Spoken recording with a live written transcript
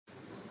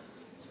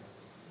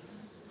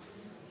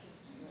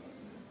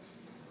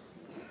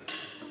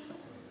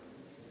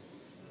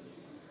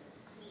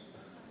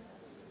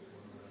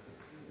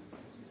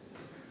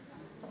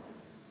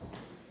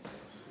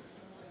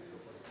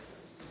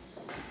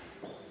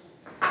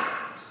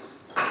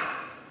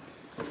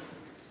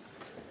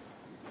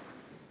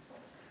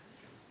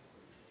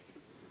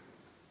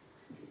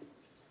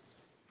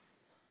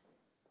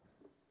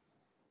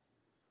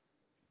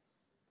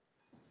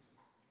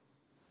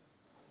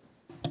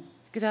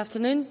Good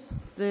afternoon.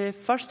 The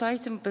first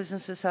item of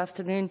business this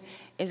afternoon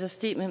is a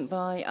statement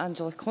by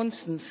Angela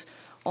Constance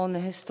on the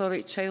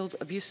historic child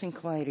abuse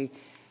inquiry.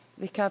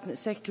 The Cabinet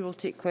Secretary will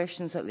take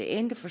questions at the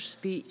end of her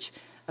speech,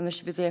 and there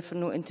should be therefore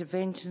no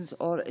interventions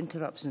or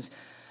interruptions.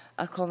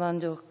 I call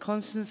Angela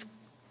Constance.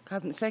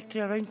 Cabinet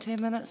Secretary, around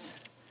 10 minutes.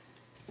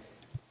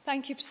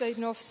 Thank you,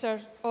 Presiding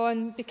Officer.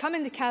 On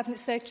becoming the Cabinet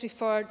Secretary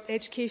for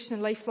Education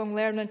and Lifelong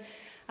Learning,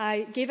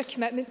 I gave a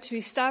commitment to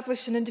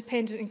establish an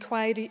independent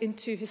inquiry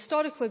into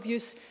historical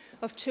abuse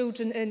of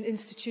children in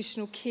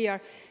institutional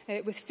care,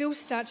 with full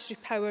statutory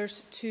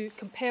powers to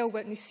compel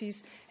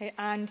witnesses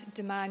and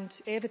demand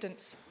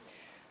evidence.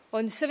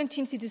 On the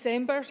 17th of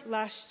December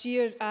last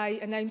year, I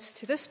announced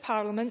to this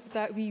Parliament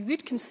that we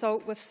would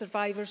consult with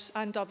survivors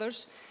and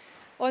others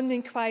on the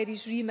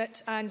inquiry's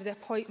remit and the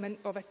appointment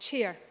of a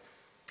chair.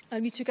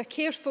 And we took a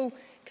careful,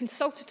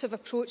 consultative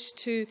approach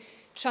to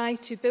try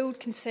to build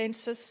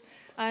consensus,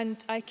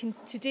 and I can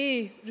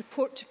today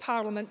report to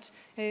Parliament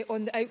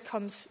on the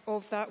outcomes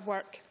of that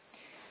work.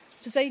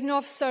 Presiding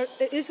Officer,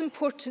 it is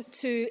important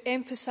to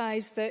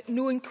emphasise that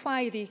no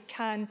inquiry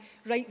can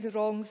right the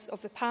wrongs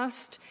of the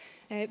past,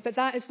 but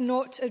that is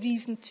not a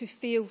reason to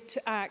fail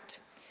to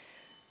act.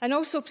 And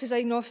also,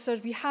 Presiding Officer,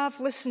 we have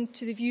listened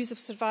to the views of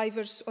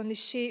survivors on the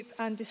shape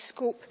and the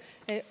scope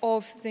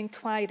of the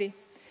inquiry.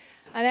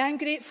 And I am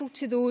grateful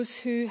to those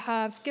who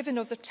have given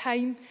of their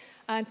time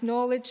and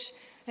knowledge,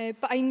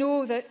 but I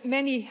know that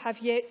many have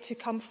yet to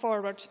come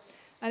forward.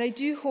 And I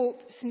do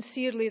hope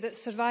sincerely that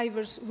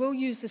survivors will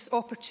use this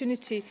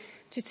opportunity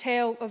to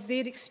tell of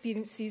their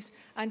experiences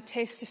and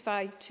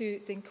testify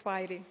to the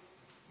inquiry.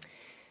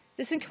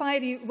 This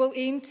inquiry will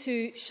aim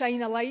to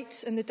shine a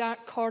light in the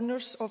dark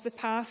corners of the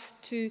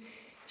past, to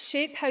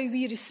shape how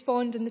we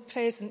respond in the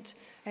present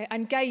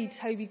and guide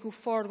how we go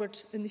forward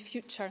in the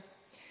future.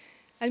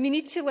 And we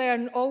need to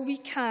learn all we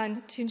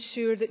can to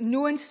ensure that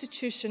no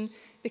institution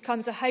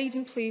becomes a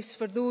hiding place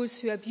for those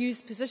who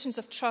abuse positions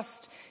of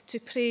trust to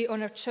prey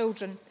on our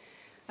children.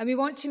 And we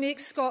want to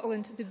make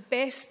Scotland the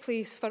best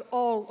place for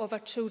all of our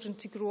children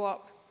to grow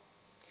up.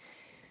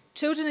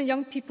 Children and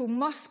young people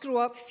must grow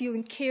up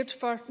feeling cared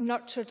for,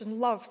 nurtured and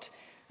loved,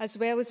 as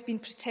well as being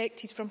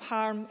protected from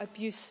harm,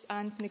 abuse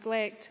and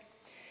neglect.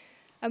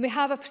 And we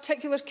have a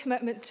particular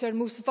commitment to our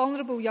most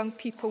vulnerable young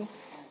people,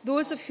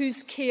 those of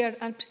whose care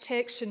and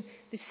protection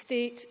the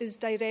state is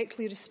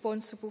directly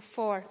responsible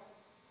for.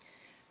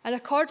 And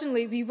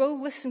accordingly, we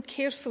will listen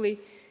carefully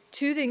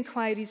to the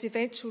inquiry's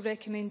eventual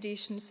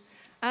recommendations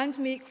and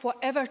make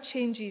whatever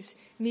changes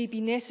may be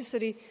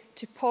necessary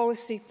to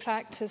policy,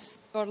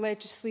 practice or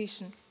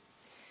legislation.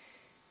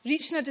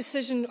 Reaching a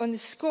decision on the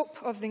scope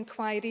of the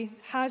inquiry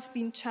has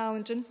been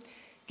challenging,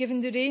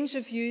 given the range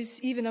of views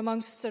even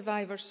amongst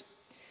survivors.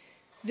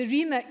 The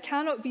remit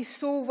cannot be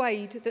so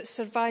wide that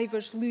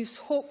survivors lose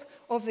hope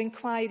of the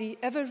inquiry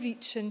ever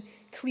reaching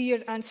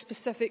clear and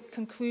specific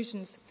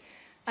conclusions.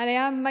 And I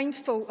am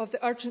mindful of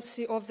the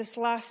urgency of this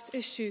last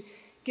issue,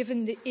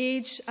 given the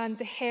age and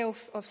the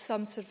health of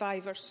some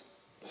survivors.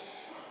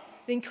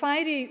 The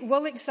inquiry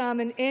will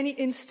examine any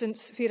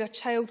instance where a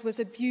child was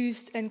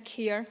abused in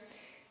care,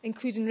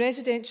 including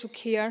residential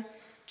care,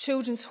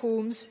 children's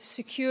homes,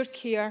 secure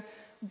care,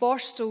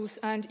 borstals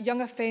and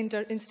young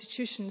offender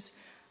institutions,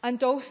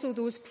 and also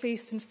those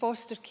placed in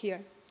foster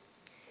care.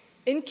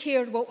 In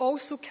care will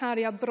also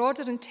carry a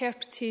broader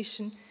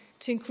interpretation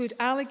to include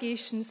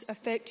allegations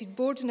affecting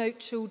boarding out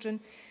children,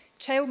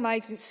 child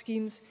migrant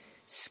schemes,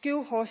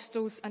 school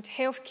hostels and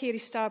healthcare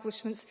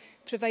establishments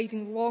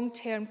providing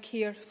long-term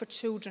care for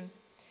children.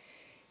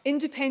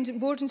 Independent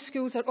boarding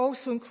schools are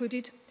also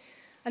included,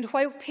 and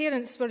while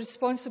parents were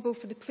responsible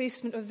for the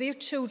placement of their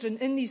children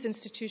in these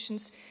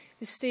institutions,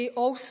 the state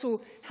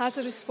also has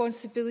a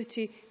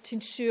responsibility to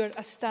ensure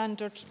a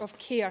standard of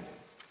care.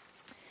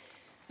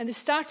 And the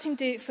starting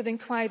date for the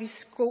inquiry's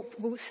scope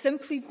will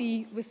simply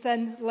be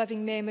within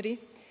living memory.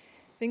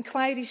 The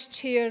inquiry's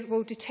chair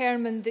will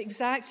determine the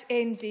exact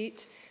end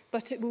date,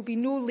 but it will be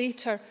no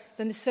later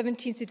than the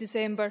 17th of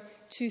December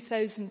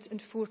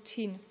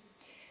 2014.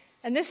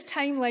 And this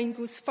timeline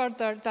goes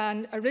further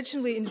than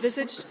originally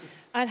envisaged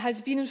and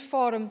has been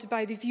informed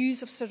by the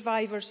views of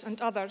survivors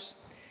and others.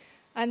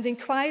 And the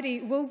inquiry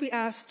will be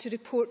asked to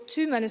report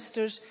to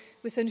ministers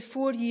within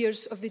 4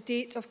 years of the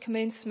date of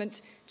commencement,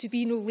 to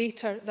be no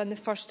later than the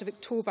 1st of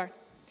October.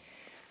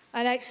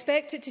 And I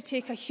expect it to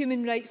take a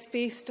human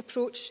rights-based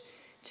approach,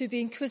 to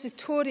be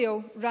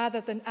inquisitorial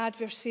rather than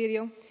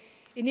adversarial,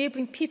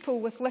 enabling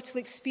people with little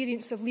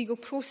experience of legal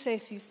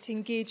processes to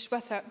engage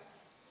with it.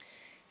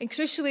 And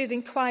crucially, the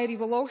inquiry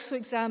will also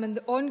examine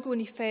the ongoing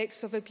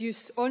effects of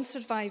abuse on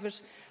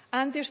survivors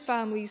and their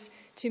families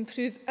to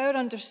improve our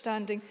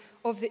understanding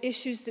of the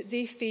issues that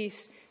they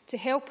face, to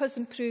help us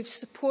improve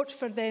support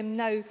for them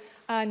now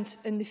and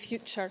in the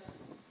future.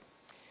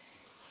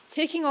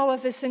 Taking all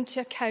of this into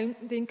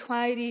account, the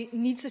inquiry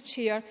needs a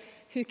chair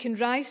who can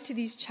rise to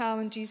these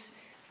challenges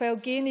while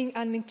gaining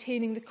and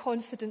maintaining the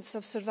confidence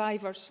of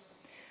survivors.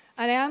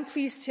 And I am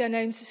pleased to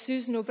announce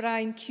Susan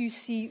O'Brien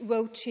QC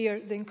will chair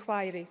the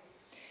inquiry.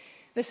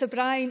 Ms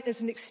O'Brien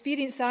is an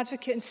experienced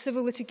advocate in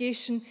civil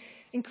litigation,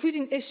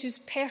 including issues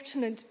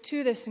pertinent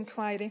to this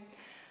inquiry,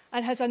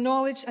 and has a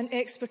knowledge and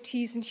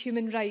expertise in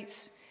human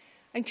rights.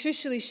 And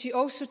crucially, she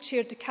also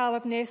chaired the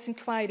Caleb Ness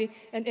inquiry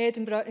in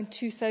Edinburgh in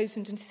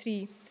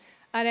 2003.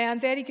 And I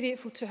am very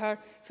grateful to her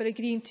for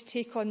agreeing to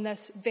take on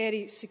this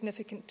very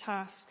significant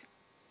task.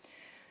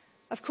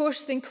 Of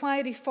course, the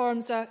inquiry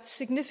forms a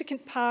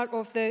significant part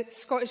of the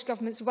Scottish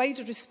Government's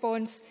wider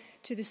response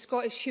to the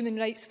Scottish Human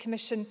Rights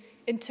Commission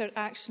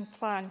Interaction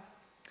Plan.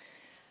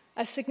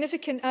 As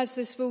significant as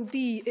this will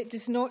be, it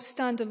does not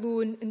stand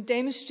alone in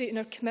demonstrating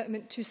our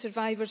commitment to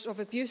survivors of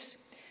abuse.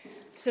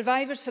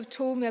 Survivors have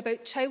told me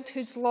about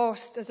childhoods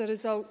lost as a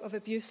result of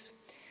abuse,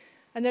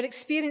 and their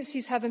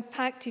experiences have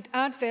impacted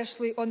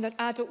adversely on their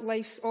adult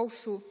lives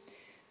also.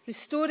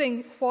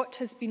 Restoring what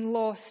has been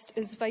lost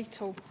is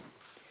vital.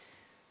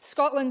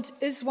 Scotland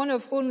is one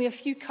of only a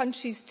few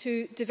countries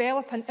to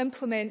develop and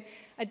implement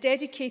a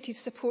dedicated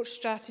support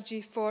strategy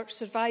for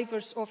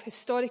survivors of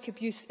historic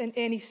abuse in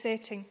any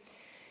setting.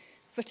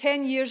 For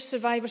 10 years,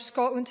 Survivor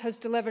Scotland has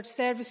delivered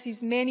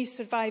services many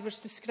survivors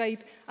describe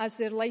as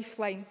their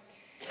lifeline.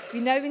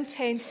 We now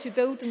intend to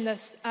build on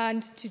this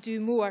and to do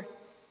more.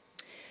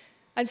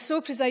 And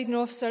so, Presiding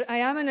Officer, I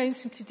am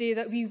announcing today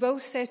that we will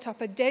set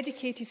up a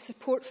dedicated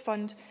support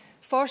fund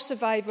for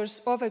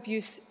survivors of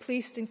abuse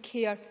placed in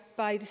care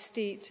by the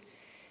state.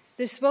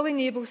 This will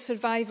enable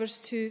survivors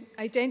to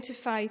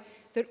identify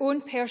their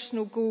own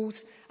personal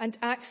goals and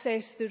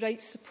access the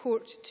right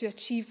support to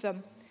achieve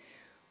them.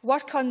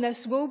 Work on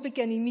this will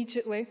begin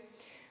immediately,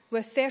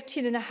 with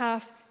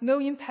 £13.5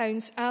 million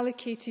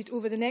allocated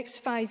over the next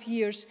 5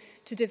 years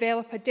to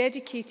develop a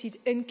dedicated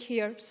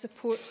in-care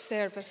support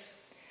service.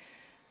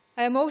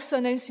 I am also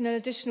announcing an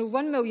additional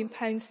 £1 million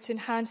to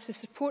enhance the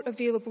support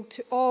available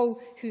to all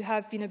who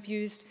have been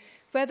abused,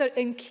 whether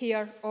in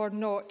care or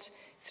not,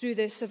 through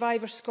the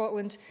Survivor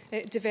Scotland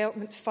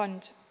Development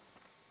Fund.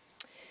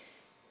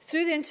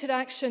 Through the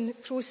interaction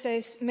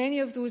process, many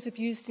of those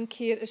abused in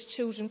care as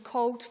children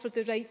called for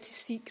the right to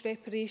seek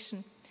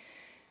reparation.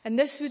 And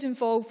this would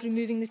involve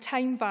removing the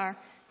time bar,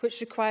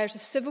 which requires a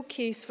civil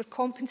case for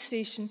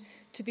compensation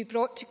to be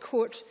brought to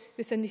court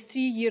within the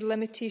 3-year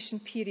limitation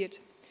period.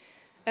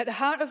 At the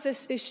heart of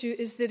this issue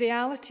is the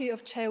reality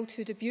of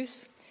childhood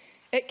abuse.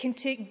 It can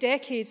take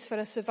decades for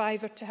a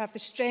survivor to have the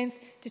strength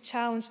to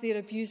challenge their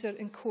abuser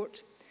in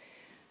court.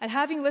 And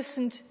having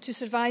listened to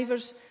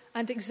survivors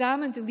and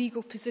examined the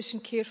legal position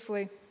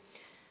carefully,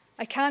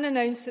 I can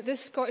announce that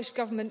this Scottish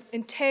Government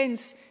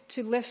intends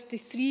to lift the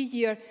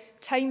 3-year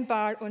time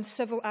bar on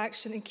civil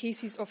action in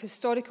cases of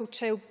historical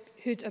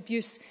childhood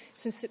abuse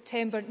since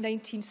September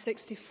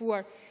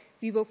 1964.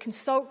 We will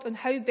consult on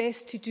how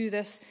best to do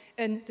this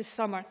in the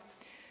summer.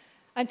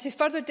 And to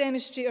further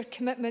demonstrate our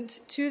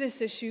commitment to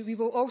this issue, we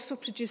will also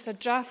produce a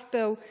draft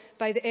bill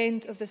by the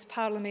end of this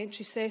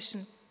parliamentary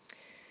session.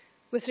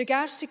 With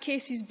regards to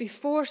cases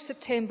before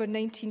September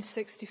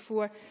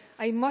 1964,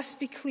 I must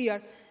be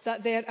clear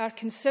that there are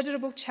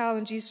considerable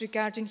challenges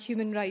regarding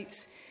human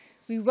rights.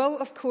 We will,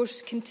 of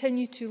course,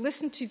 continue to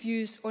listen to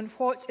views on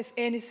what, if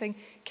anything,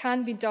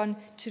 can be done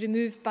to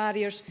remove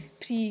barriers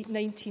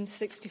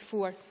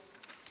pre-1964.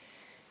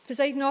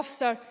 Presiding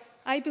Officer,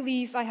 I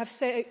believe I have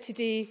set out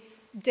today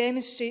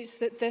demonstrates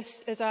that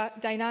this is a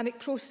dynamic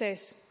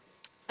process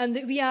and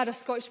that we are a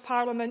Scottish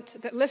Parliament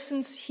that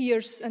listens,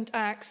 hears and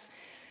acts.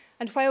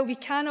 And while we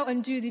cannot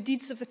undo the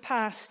deeds of the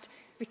past,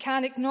 we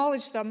can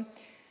acknowledge them,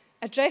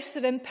 address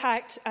their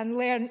impact and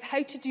learn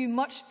how to do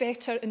much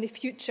better in the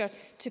future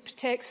to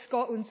protect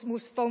Scotland's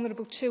most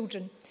vulnerable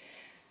children.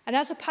 And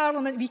as a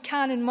Parliament, we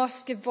can and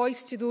must give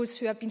voice to those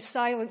who have been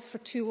silenced for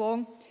too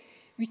long.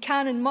 We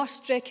can and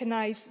must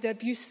recognise the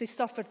abuse they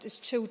suffered as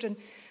children.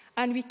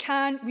 And we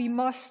can, we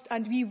must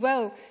and we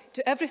will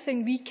do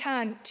everything we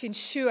can to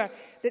ensure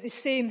that the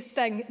same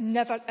thing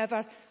never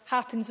ever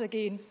happens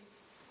again.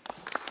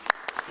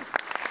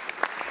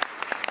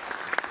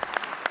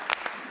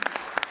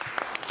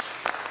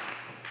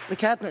 The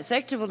Cabinet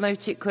Secretary will now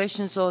take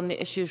questions on the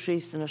issues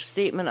raised in her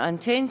statement. I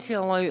intend to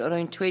allow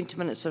around 20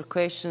 minutes for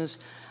questions,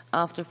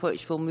 after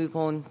which we'll move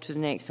on to the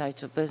next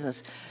item of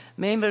business.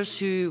 Members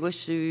who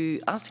wish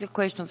to ask a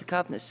question of the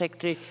Cabinet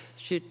Secretary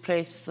should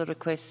press the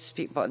request to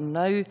speak button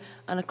now,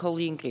 and I call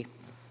Ian Gray.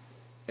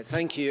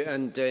 Thank you,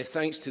 and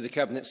thanks to the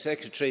Cabinet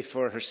Secretary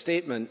for her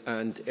statement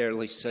and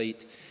early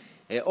sight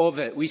of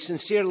it. We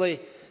sincerely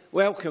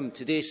welcome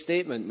today's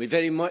statement. We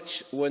very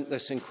much want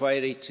this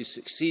inquiry to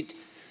succeed,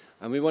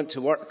 and we want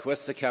to work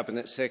with the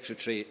Cabinet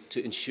Secretary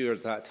to ensure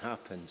that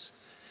happens.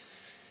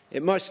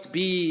 It must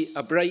be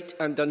a bright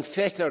and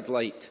unfettered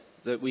light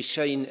that we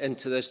shine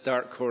into this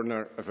dark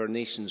corner of our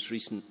nation's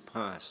recent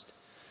past.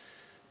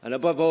 And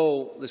above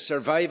all, the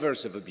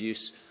survivors of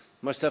abuse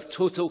must have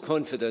total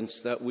confidence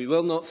that we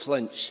will not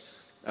flinch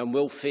and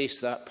will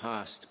face that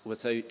past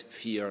without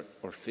fear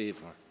or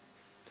favour.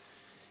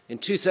 In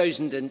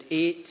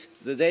 2008,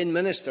 the then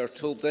Minister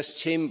told this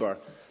Chamber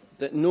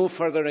that no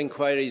further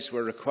inquiries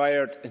were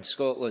required in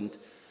Scotland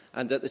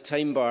and that the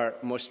time bar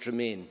must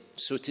remain.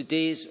 So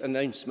today's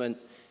announcement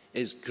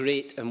is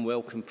great and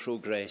welcome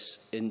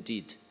progress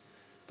indeed.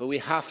 But we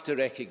have to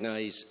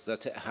recognise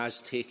that it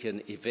has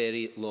taken a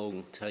very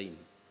long time.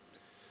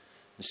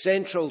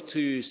 Central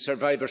to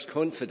survivors'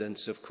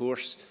 confidence, of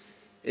course,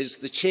 is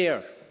the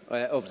chair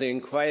of the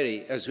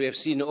inquiry, as we have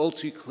seen all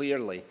too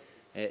clearly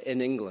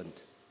in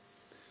England.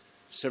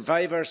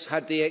 Survivors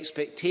had the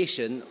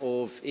expectation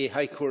of a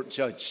High Court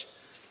judge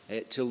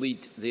to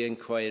lead the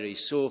inquiry.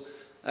 So,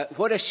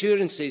 what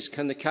assurances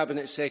can the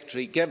Cabinet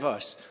Secretary give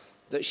us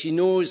that she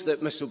knows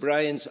that Ms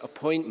O'Brien's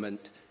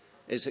appointment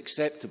is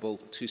acceptable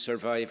to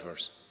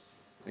survivors?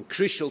 And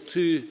crucial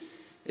too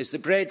is the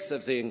breadth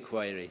of the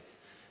inquiry.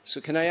 So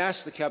can I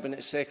ask the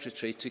Cabinet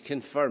Secretary to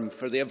confirm,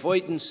 for the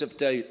avoidance of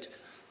doubt,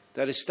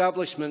 that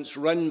establishments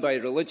run by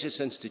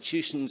religious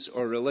institutions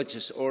or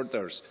religious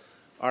orders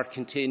are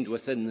contained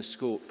within the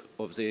scope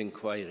of the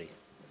inquiry?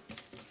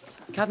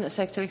 Cabinet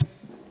Secretary.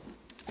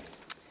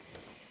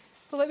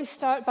 Well, let me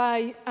start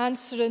by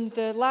answering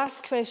the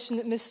last question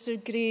that Mr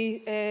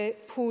Gray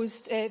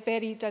posed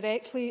very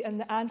directly, and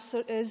the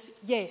answer is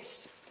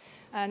yes.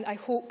 And I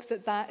hope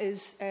that that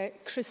is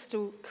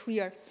crystal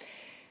clear.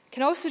 I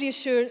can also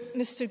reassure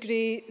Mr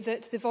Gray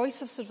that the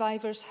voice of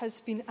survivors has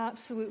been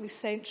absolutely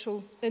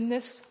central in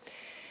this.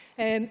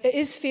 It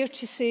is fair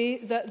to say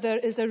that there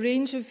is a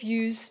range of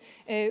views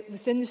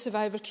within the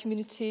survivor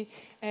community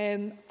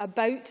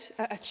about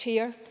a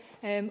chair.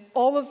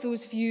 All of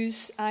those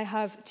views I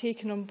have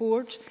taken on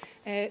board.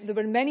 There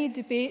were many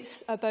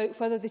debates about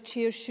whether the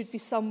chair should be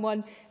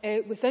someone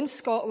within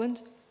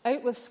Scotland,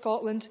 out with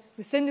Scotland,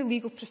 within the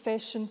legal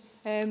profession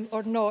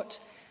or not.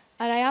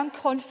 And I am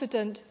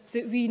confident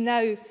that we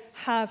now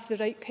have the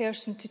right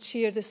person to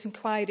chair this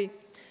inquiry.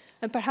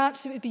 And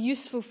perhaps it would be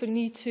useful for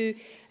me to,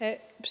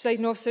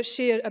 Presiding Officer,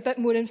 share a bit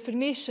more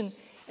information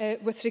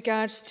with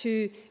regards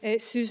to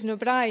Susan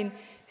O'Brien,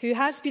 who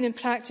has been in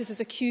practice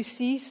as a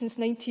QC since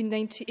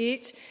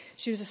 1998.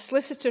 She was a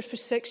solicitor for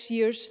 6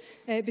 years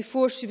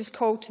before she was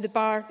called to the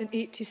bar in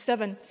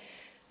 1987.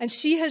 And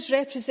she has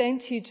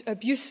represented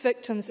abuse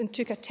victims and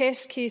took a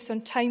test case on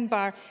time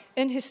bar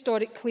in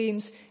historic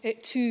claims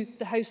to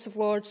the House of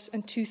Lords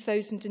in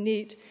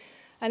 2008.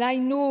 And I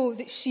know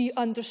that she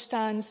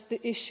understands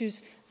the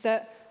issues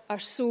that are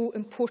so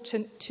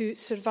important to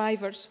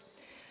survivors.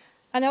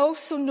 And I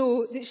also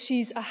know that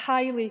she's a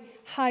highly,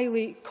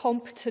 highly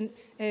competent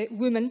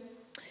woman.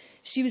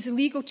 She was the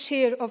legal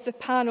chair of the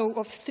panel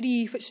of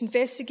 3 which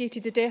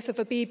investigated the death of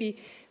a baby,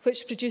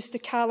 which produced the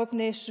Caleb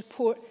Ness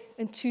report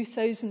in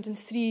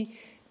 2003.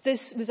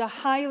 This was a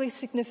highly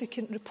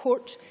significant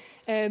report,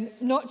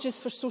 not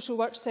just for social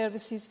work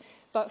services,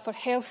 but for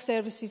health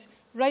services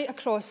right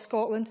across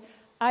Scotland.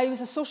 I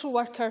was a social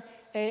worker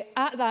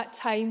at that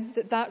time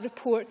that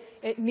report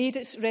made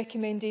its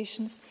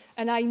recommendations,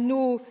 and I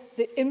know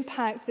the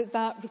impact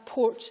that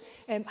report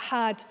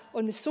had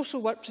on the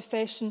social work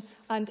profession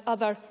and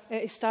other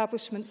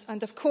establishments.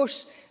 And of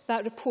course,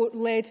 that report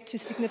led to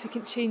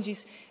significant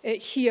changes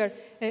here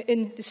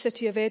in the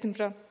City of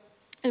Edinburgh.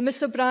 And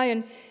Ms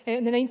O'Brien,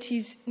 in the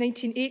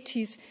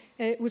 1980s,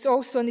 was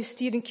also on the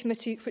steering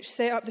committee which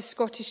set up the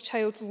Scottish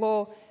Child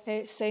Law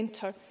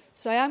Centre.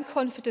 So I am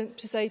confident,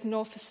 Presiding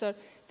Officer,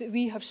 that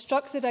we have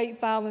struck the right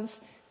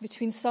balance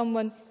between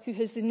someone who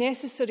has the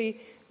necessary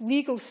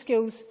legal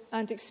skills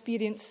and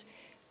experience,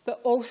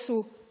 but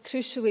also,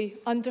 crucially,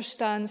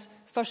 understands,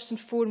 first and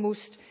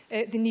foremost,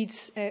 the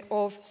needs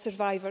of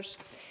survivors.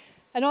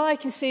 And all I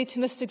can say to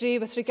Mr Gray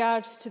with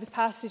regards to the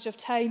passage of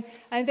time,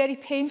 I am very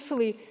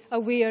painfully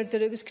aware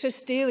that it was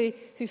Chris Daly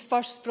who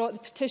first brought the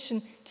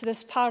petition to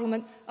this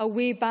Parliament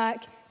way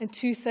back in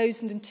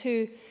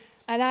 2002.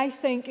 And I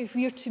think if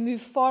we are to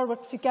move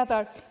forward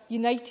together,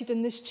 united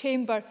in this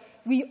chamber,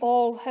 we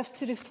all have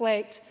to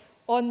reflect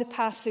on the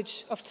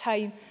passage of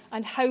time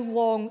and how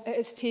long it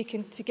has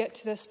taken to get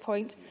to this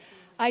point.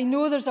 I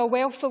know there's a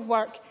wealth of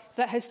work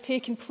that has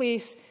taken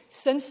place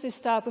since the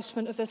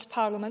establishment of this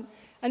Parliament,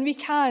 and we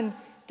can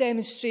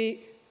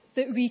demonstrate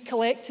that we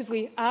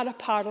collectively are a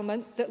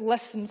Parliament that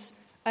listens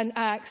and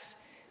acts,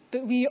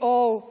 but we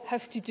all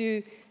have to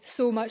do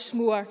so much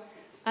more.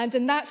 And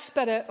in that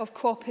spirit of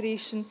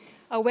cooperation,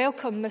 I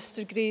welcome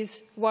Mr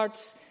Gray's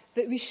words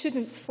that we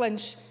shouldn't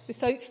flinch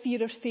without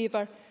fear or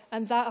favour,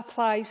 and that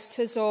applies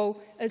to us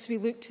all as we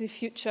look to the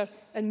future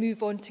and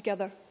move on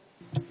together.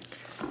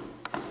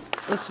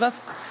 Liz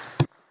Smith.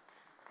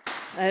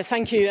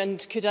 Thank you,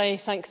 and could I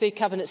thank the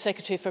Cabinet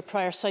Secretary for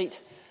prior sight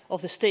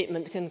of the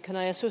statement. Can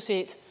I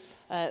associate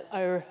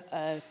our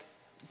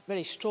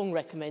very strong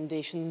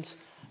recommendations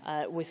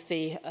with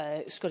the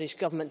Scottish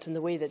Government in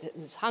the way that it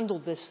has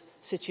handled this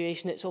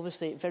situation. It's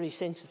obviously very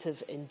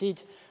sensitive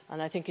indeed,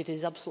 and I think it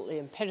is absolutely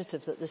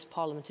imperative that this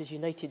Parliament is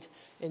united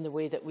in the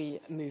way that we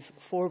move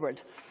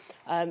forward.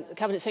 The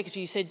Cabinet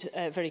Secretary, you said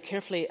very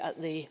carefully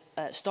at the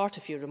start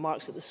of your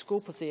remarks that the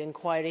scope of the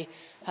inquiry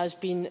has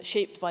been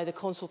shaped by the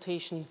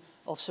consultation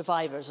of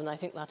survivors, and I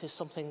think that is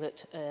something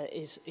that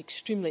is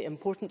extremely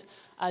important,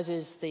 as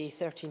is the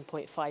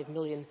 £13.5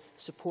 million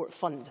support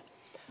fund.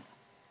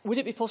 Would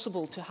it be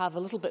possible to have a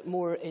little bit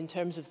more in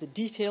terms of the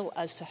detail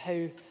as to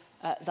how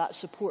that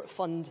support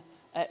fund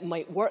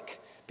might work?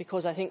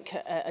 because I think,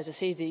 as I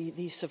say,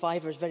 these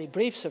survivors, very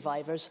brave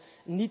survivors,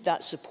 need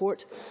that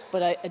support.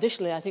 But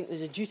additionally, I think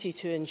there's a duty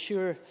to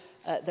ensure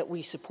that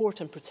we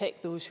support and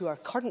protect those who are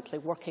currently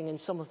working in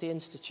some of the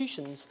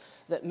institutions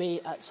that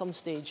may at some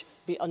stage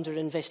be under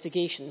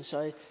investigation.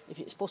 So if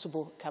it's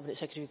possible, Cabinet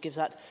Secretary gives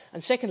that.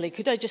 And secondly,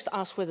 could I just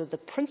ask whether the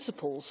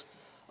principles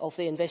of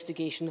the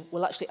investigation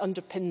will actually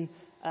underpin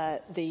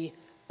the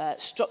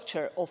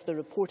structure of the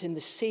report in the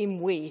same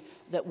way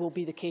that will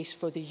be the case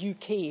for the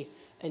UK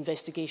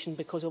investigation,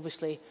 because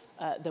obviously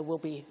there will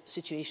be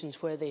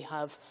situations where they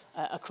have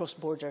a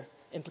cross-border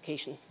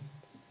implication.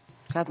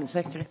 Cabinet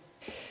Secretary.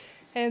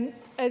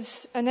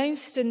 As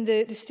announced in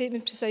the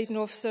statement, Presiding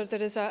Officer,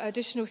 there is an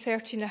additional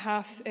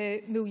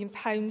 £13.5 million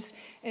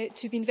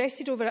to be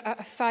invested over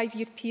a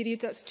 5-year period.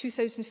 That's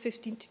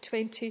 2015 to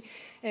 20.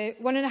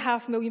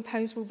 £1.5 million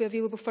will be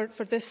available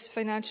for this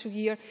financial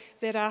year.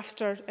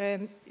 Thereafter,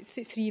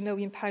 £3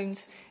 million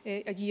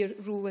a year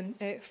rolling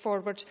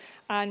forward.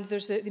 And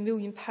there's the £1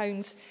 million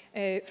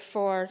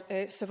for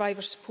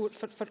survivor support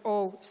for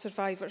all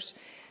survivors.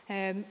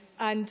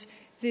 And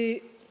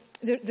the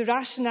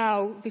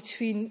rationale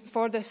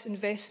for this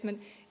investment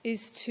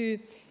is to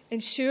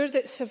ensure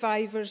that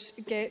survivors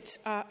get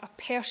a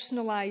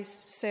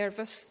personalised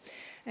service,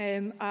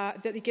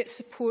 that they get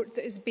support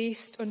that is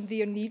based on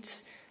their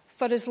needs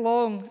for as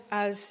long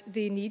as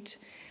they need.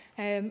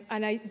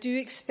 And I do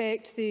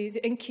expect the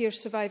In-Care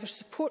Survivor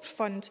Support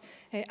Fund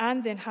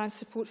and the Enhanced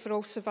Support for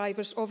All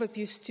Survivors of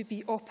Abuse to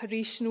be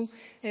operational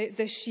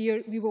this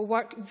year. We will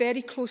work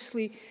very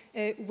closely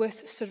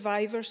with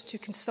survivors to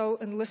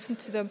consult and listen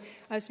to them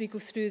as we go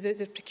through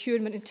the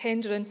procurement and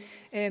tendering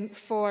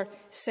for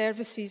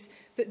services.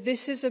 But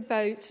this is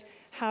about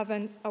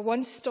having a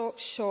one-stop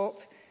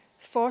shop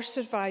for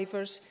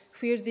survivors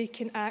where they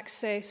can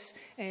access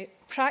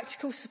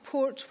practical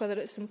support, whether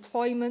it's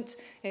employment,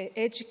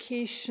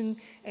 education,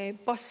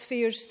 bus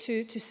fares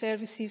to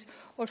services,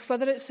 or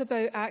whether it's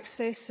about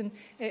accessing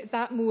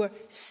that more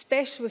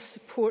specialist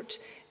support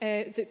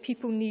that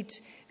people need,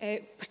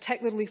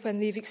 particularly when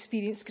they've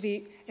experienced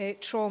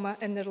great trauma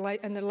in their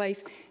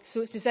life.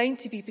 So it's designed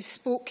to be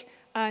bespoke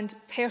and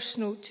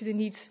personal to the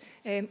needs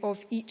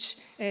of each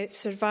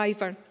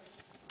survivor.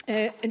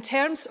 In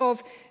terms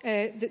of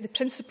the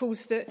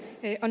principles that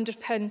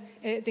underpin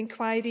the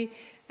inquiry,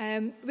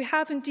 we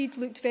have indeed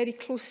looked very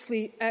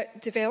closely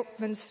at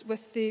developments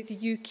with the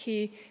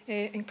UK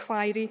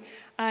inquiry,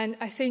 and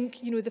I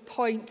think the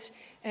point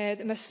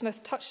that Ms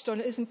Smith touched on,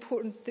 it is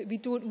important that we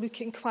don't look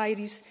at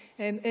inquiries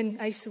in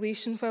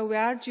isolation. While we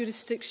are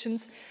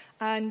jurisdictions,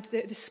 and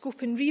the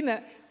scope and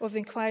remit of the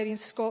inquiry in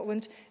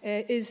Scotland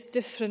is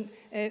different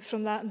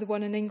from that and the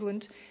one in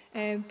England.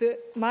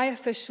 But my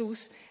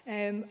officials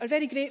are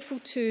very grateful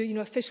to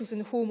officials in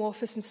the Home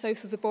Office and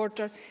south of the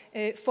border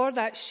for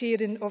that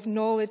sharing of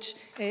knowledge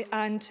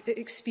and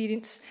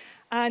experience.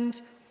 And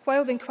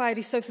while the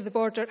inquiry south of the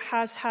border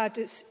has had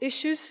its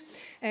issues,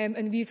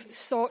 and we've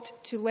sought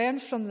to learn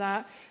from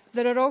that,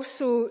 there are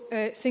also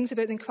things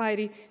about the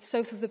inquiry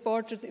south of the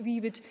border that we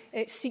would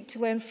seek to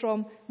learn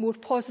from more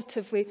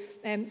positively.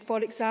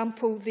 For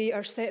example, they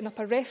are setting up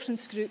a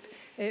reference group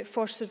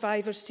for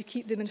survivors to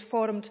keep them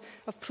informed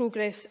of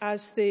progress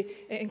as the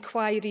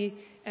inquiry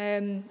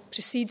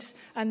proceeds.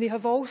 And they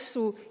have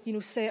also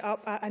set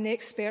up an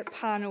expert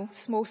panel,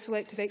 small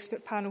selective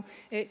expert panel,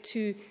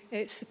 to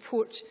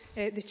support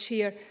the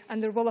chair.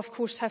 And there will, of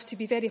course, have to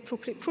be very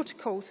appropriate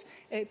protocols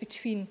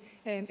between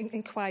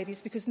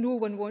inquiries, because no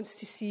one wants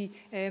to see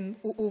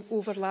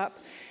overlap.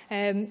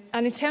 And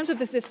in terms of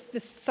the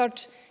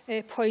third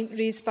point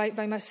raised by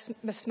Ms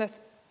Smith,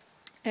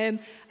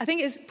 I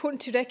think it is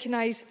important to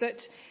recognise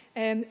that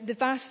the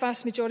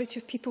vast majority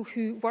of people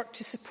who work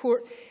to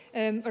support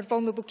our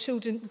vulnerable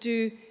children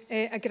do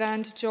a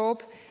grand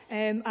job,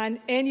 and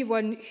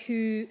anyone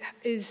who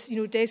is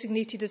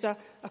designated as a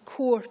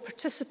core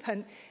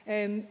participant,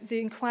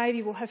 the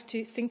inquiry will have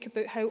to think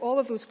about how all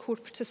of those core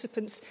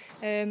participants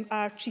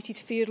are treated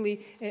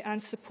fairly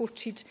and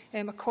supported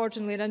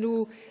accordingly. And I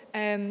know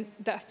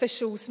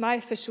that my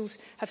officials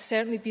have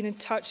certainly been in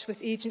touch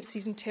with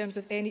agencies in terms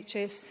of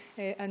NHS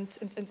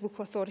and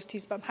local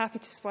authorities, but I'm happy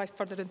to supply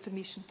further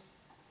information.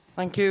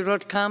 Thank you.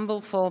 Rod Campbell,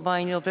 followed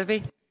by Neil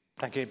Bibby.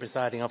 Thank you,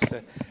 Presiding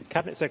Officer.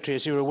 Cabinet Secretary,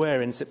 as you are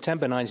aware, in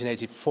September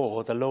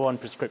 1984, the law on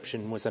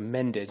prescription was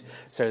amended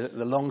so that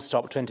the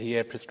long-stop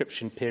 20-year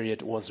prescription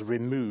period was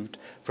removed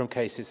from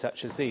cases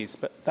such as these.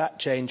 But that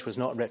change was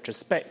not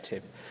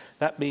retrospective.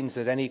 That means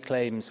that any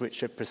claims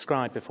which are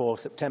prescribed before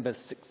September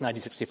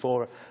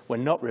 1964 were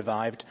not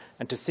revived,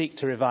 and to seek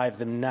to revive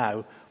them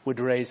now would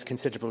raise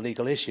considerable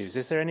legal issues.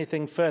 Is there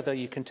anything further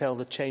you can tell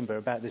the Chamber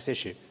about this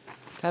issue?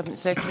 Cabinet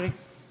Secretary.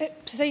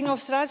 Presiding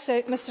Officer, as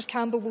Mr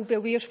Campbell will be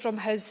aware from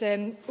his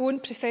own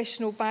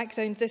professional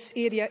background, this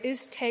area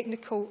is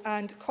technical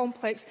and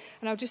complex,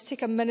 and I'll just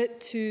take a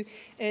minute to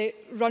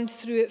run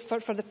through it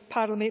for the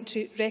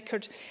parliamentary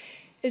record.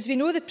 As we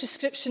know, the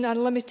Prescription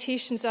and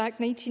Limitations Act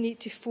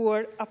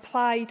 1984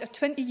 applied a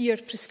 20-year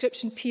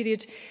prescription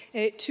period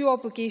to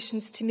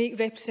obligations to make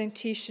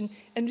representation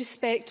in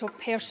respect of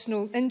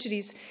personal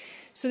injuries.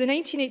 So the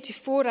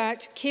 1984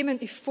 Act came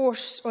into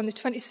force on the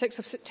 26th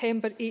of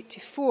September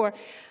 1984,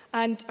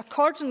 and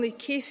accordingly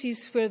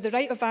cases where the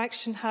right of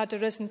action had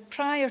arisen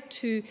prior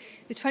to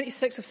the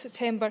 26th of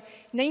September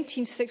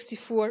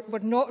 1964 were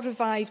not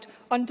revived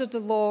under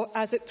the law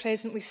as it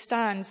presently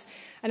stands.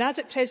 And as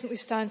it presently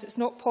stands, it's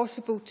not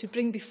possible to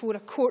bring before a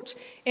court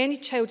any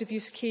child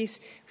abuse case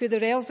where the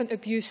relevant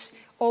abuse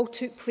all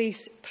took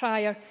place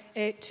prior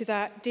to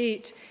that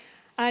date.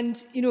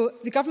 And,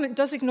 the Government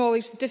does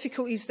acknowledge the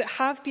difficulties that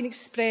have been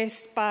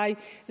expressed by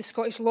the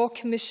Scottish Law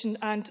Commission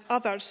and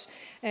others,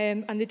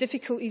 and the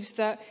difficulties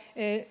that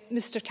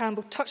Mr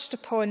Campbell touched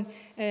upon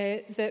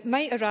that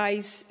might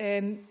arise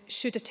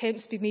should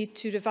attempts be made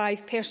to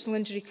revive personal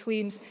injury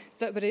claims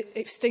that were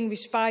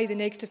extinguished by the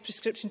negative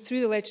prescription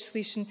through the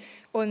legislation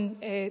on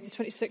the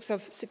 26th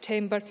of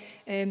September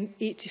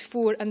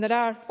 1984. And there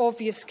are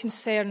obvious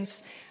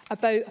concerns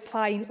about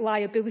applying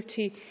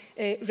liability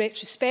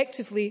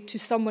retrospectively to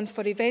someone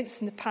for events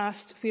in the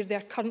past where they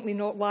are currently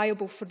not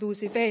liable for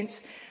those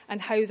events,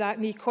 and how that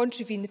may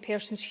contravene the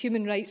person's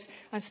human rights,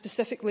 and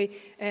specifically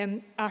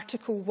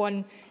Article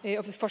 1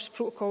 of the First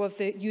Protocol of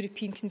the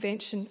European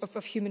Convention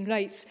of Human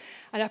Rights.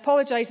 And I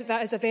apologise that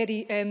that is a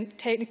very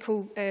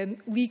technical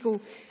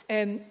legal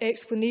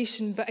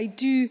explanation, but I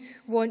do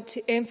want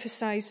to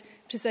emphasise,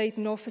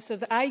 Presiding Officer,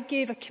 that I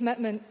gave a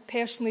commitment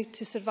personally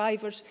to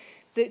survivors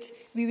that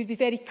we would be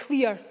very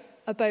clear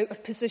about our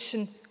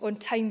position on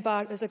time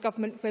bar as a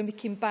government when we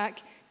came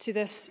back to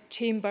this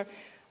chamber.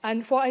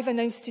 And what I've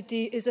announced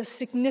today is a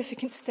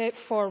significant step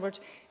forward.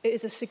 It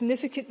is a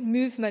significant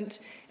movement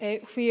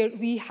where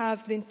we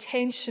have the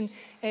intention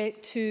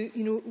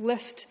to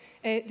lift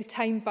the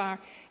time bar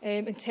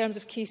in terms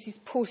of cases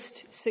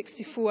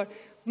post-64.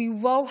 We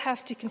will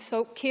have to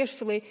consult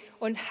carefully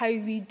on how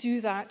we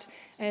do that,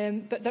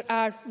 but there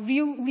are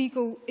real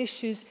legal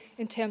issues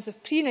in terms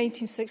of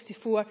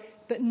pre-1964,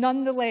 but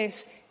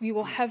nonetheless we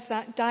will have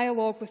that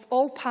dialogue with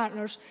all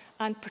partners,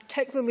 and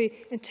particularly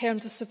in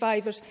terms of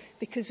survivors,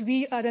 because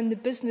we are in the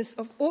business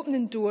of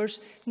opening doors,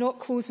 not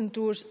closing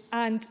doors,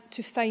 and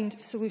to find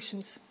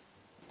solutions.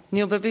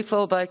 Neil Bibby,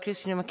 followed by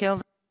Christina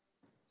McKelvey.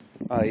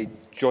 I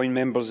join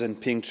members in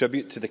paying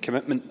tribute to the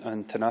commitment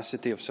and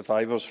tenacity of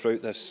survivors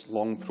throughout this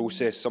long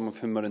process, some of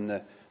whom are in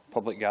the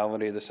public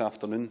gallery this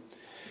afternoon.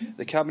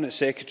 The Cabinet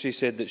Secretary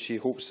said that she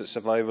hopes that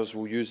survivors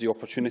will use the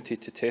opportunity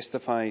to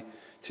testify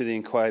to the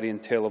inquiry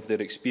and tell of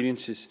their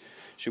experiences.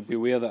 She will be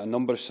aware that a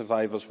number of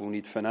survivors will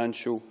need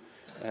financial,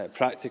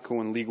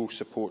 practical and legal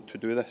support to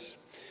do this.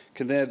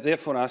 Can I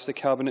therefore ask the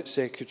Cabinet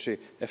Secretary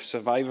if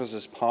survivors,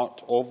 as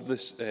part of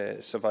the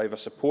Survivor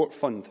Support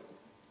Fund,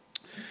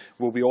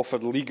 will be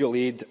offered legal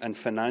aid and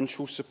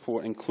financial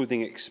support,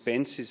 including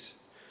expenses,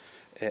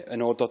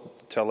 in order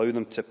to allow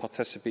them to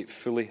participate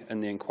fully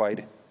in the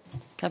inquiry?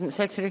 Cabinet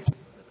Secretary.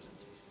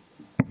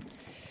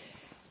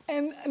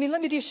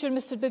 Let me reassure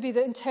Mr Bibby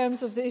that in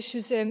terms of the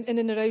issues in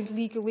and around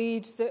legal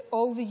aid, that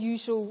all the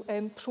usual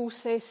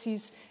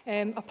processes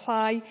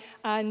apply,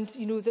 and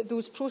that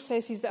those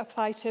processes that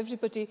apply to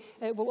everybody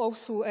will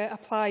also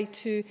apply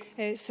to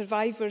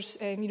survivors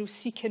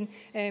seeking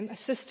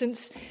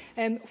assistance.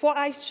 What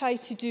I try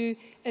to do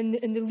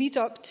in the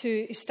lead-up to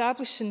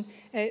establishing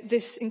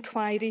this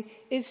inquiry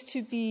is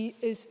to be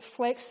as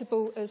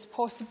flexible as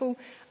possible,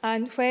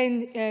 and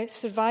when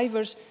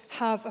survivors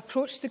have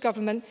approached the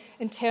government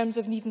in terms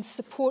of needing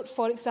support,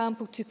 for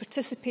example, to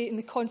participate in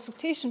the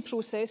consultation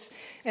process,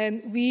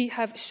 we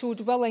have showed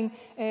willing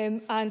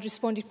and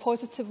responded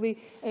positively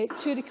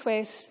to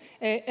requests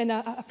in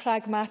a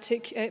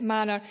pragmatic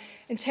manner.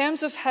 In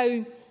terms of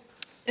how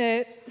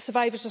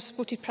survivors are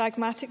supported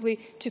pragmatically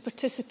to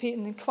participate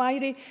in the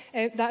inquiry,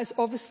 that is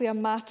obviously a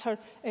matter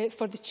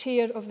for the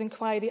chair of the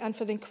inquiry and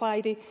for the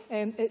inquiry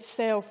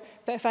itself.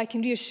 But if I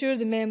can reassure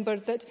the member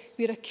that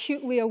we are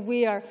acutely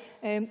aware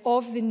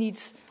of the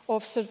needs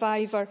of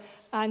survivor,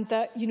 and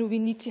that we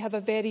need to have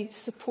a very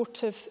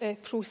supportive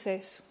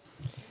process.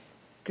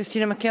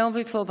 Christina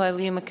McKelvey, followed by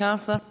Liam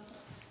MacArthur.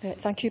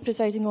 Thank you,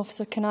 Presiding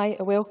Officer. Can I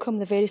welcome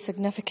the very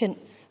significant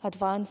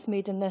advance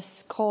made in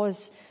this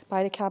cause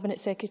by the Cabinet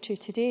Secretary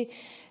today?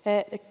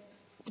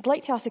 I'd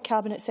like to ask the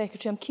Cabinet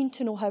Secretary, I'm keen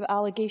to know how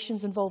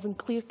allegations involving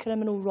clear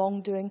criminal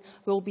wrongdoing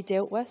will be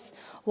dealt with,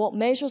 what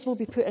measures will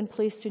be put in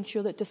place to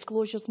ensure that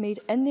disclosures made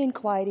in the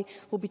inquiry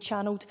will be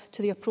channelled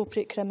to the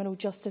appropriate criminal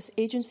justice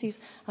agencies,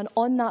 and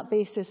on that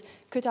basis,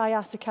 could I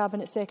ask the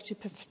Cabinet Secretary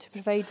to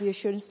provide the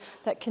assurance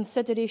that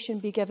consideration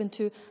be given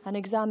to an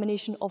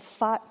examination of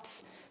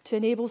facts to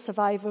enable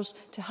survivors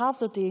to have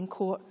their day in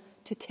court,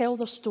 to tell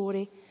their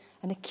story,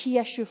 and the key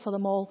issue for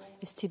them all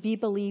is to be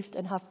believed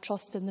and have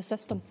trust in the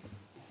system?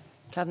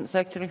 Cabinet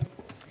Secretary.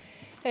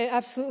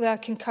 Absolutely, I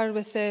concur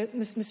with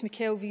Ms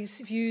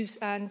McKelvey's views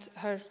and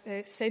her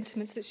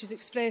sentiments that she's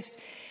expressed.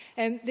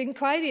 The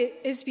inquiry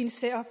is being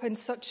set up in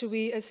such a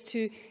way as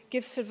to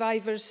give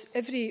survivors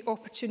every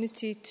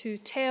opportunity to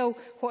tell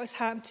what has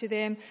happened to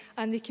them,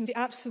 and they can be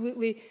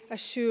absolutely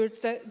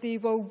assured that they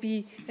will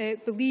be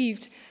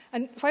believed.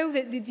 And while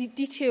the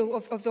detail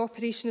of the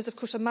operation is, of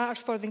course, a matter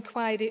for the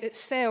inquiry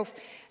itself,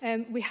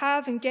 we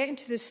have, in getting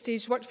to this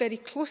stage, worked very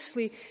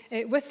closely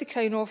with the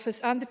Crown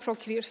Office and the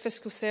Procurator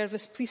Fiscal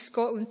Service, Police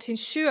Scotland, to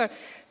ensure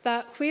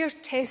that where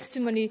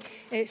testimony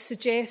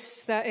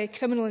suggests that a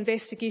criminal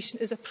investigation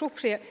is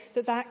appropriate,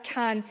 that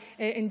can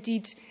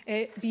indeed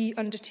be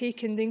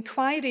undertaken. The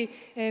inquiry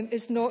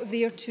is not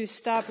there to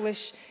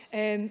establish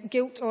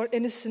guilt or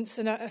innocence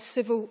in a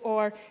civil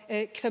or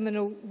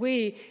criminal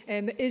way.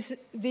 It is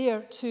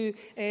there to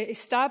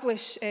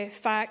establish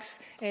facts,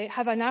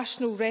 have a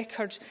national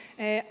record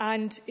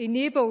and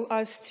enable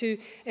us to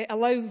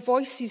allow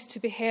voices to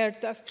be heard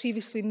that have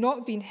previously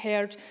not been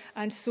heard,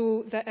 and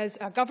so that as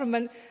a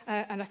government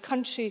and a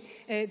country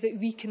that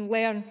we can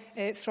learn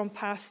from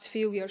past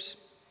failures.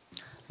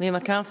 Liam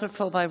MacArthur,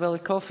 followed by Willie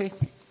Coffey.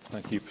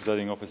 Thank you,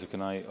 Presiding Officer.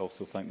 Can I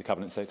also thank the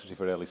Cabinet Secretary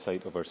for early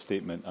sight of her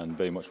statement and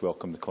very much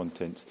welcome the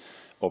contents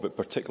of it,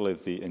 particularly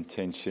the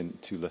intention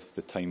to lift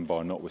the time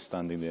bar,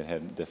 notwithstanding the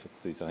inherent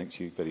difficulties. I think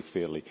she very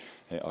fairly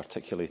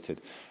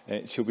articulated.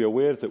 She'll be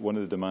aware that one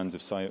of the demands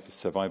of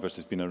survivors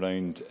has been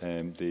around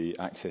the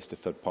access to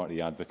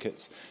third-party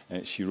advocates.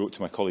 She wrote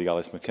to my colleague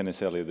Alice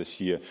McInnes earlier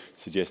this year,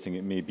 suggesting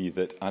it may be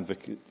that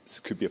advocates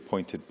could be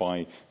appointed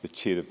by the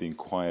chair of the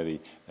inquiry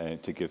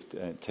to give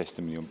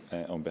testimony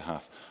on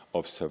behalf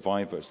of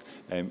survivors.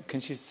 Can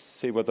she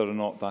say whether or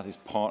not that is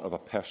part of a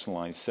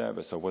personalised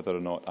service, or whether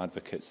or not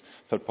advocates,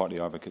 third-party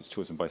advocates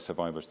chosen by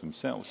survivors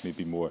themselves, may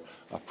be more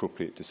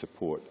appropriate to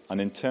support? And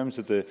in terms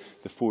of the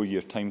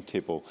 4-year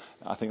timetable,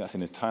 I think that's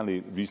an entirely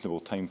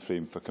reasonable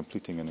timeframe for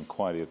completing an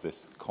inquiry of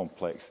this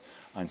complex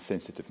and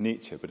sensitive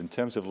nature. But in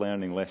terms of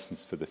learning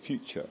lessons for the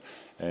future,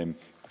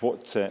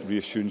 what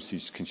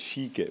reassurances can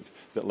she give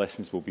that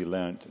lessons will be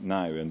learnt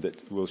now, and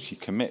that will she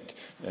commit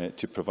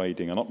to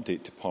providing an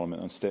update to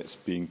Parliament on steps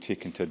being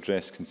taken to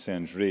address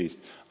concerns raised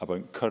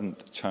about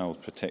current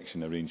child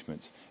protection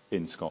arrangements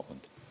in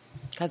Scotland?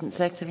 Cabinet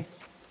Secretary.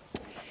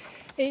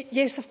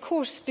 Yes, of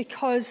course,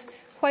 because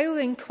while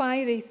the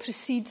inquiry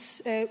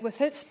proceeds with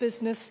its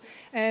business,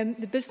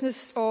 the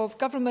business of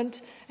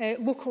government,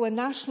 local and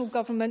national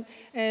government,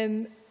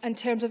 in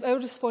terms of our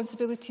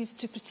responsibilities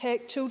to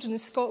protect children in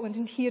Scotland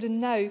and here and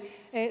now,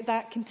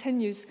 that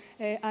continues.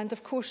 And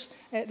of course,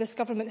 this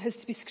government has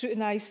to be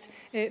scrutinised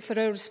for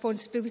our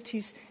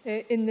responsibilities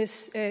in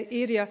this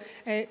area.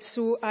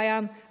 So I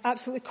am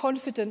absolutely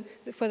confident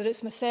that whether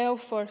it's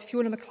myself or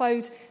Fiona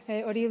MacLeod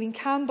or Aileen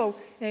Campbell,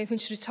 when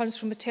she returns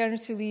from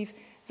maternity leave,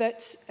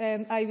 that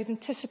I would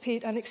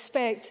anticipate and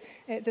expect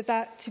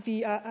that to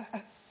be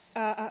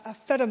a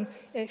firm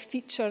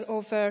feature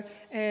of our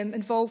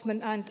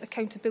involvement and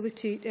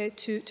accountability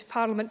to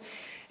Parliament.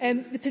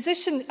 The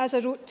position, as I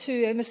wrote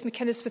to Ms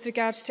McInnes with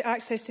regards to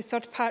access to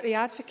third-party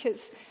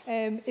advocates,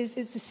 is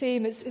the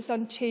same. It's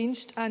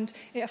unchanged, and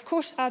of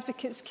course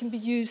advocates can be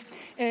used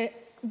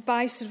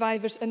by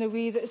survivors in a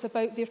way that is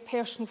about their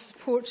personal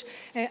support,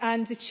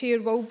 and the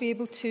Chair will be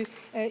able to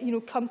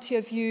come to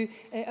a view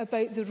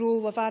about the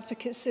role of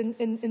advocates in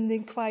the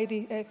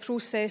inquiry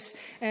process,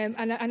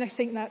 and I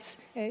think that's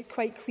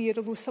quite clear,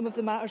 although some of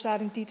the matters are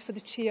indeed for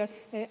the Chair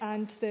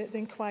and the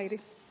inquiry.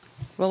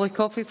 Willie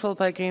Coffey, followed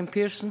by Graham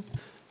Pearson.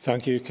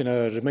 Thank you. Can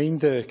I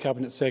remind the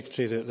Cabinet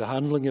Secretary that the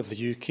handling of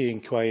the UK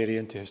inquiry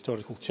into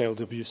historical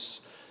child abuse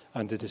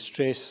and the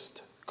distress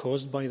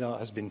caused by that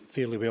has been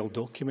fairly well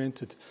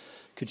documented.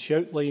 Could she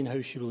outline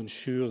how she will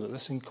ensure that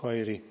this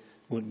inquiry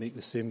won't make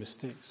the same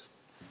mistakes?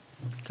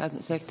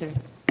 Cabinet Secretary.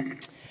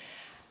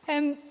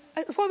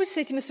 What I would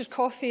say to Mr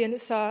Coffey, and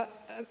it's a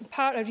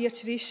part of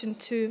reiteration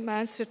to my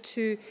answer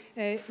to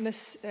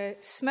Ms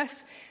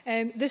Smith,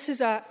 this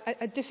is a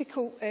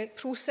difficult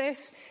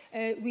process.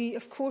 We,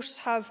 of course,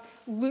 have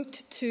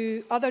looked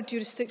to other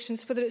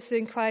jurisdictions, whether it's the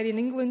inquiry in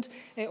England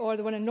or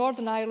the one in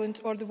Northern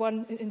Ireland or the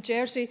one in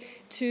Jersey,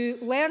 to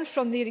learn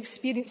from their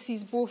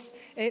experiences, both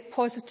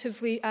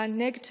positively and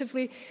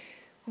negatively.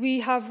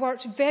 We have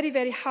worked very,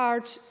 very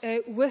hard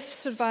with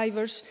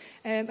survivors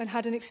and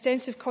had an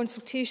extensive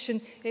consultation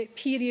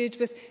period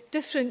with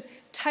different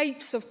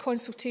types of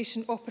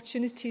consultation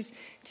opportunities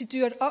to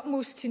do our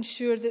utmost to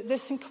ensure that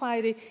this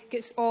inquiry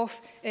gets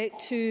off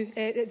to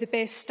the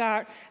best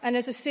start. And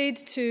as I said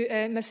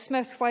to Ms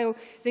Smith, while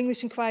the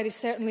English inquiry has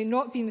certainly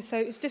not been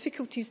without its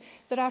difficulties,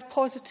 there are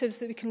positives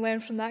that we can learn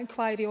from that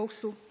inquiry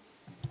also.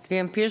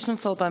 Graham Pearson,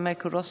 followed by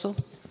Michael Russell.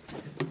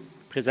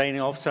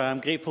 Presiding Officer, I am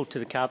grateful to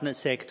the Cabinet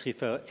Secretary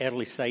for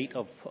early sight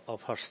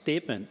of her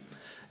statement.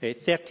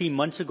 13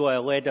 months ago, I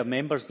led a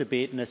members'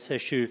 debate on this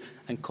issue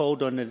and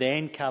called on the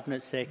then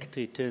Cabinet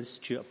Secretary to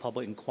institute a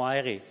public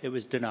inquiry. It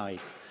was denied.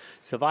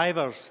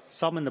 Survivors,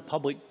 some in the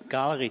public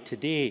gallery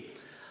today,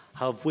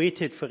 have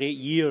waited for 8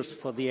 years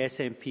for the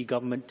SNP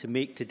government to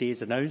make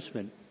today's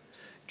announcement.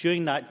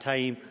 During that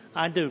time,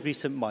 and in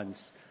recent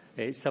months,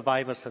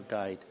 survivors have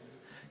died.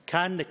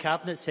 Can the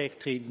Cabinet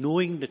Secretary,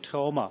 knowing the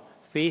trauma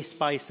faced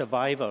by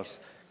survivors,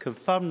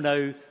 confirm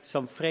now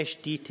some fresh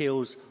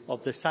details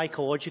of the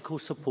psychological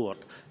support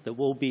that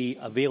will be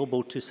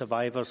available to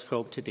survivors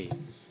from today?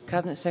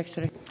 Cabinet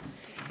Secretary.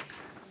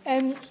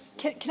 Can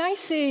I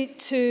say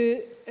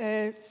to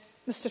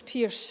Mr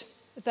Pearce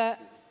that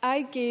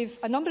I gave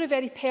a number of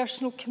very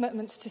personal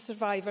commitments to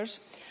survivors,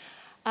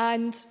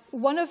 and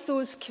one of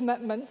those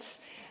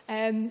commitments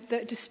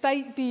that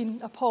despite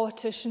being a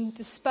politician,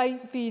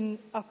 despite being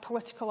a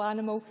political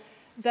animal,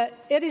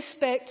 that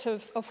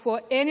irrespective of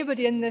what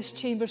anybody in this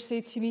chamber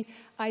said to me,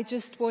 I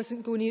just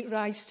wasn't going to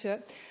rise to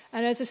it.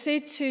 And as I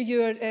said to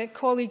your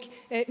colleague,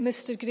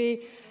 Mr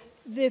Gray,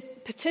 the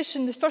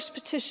first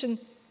petition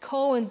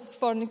calling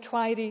for an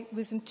inquiry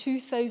was in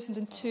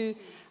 2002.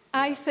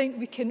 I think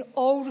we can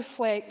all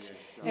reflect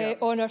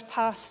on our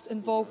past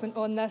involvement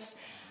on this.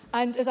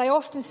 And as I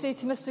often say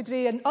to Mr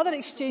Gray and other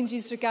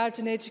exchanges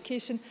regarding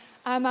education,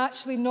 I'm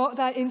actually not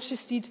that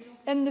interested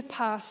in the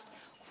past.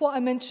 What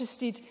I'm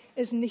interested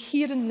is in the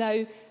here and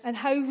now and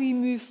how we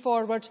move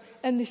forward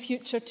in the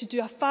future to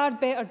do a far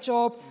better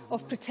job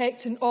of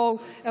protecting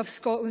all of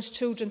Scotland's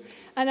children.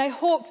 And I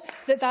hope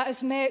that that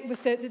is met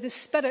with the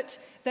spirit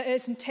that it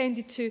is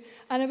intended to.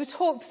 And I would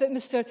hope that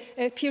Mr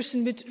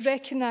Pearson would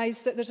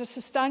recognise that there's a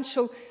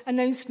substantial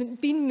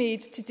announcement being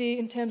made today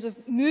in terms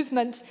of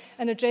movement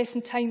and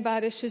addressing time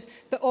bar issues,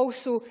 but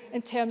also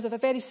in terms of a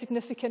very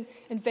significant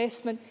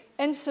investment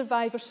in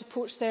survivor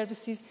support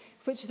services,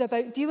 which is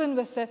about dealing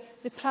with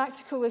the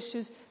practical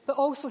issues, but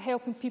also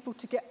helping people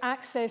to get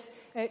access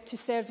to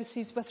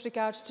services with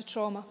regards to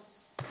trauma.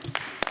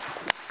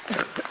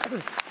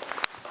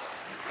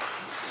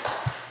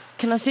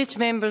 Can I say to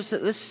members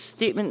that this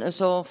statement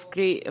is of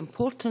great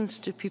importance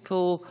to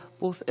people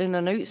both in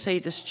and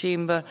outside this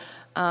chamber,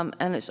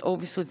 and it's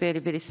obviously very,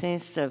 very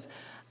sensitive.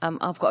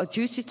 I've got a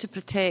duty to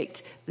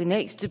protect the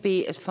next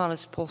debate as far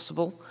as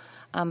possible,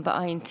 but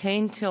I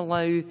intend to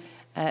allow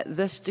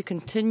this to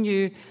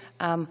continue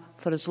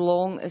for as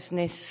long as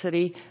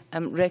necessary,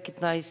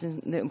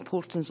 recognising the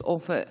importance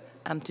of it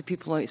to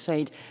people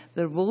outside.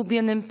 There will be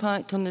an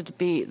impact on the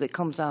debate that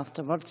comes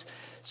afterwards.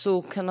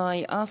 So can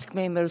I ask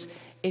members,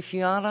 if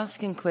you are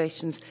asking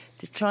questions,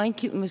 to try and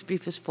keep them as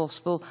brief as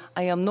possible.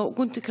 I am not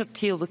going to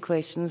curtail the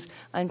questions.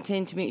 I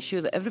intend to make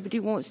sure that everybody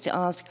who wants to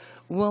ask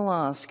will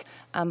ask.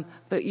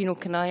 But,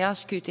 can I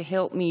ask you to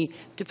help me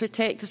to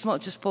protect as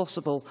much as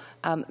possible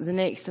the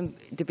next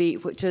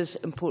debate, which is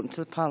important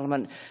to the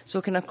Parliament.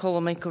 So can I call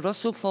on Michael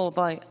Russell, followed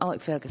by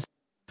Alec Ferguson.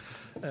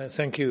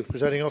 Thank you,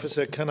 Presiding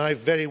Officer. Can I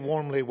very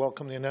warmly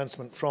welcome the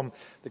announcement from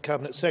the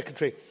Cabinet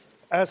Secretary.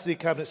 As the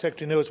Cabinet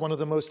Secretary knows, one of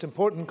the most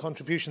important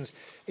contributions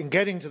in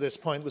getting to this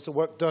point was the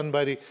work done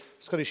by the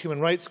Scottish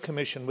Human Rights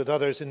Commission with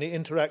others in the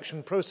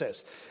interaction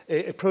process,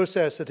 a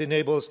process that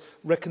enables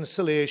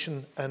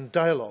reconciliation and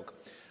dialogue.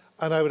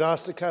 And I would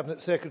ask the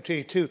Cabinet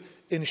Secretary to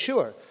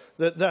ensure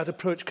that that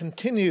approach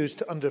continues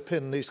to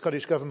underpin the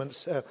Scottish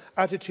Government's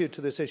attitude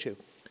to this issue,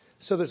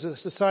 so that as a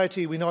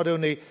society we not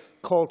only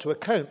call to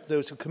account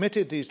those who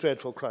committed these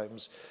dreadful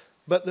crimes,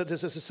 but that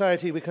as a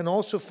society we can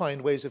also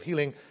find ways of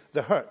healing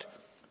the hurt,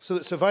 so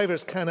that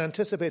survivors can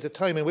anticipate a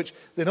time in which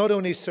they not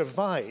only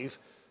survive,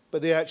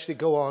 but they actually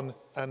go on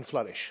and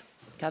flourish.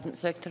 Cabinet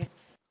Secretary.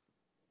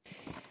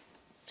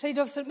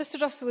 Officer,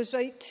 Mr Russell is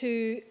right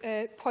to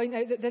point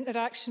out that the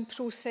interaction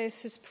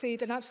process has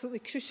played an absolutely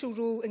crucial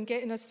role in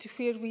getting us to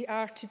where we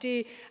are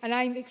today, and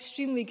I'm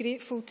extremely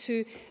grateful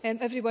to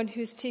everyone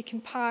who has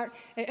taken part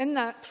in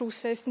that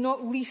process,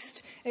 not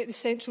least the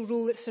central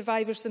role that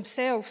survivors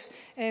themselves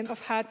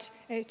have had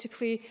to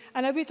play.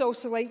 And I would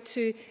also like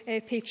to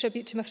pay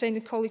tribute to my friend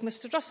and colleague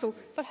Mr Russell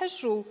for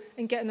his role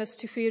in getting us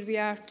to where we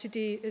are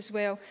today as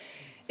well.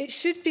 It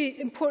should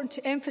be important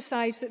to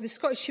emphasise that the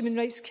Scottish Human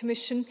Rights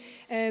Commission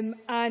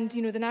and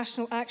the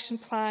National Action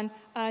Plan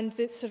and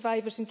the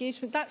survivors'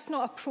 engagement, that's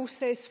not a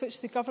process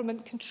which the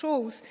government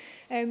controls.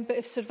 But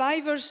if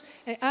survivors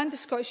and the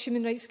Scottish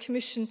Human Rights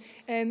Commission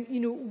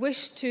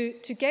wish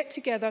to get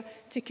together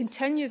to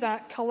continue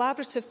that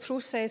collaborative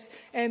process,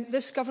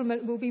 this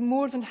government will be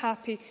more than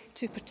happy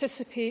to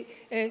participate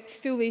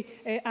fully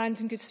and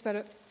in good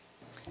spirit.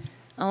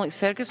 Alex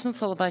Ferguson,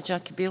 followed by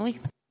Jackie Bailey.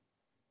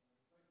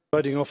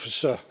 Presiding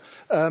Officer,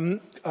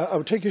 I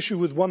would take issue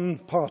with one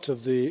part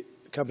of the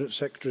Cabinet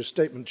Secretary's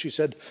statement. She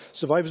said,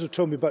 survivors have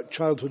told me about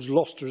childhoods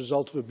lost as a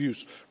result of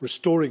abuse.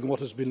 Restoring what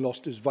has been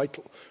lost is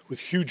vital.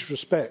 With huge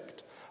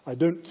respect, I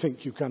don't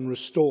think you can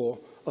restore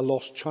a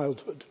lost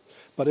childhood.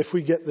 But if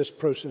we get this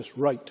process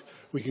right,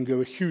 we can go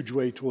a huge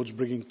way towards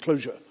bringing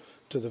closure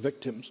to the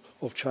victims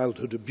of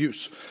childhood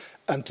abuse.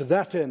 And to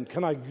that end,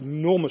 can I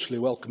enormously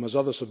welcome, as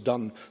others have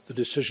done, the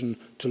decision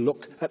to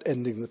look at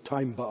ending the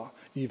time bar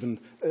even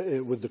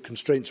with the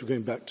constraints of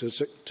going back to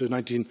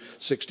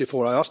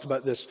 1964. I asked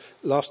about this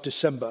last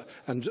December,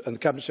 and the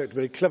Cabinet Secretary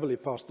very cleverly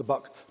passed the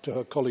buck to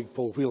her colleague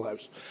Paul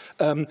Wheelhouse.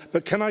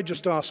 But can I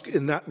just ask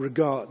in that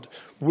regard,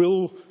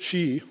 will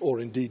she, or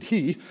indeed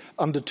he,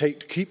 undertake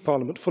to keep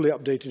Parliament fully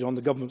updated on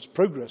the Government's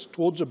progress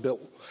towards a bill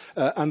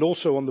and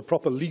also on the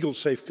proper legal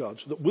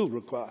safeguards that will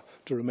require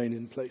to remain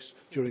in place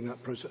during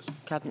that process?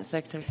 Cabinet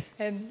Secretary.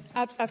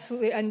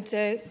 Absolutely. And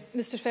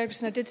Mr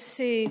Ferguson, I did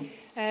say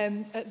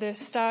at the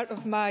start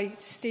of my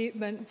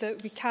statement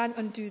that we can't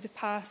undo the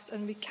past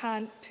and we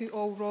can't put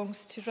all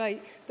wrongs to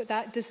right, but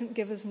that doesn't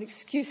give us an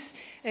excuse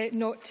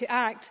not to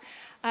act.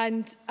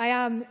 And I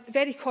am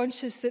very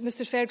conscious that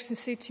Mr Ferguson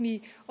said to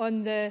me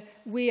on the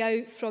way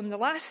out from the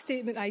last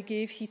statement I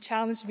gave, he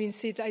challenged me and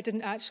said that I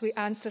didn't actually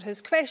answer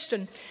his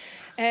question.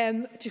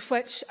 To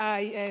which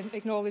I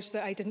acknowledged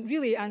that I didn't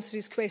really answer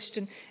his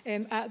question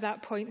at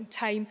that point in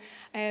time.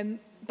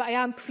 But I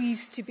am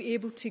pleased to be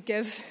able to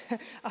give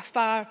a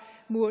far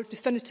more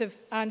definitive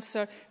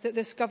answer that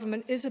this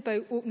government is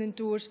about opening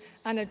doors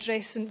and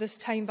addressing this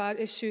time bar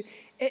issue.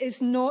 It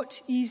is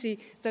not easy.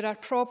 There are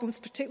problems,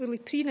 particularly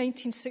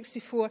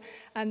pre-1964,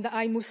 and that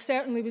I most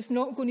certainly was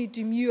not going to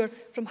demur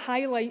from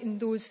highlighting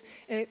those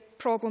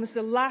problems.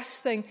 The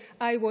last thing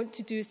I want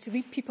to do is to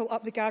lead people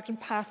up the garden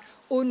path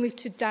only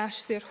to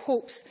dash their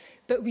hopes.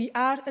 But we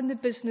are in the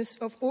business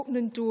of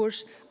opening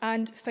doors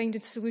and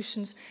finding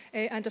solutions.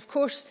 And of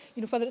course,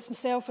 whether it's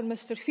myself or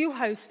Mr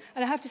Wheelhouse,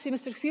 and I have to say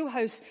Mr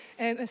Wheelhouse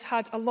has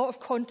had a lot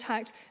of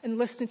contact in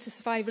listening to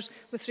survivors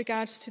with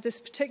regards to this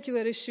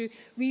particular issue,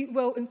 we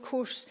will, of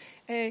course,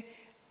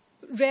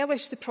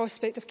 relish the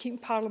prospect of keeping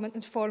Parliament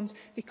informed,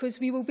 because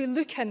we will be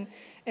looking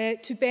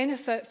to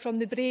benefit from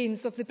the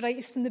brains of the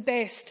brightest and the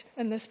best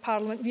in this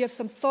Parliament. We have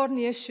some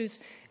thorny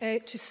issues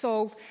to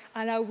solve,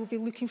 and I will be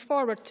looking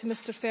forward to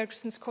Mr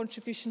Ferguson's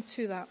contribution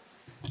to that.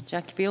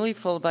 Jackie Bailey,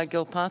 followed by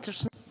Gil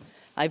Patterson.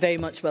 I very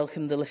much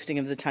welcome the lifting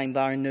of the time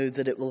bar and know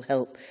that it will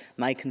help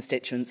my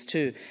constituents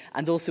too,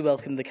 and also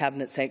welcome the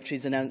Cabinet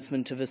Secretary's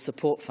announcement of a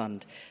support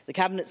fund. The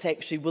Cabinet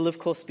Secretary will of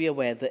course be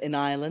aware that in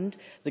Ireland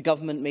the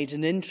government made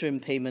an interim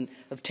payment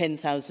of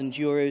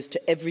 €10,000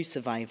 to every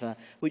survivor,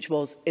 which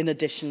was in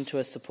addition to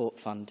a support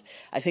fund.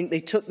 I think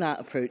they took that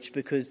approach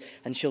because,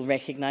 and she'll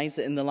recognise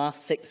that in the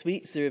last 6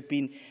 weeks there have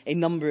been a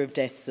number of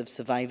deaths of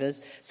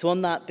survivors. So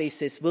on that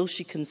basis, will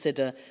she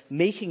consider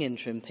making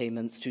interim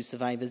payments to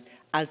survivors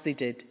as they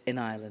did in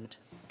Ireland?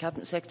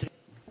 Cabinet Secretary.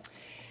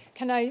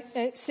 Can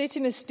I say to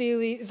Ms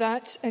Bailey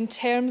that in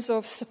terms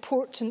of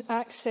support and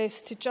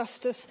access to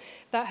justice,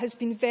 that has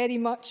been very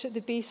much at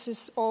the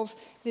basis of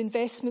the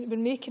investment we're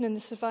making in the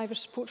Survivor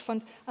Support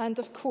Fund and,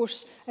 of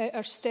course,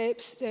 our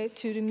steps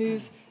to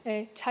remove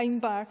time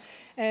bar.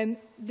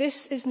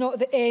 This is not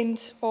the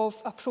end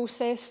of a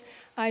process.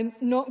 I'm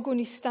not going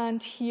to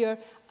stand here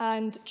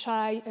and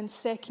try and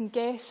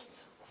second-guess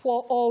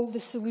what all the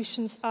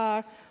solutions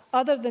are,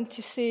 other than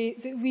to say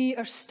that we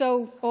are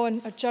still on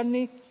a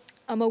journey.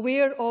 I'm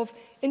aware of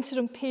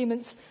interim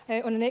payments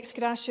on an ex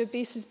gratia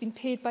basis being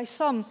paid by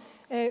some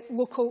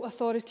local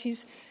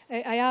authorities.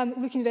 I am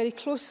looking very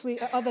closely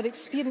at other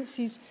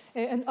experiences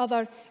in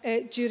other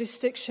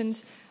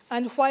jurisdictions.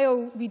 And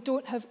while we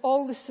don't have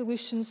all the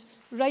solutions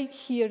right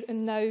here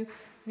and now,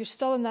 we're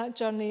still on that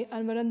journey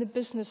and we're in the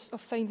business of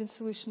finding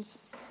solutions.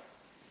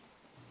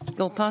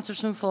 Gil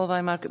Patterson, followed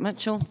by Margaret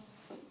Mitchell.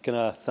 Can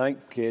I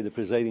thank the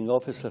presiding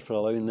officer for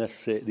allowing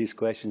these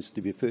questions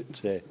to be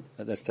put at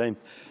this time?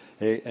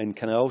 And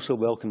can I also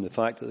welcome the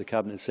fact that the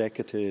Cabinet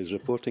Secretary is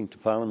reporting to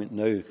Parliament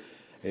now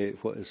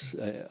what is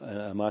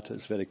a matter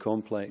that's very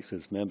complex,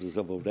 as members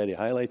have already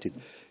highlighted.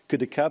 Could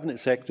the Cabinet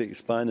Secretary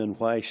expand on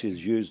why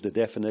she's used the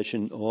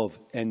definition of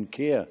in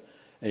care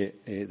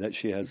that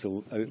she has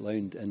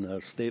outlined in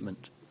her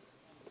statement?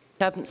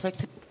 Cabinet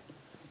Secretary.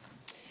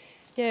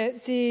 Yeah,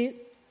 the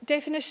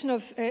definition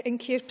of in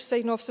care,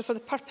 presiding officer, for the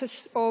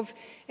purpose of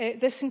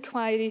this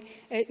inquiry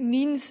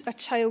means a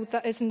child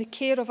that is in the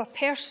care of a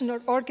person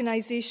or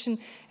organisation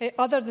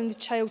other than the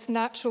child's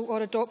natural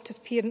or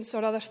adoptive parents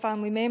or other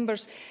family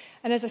members.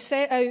 And as I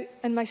set out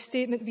in my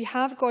statement, we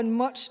have gone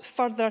much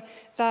further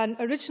than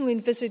originally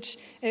envisaged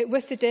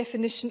with the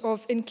definition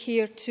of in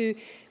care to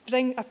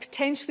bring a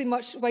potentially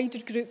much wider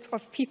group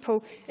of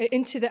people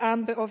into the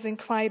ambit of the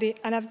inquiry.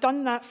 And I've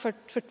done that for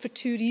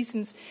two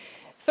reasons.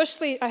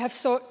 Firstly, I have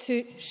sought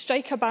to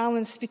strike a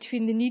balance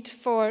between the need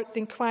for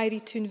the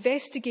inquiry to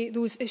investigate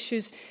those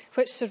issues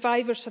which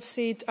survivors have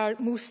said are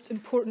most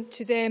important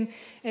to them,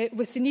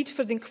 with the need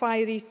for the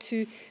inquiry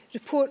to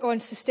report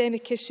on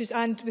systemic issues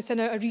and within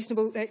a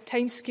reasonable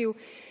timescale.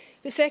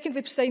 But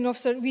secondly, presiding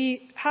officer,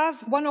 we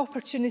have one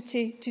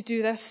opportunity to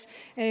do this,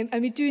 and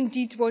we do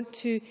indeed want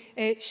to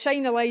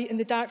shine a light in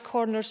the dark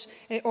corners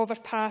of our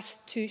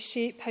past to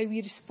shape how we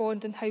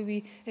respond and how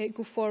we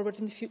go forward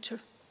in the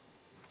future.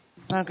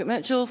 Margaret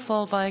Mitchell,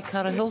 followed by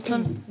Cara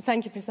Hilton.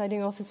 Thank you,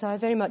 Presiding Officer. I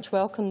very much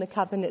welcome the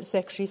Cabinet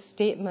Secretary's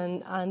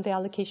statement and the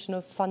allocation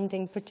of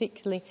funding,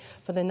 particularly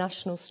for the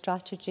national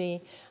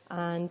strategy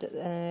and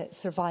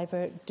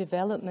Survivor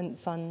Development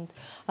Fund.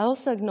 I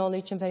also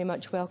acknowledge and very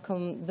much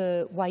welcome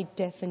the wide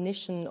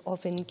definition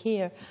of in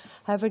care.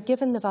 However,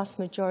 given the vast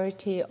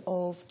majority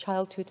of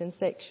childhood and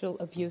sexual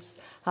abuse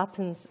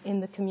happens in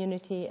the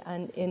community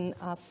and in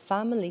a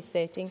family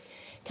setting,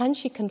 can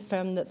she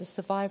confirm that the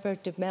Survivor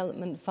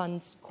Development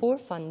Fund's core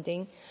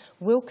funding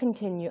will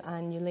continue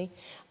annually?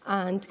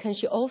 And can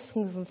she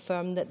also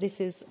confirm that this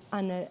is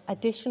an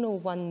additional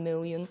 £1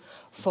 million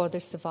for the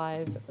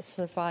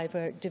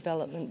Survivor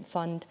Development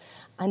Fund?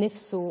 And if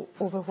so,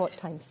 over what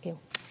timescale?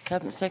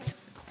 Cabinet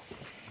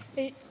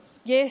Secretary.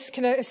 Yes,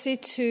 can I say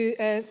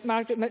to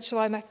Margaret Mitchell,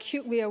 I'm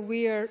acutely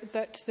aware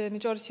that the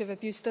majority of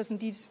abuse does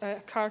indeed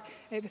occur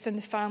within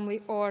the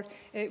family or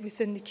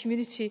within the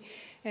community.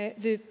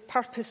 The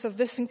purpose of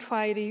this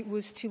inquiry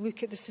was to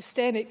look at the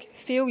systemic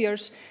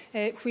failures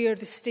where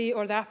the state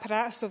or the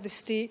apparatus of the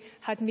state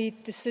had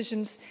made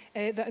decisions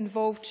that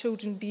involved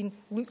children being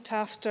looked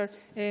after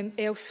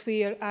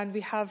elsewhere, and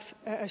we have,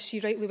 as she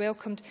rightly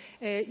welcomed,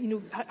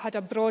 had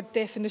a broad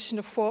definition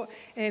of what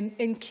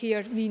in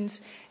care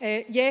means.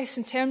 Yes,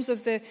 in terms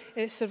of the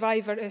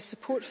Survivor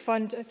Support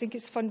Fund, I think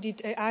it's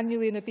funded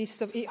annually on a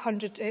basis of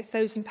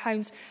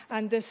 £800,000,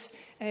 and this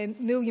 £1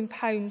 million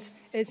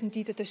is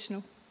indeed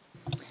additional.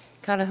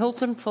 Cara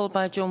Hilton, followed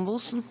by John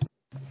Wilson.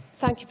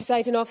 Thank you,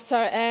 Presiding Officer.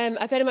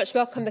 I very much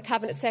welcome the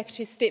Cabinet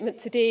Secretary's statement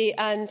today,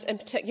 and in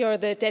particular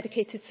the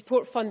dedicated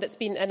support fund that's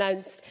been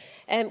announced.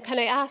 Can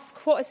I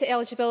ask, what is the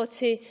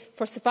eligibility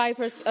for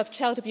survivors of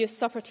child abuse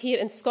suffered here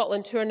in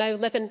Scotland who are now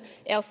living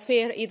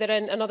elsewhere, either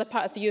in another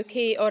part of the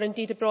UK or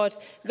indeed abroad?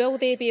 Will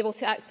they be able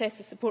to access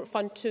the support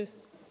fund too?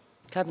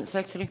 Cabinet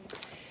Secretary.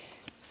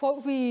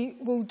 What we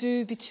will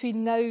do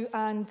between now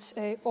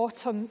and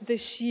autumn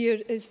this year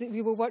is that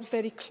we will work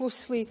very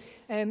closely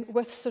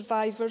with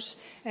survivors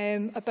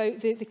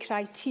about the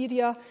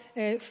criteria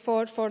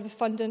for the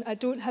funding. I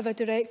don't have a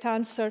direct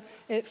answer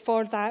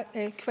for that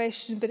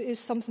question, but it is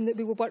something that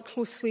we will work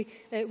closely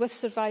with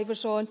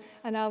survivors on,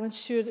 and I'll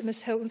ensure that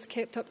Ms Hilton's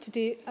kept up to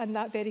date on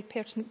that very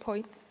pertinent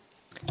point.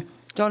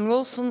 John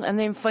Wilson, and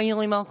then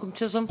finally Malcolm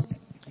Chisholm.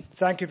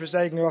 Thank you,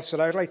 Presiding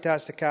Officer. I would like to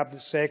ask the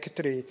Cabinet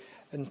Secretary,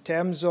 in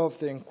terms of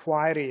the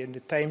inquiry and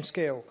the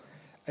timescale,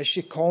 is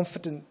she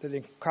confident that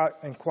the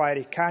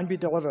inquiry can be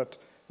delivered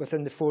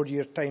within the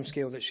 4-year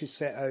timescale that she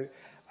set out,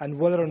 and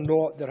whether or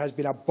not there has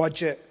been a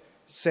budget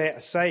set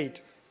aside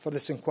for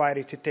this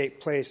inquiry to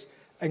take place,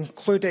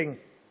 including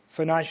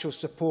financial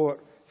support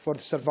for the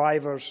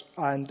survivors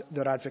and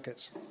their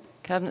advocates?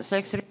 Cabinet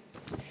Secretary.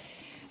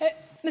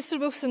 Mr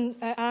Wilson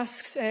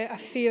asks a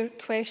fair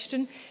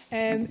question.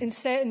 In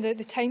setting the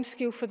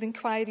timescale for the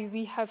inquiry,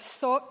 we have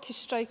sought to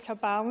strike a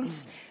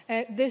balance.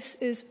 This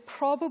is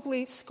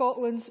probably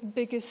Scotland's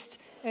biggest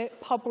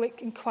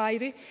public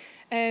inquiry.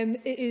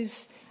 It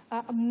is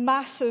a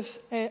massive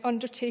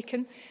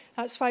undertaking.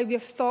 That's why we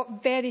have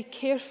thought very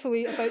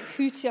carefully about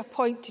who to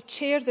appoint to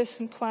chair this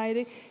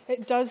inquiry.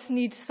 It does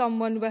need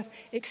someone with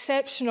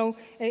exceptional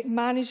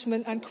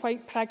management and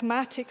quite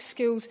pragmatic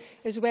skills,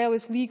 as well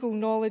as legal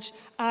knowledge,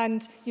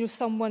 and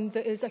someone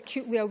that is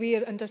acutely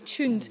aware and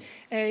attuned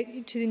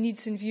to the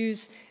needs and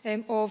views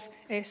of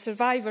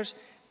survivors.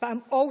 But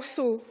I'm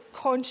also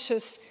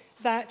conscious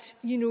that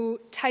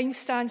time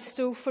stands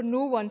still for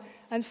no one,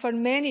 and for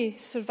many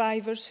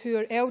survivors who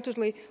are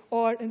elderly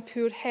or in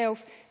poor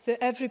health,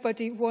 that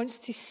everybody wants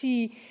to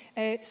see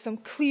some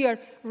clear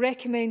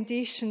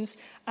recommendations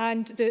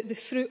and the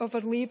fruit of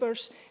our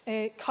labours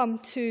come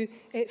to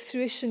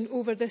fruition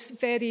over this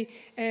very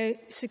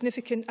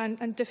significant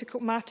and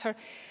difficult matter.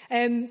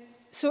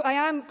 So I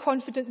am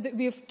confident that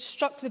we have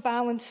struck the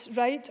balance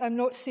right. I'm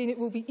not saying it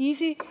will be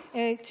easy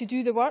to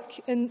do the work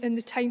in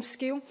the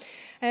timescale.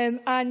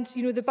 And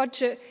the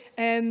budget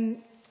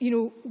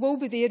will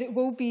be there. It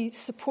will be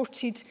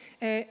supported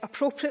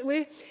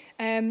appropriately.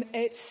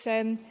 It's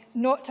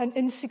not an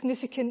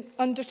insignificant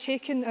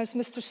undertaking, as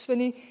Mr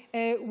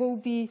Swinney will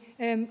be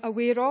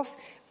aware of.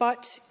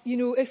 But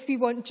if we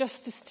want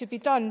justice to be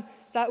done,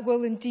 that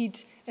will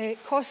indeed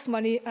cost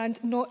money,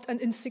 and not an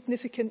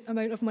insignificant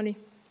amount of money.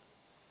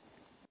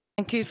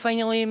 Thank you.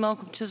 Finally,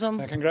 Malcolm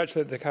Chisholm. I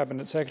congratulate the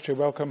Cabinet Secretary,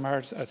 welcome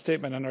her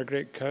statement and her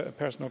great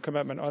personal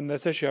commitment on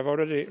this issue. I've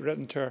already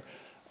written to her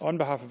on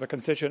behalf of a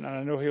constituent, and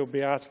I know he'll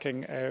be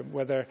asking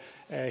whether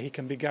he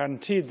can be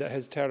guaranteed that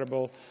his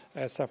terrible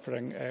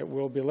suffering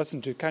will be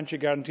listened to. Can she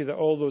guarantee that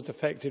all those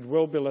affected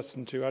will be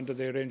listened to under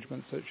the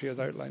arrangements that she has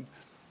outlined?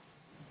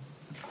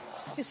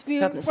 Yes,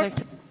 we are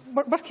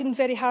working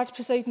very hard,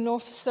 Presiding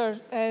Officer,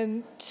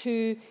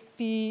 to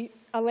be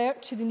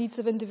alert to the needs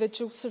of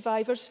individual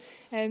survivors.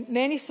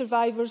 Many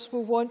survivors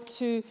will want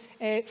to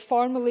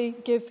formally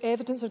give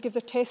evidence or give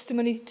their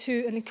testimony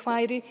to an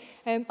inquiry.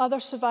 Other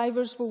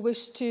survivors will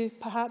wish to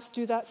perhaps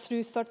do that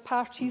through third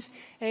parties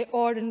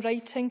or in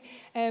writing.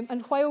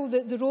 And while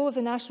the role of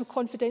the National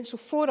Confidential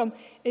Forum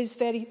is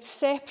very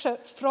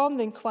separate from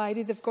the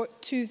inquiry, they've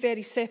got two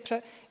very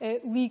separate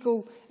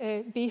legal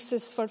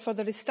basis for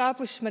their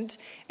establishment,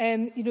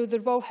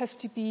 there will have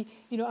to be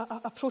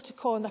a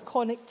protocol and a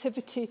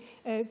connectivity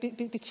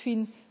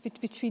between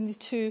the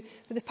two.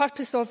 But the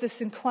purpose of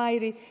this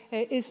inquiry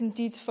is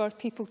indeed for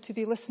people to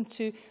be listened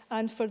to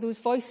and for those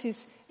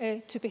voices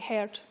to be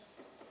heard.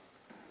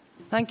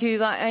 Thank you.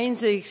 That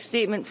ends the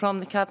statement from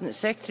the Cabinet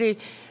Secretary.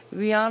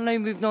 We are now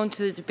moving on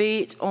to the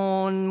debate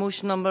on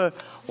motion number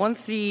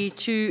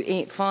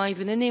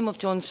 13285 in the name of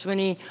John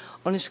Swinney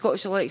on the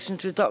Scottish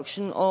Elections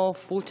Reduction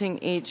of Voting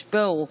Age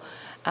Bill.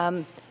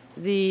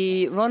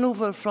 The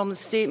runover from the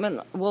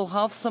statement will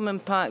have some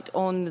impact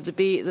on the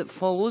debate that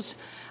follows.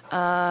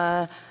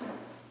 I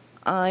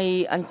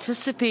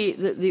anticipate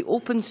that the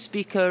open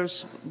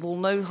speakers will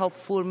now have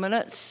 4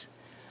 minutes.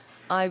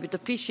 I would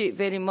appreciate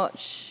very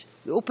much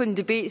the open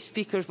debate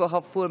speakers will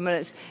have 4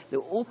 minutes.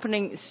 The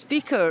opening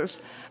speakers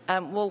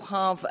will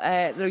have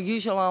their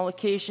usual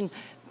allocation,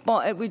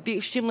 but it would be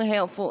extremely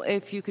helpful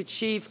if you could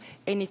shave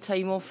any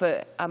time off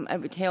it.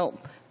 It would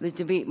help the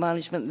debate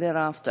management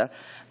thereafter.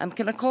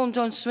 Can I call on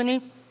John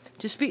Swinney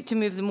to speak to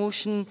move the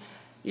motion?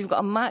 You've got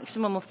a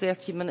maximum of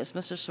 30 minutes,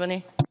 Mr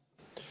Swinney.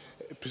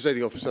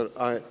 Presiding Officer,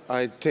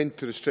 I intend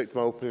to restrict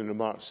my opening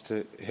remarks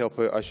to help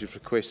out as you've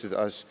requested,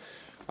 as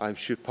I'm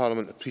sure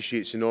Parliament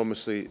appreciates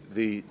enormously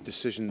the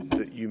decision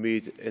that you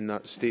made in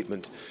that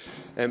statement.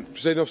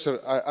 Presiding Officer,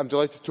 I'm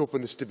delighted to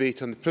open this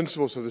debate on the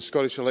principles of the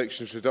Scottish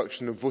Elections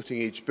Reduction of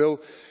Voting Age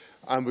Bill,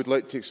 and would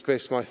like to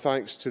express my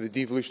thanks to the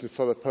Devolution of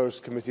Further Powers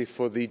Committee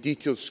for the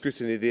detailed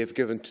scrutiny they have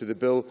given to the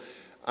bill,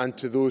 and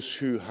to those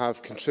who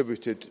have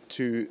contributed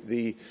to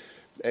the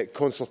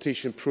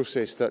consultation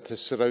process that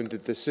has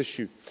surrounded this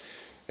issue.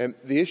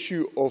 The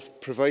issue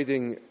of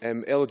providing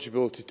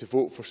eligibility to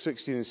vote for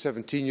 16 and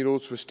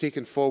 17-year-olds was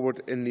taken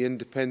forward in the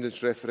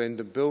independence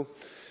referendum bill.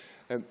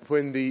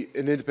 In the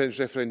independence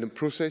referendum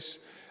process,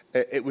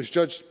 it was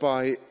judged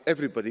by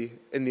everybody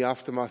in the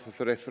aftermath of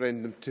the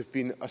referendum to have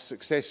been a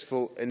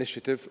successful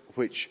initiative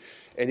which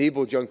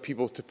enabled young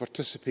people to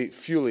participate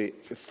fully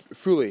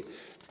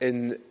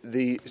in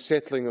the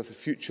settling of the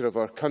future of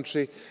our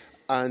country,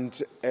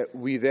 and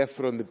we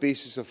therefore, on the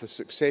basis of the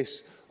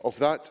success of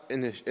that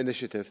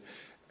initiative,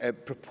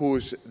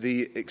 propose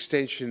the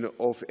extension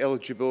of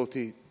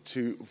eligibility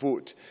to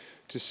vote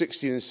to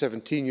 16 and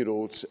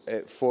 17-year-olds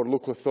for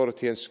local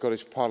authority and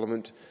Scottish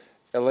Parliament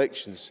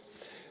elections.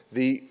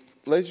 The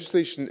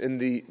legislation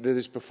that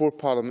is before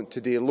Parliament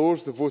today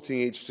lowers the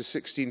voting age to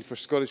 16 for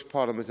Scottish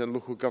Parliament and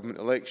local government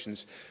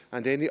elections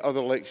and any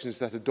other elections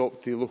that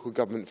adopt the local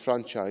government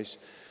franchise.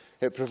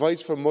 It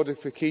provides for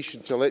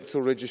modification to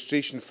electoral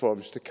registration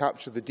forms to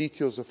capture the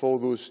details of all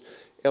those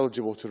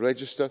eligible to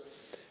register.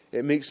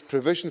 It makes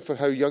provision for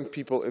how young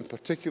people in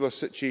particular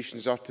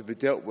situations are to be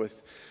dealt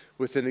with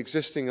within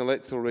existing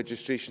electoral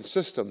registration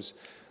systems,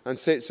 and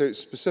sets out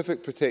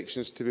specific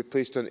protections to be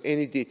placed on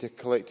any data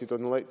collected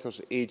on electors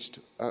aged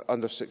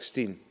under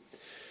 16.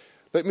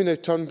 Let me now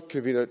turn,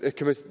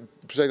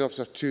 Presiding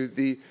Officer, to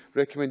the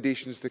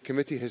recommendations the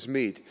committee has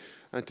made,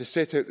 and to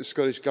set out the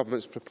Scottish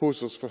Government's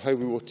proposals for how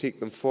we will take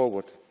them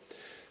forward.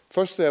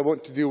 Firstly, I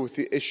want to deal with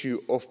the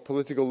issue of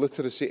political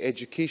literacy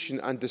education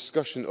and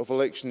discussion of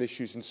election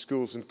issues in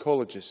schools and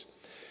colleges.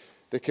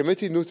 The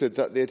committee noted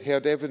that they had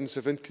heard evidence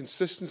of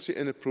inconsistency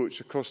in approach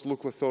across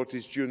local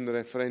authorities during the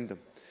referendum.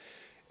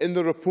 In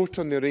the report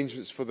on the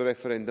arrangements for the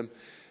referendum,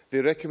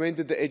 they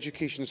recommended that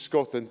Education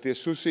Scotland, the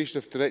Association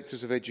of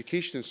Directors of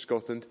Education in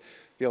Scotland,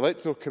 the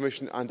Electoral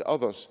Commission and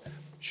others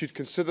should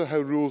consider how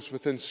rules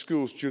within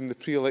schools during the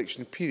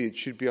pre-election period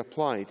should be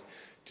applied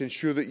to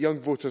ensure that young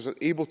voters are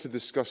able to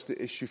discuss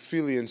the issue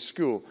freely in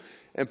school,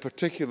 in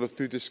particular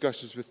through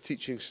discussions with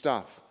teaching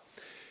staff.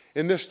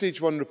 In their Stage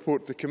 1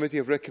 report, the committee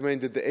have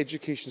recommended that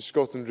Education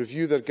Scotland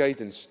review their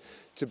guidance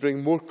to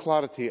bring more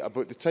clarity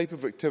about the type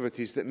of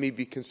activities that may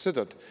be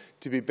considered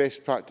to be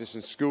best practice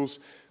in schools,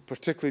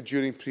 particularly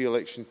during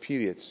pre-election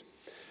periods.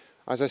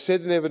 As I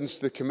said in evidence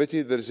to the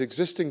committee, there is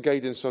existing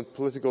guidance on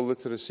political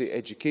literacy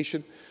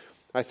education.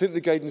 I think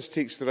the guidance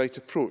takes the right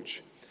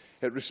approach.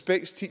 It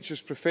respects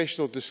teachers'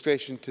 professional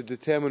discretion to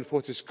determine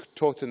what is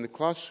taught in the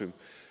classroom,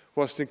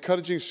 whilst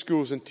encouraging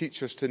schools and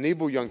teachers to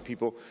enable young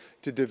people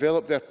to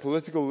develop their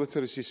political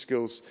literacy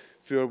skills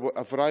through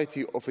a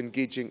variety of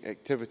engaging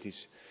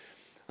activities.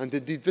 And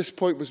indeed, this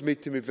point was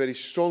made to me very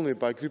strongly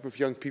by a group of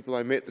young people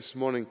I met this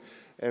morning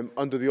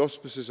under the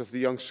auspices of the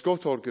Young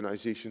Scot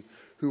organisation,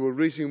 who were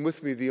raising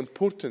with me the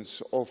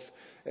importance of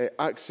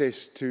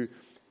access to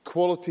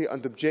quality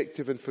and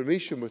objective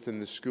information within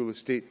the school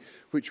estate,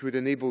 which would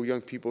enable young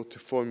people to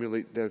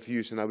formulate their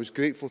views. And I was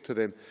grateful to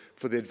them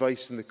for the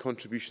advice and the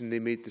contribution they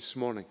made this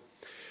morning.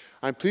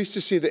 I am pleased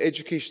to say that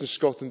Education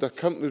Scotland are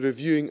currently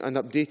reviewing and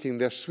updating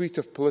their suite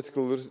of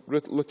political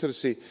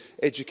literacy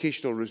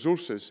educational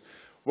resources,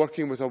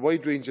 working with a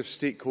wide range of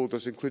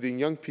stakeholders, including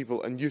young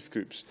people and youth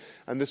groups,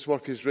 and this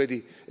work is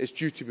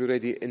due to be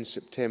ready in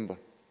September.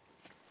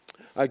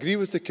 I agree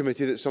with the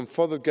committee that some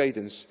further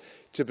guidance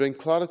to bring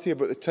clarity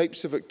about the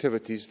types of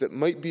activities that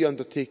might be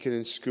undertaken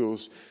in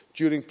schools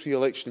during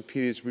pre-election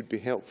periods would be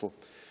helpful.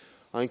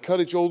 I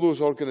encourage all those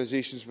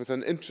organisations with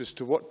an interest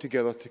to work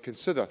together to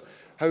consider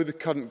how the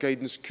current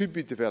guidance could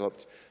be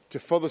developed to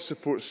further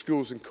support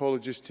schools and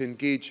colleges to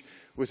engage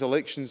with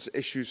elections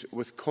issues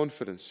with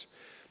confidence.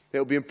 It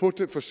will be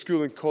important for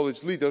school and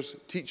college leaders,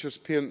 teachers,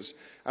 parents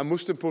and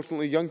most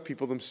importantly young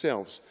people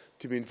themselves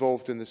to be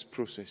involved in this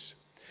process.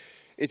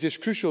 It is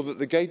crucial that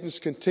the guidance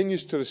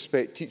continues to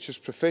respect teachers'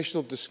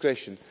 professional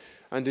discretion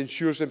and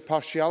ensures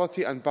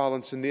impartiality and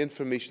balance in the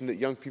information that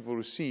young people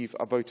receive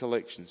about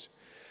elections.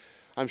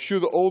 I am sure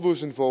that all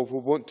those involved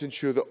will want to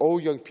ensure that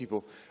all young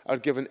people are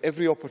given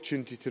every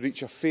opportunity to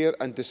reach a fair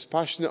and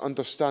dispassionate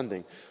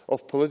understanding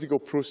of political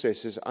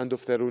processes and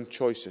of their own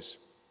choices.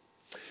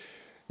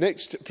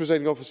 Next,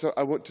 Presiding Officer,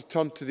 I want to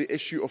turn to the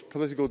issue of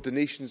political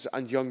donations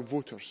and young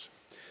voters.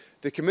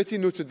 The committee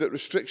noted that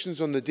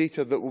restrictions on the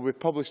data that will be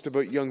published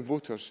about young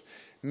voters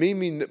may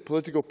mean that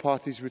political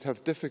parties would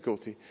have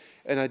difficulty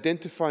in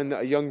identifying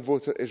that a young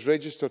voter is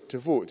registered to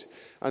vote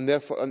and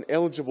therefore an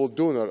eligible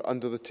donor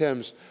under the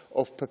terms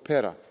of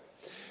PEPERA.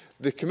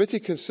 The committee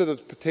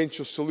considered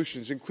potential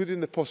solutions, including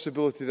the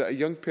possibility that a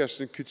young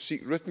person could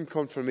seek written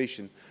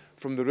confirmation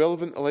from the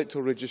relevant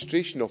electoral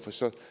registration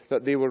officer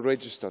that they were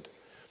registered.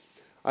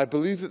 I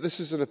believe that this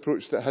is an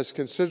approach that has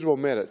considerable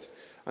merit,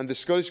 and the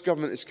Scottish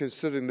Government is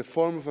considering the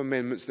form of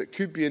amendments that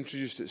could be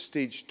introduced at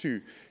stage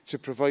 2 to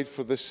provide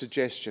for this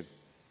suggestion.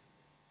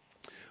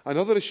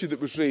 Another issue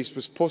that was raised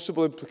was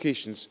possible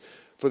implications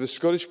for the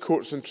Scottish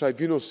Courts and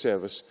Tribunals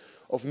Service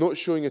of not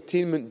showing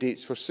attainment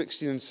dates for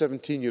 16 and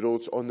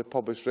 17-year-olds on the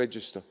published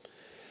register.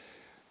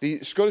 The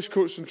Scottish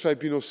Courts and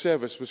Tribunals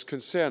Service was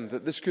concerned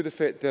that this could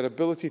affect their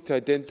ability to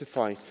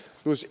identify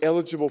those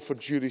eligible for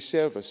jury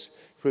service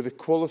where the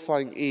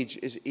qualifying age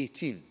is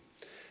 18.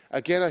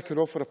 Again, I can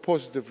offer a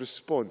positive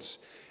response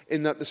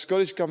in that the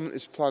Scottish Government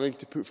is planning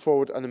to put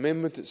forward an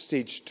amendment at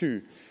stage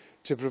 2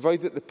 to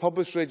provide that the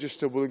published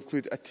register will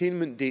include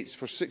attainment dates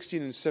for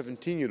 16 and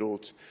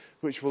 17-year-olds,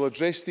 which will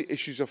address the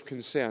issues of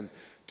concern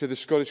to the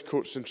Scottish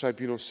Courts and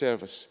Tribunal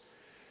Service.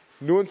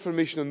 No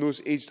information on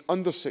those aged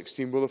under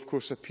 16 will of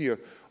course appear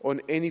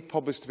on any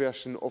published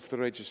version of the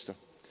register.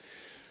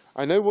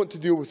 I now want to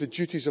deal with the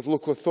duties of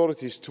local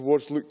authorities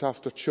towards looked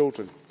after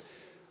children.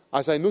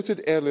 As I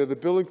noted earlier, the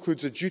bill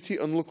includes a duty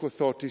on local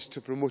authorities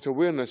to promote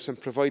awareness and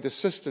provide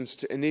assistance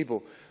to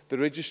enable the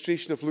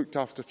registration of looked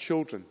after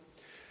children.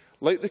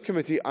 Like the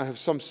committee, I have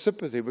some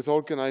sympathy with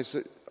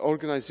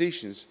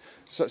organisations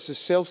such as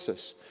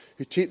Celsius,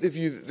 who take the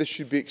view that this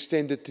should be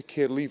extended to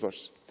care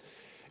leavers.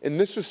 In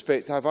this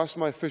respect, I have asked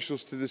my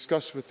officials to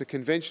discuss with the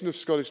Convention of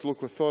Scottish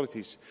Local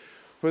Authorities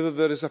whether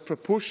there is a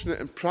proportionate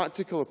and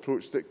practical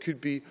approach that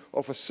could be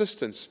of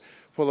assistance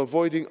while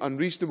avoiding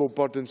unreasonable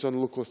burdens on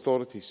local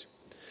authorities.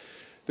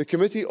 The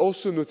committee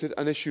also noted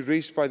an issue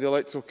raised by the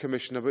Electoral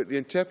Commission about the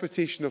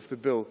interpretation of the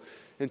bill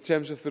in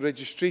terms of the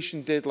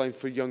registration deadline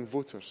for young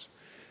voters.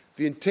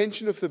 The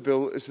intention of the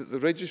bill is that the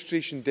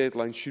registration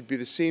deadline should be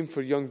the same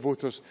for young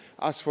voters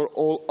as for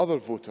all other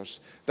voters,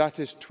 that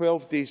is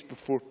 12 days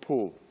before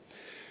poll.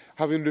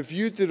 Having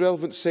reviewed the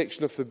relevant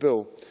section of the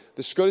bill,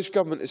 the Scottish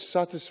Government is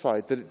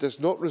satisfied that it does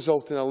not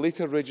result in a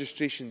later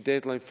registration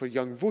deadline for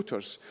young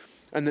voters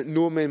and that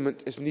no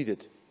amendment is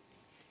needed.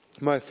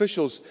 My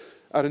officials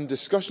are in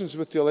discussions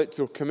with the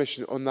Electoral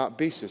Commission on that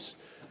basis,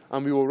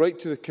 and we will write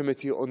to the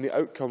committee on the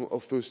outcome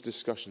of those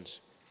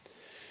discussions.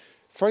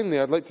 Finally,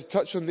 I would like to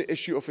touch on the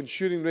issue of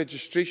ensuring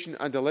registration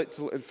and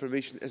electoral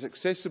information is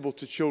accessible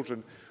to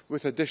children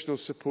with additional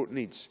support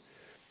needs.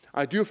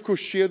 I do, of course,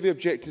 share the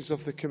objectives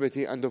of the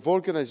committee and of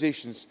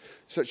organisations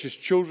such as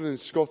Children in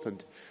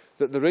Scotland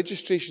that the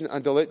registration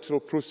and electoral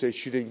process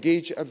should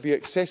engage and be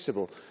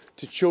accessible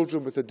to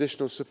children with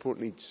additional support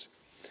needs.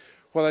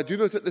 While I do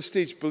not at this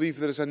stage believe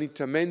there is a need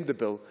to amend the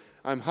bill,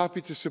 I am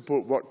happy to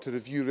support work to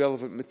review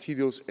relevant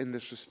materials in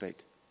this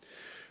respect.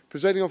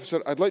 Presiding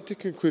Officer, I would like to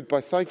conclude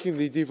by thanking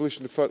the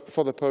Devolution and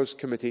Further Powers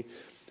Committee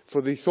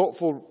for the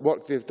thoughtful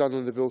work they have done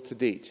on the bill to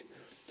date.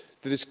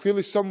 There is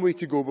clearly some way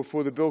to go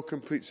before the bill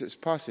completes its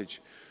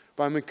passage,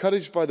 but I am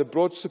encouraged by the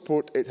broad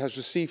support it has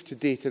received to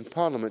date in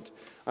Parliament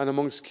and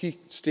amongst key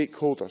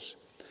stakeholders.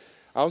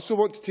 I also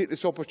want to take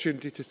this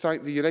opportunity to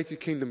thank the United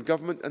Kingdom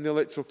Government and the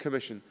Electoral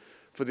Commission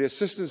for the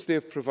assistance they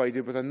have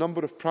provided with a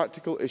number of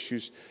practical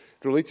issues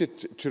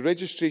related to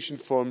registration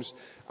forms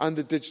and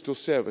the digital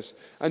service,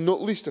 and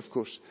not least, of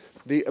course,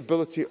 the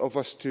ability of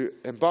us to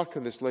embark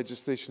on this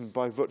legislation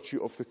by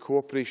virtue of the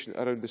cooperation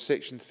around the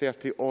Section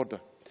 30 order.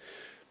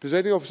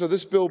 Presiding Officer,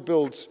 this bill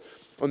builds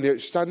on the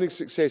outstanding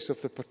success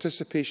of the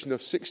participation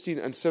of 16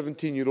 and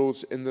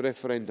 17-year-olds in the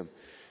referendum.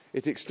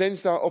 It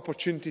extends that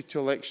opportunity to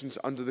elections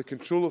under the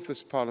control of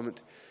this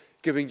Parliament,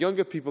 giving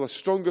younger people a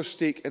stronger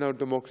stake in our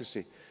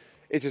democracy.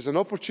 It is an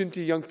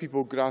opportunity young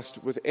people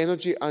grasped with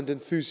energy and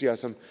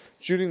enthusiasm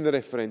during the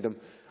referendum,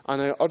 and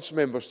I urge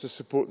members to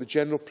support the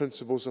general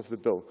principles of the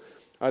bill.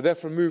 I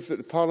therefore move that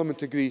the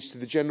Parliament agrees to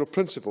the general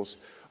principles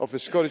of the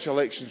Scottish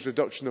Elections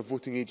Reduction of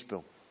Voting Age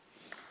Bill.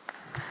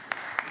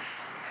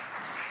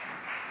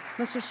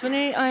 Mr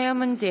Swinney, I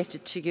am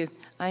indebted to you.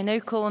 I now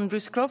call on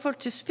Bruce Crawford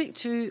to speak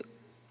to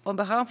On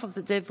behalf of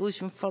the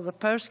Devolution for the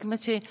Powers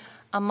Committee,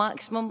 a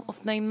maximum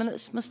of 9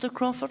 minutes. Mr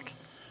Crawford.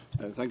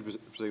 Thank you,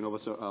 Presiding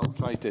Officer. I'll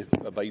try to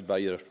abide by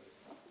your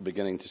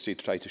beginning to say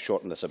to try to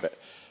shorten this a bit.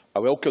 I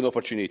welcome the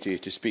opportunity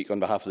to speak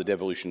on behalf of the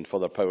Devolution for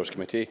the Powers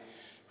Committee,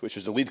 which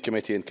is the lead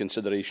committee in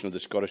consideration of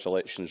the Scottish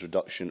Elections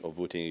Reduction of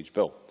Voting Age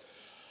Bill.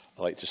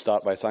 I'd like to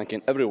start by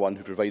thanking everyone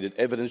who provided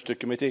evidence to the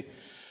committee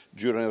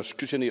during our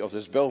scrutiny of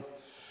this bill,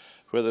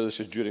 whether this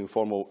is during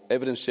formal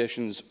evidence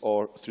sessions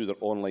or through their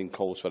online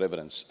calls for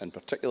evidence. In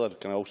particular,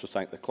 can I also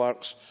thank the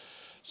clerks,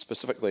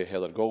 specifically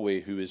Heather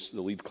Galway, who is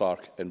the lead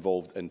clerk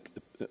involved in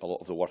a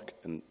lot of the work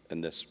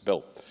in this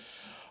bill.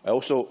 I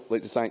also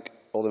like to thank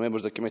all the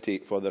members of the committee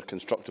for their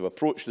constructive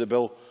approach to the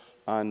bill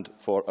and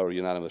for our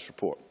unanimous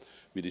report.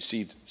 We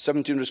received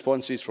 17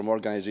 responses from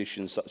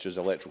organisations such as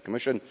the Electoral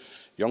Commission,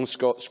 Young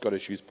Scots,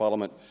 Scottish Youth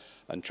Parliament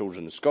and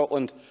Children in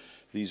Scotland.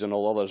 These and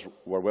all others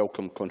were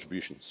welcome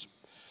contributions.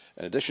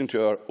 In addition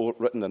to our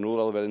written and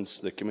oral evidence,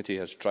 the committee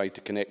has tried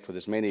to connect with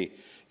as many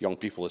young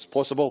people as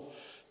possible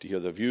to hear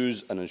their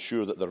views and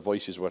ensure that their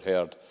voices were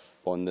heard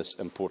on this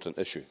important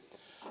issue.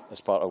 As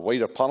part of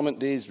wider Parliament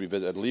days, we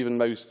visited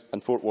Leavenmouth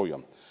and Fort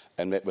William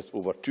and met with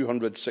over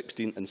 200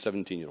 16 and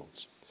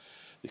 17-year-olds.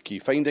 The key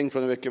finding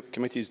from the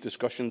committee's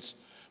discussions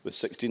with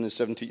 16 and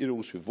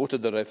 17-year-olds who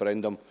voted the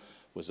referendum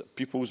was that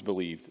pupils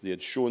believed they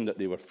had shown that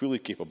they were fully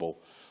capable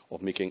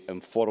of making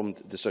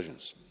informed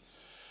decisions.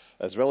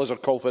 As well as our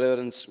call for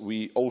evidence,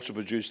 we also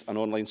produced an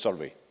online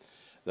survey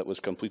that was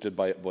completed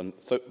by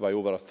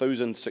over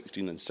 1,000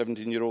 16 and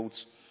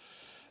 17-year-olds.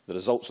 The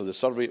results of the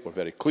survey were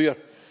very clear.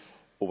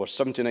 Over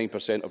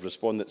 79% of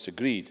respondents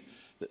agreed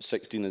that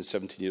 16 and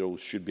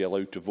 17-year-olds should be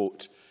allowed to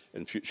vote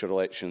in future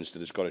elections to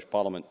the Scottish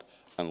Parliament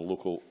and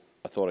local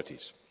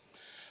authorities.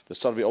 The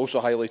survey also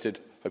highlighted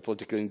how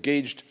politically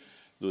engaged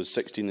those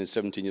 16 and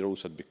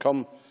 17-year-olds had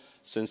become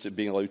since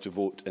being allowed to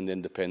vote in the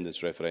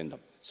independence referendum.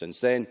 Since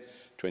then,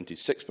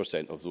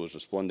 26% of those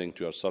responding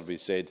to our survey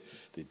said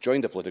they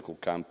joined a political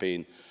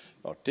campaign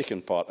or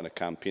taken part in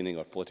campaigning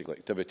or political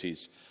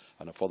activities,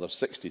 and a further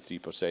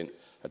 63%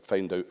 had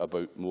found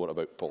out more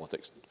about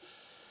politics.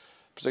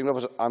 Presiding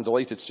Officer, I am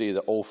delighted to say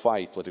that all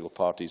 5 political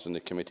parties on the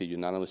committee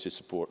unanimously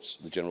support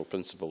the general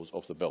principles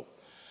of the bill.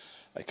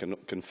 I can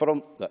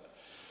confirm that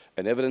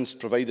in evidence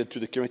provided to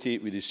the committee,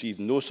 we received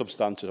no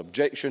substantive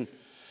objection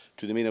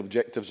to the main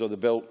objectives of the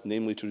bill,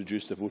 namely to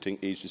reduce the voting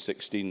age to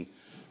 16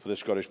 for the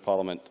Scottish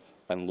Parliament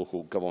and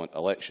local government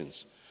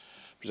elections.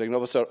 Presiding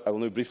Officer, I will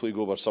now briefly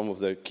go over some of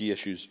the key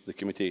issues the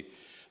committee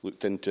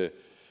looked into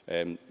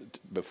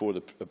before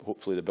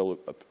hopefully the bill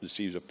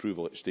receives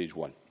approval at stage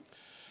 1.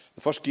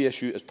 The first key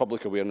issue is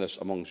public awareness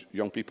among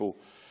young people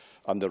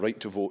and the right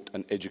to vote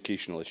and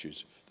educational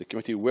issues. The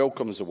committee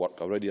welcomes the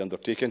work already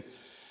undertaken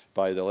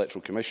by the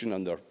Electoral Commission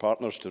and their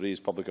partners to raise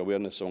public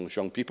awareness among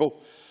young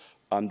people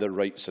and their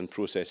rights and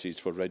processes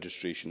for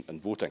registration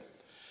and voting.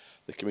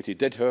 The committee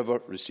did,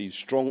 however, receive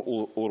strong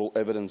oral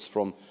evidence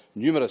from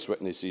numerous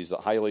witnesses that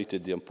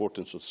highlighted the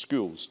importance of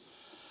schools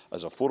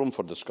as a forum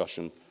for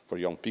discussion for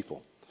young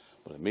people.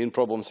 One of the main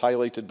problems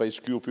highlighted by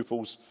school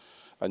pupils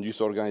and youth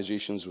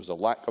organisations was the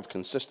lack of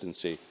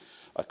consistency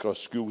across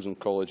schools and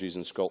colleges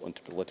in Scotland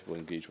to political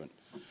engagement.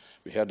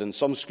 We heard in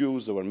some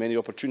schools there were many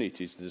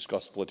opportunities to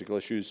discuss political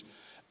issues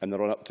in the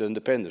run-up to the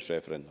independence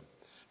referendum,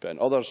 but in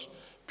others,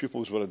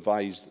 pupils were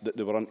advised that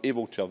they were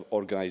unable to have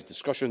organised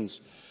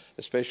discussions,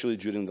 especially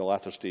during the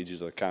latter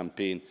stages of the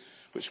campaign,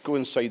 which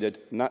coincided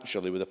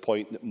naturally with the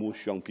point that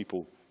most young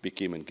people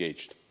became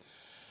engaged.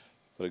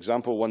 For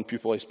example, one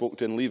pupil I spoke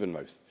to in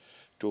Leavenmouth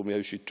told me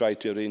how she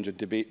tried to arrange a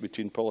debate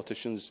between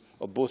politicians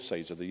of both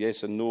sides of the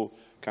yes and no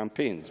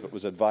campaigns, but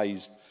was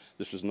advised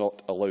this was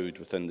not allowed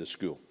within the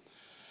school.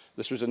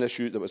 This was an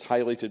issue that was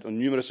highlighted on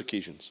numerous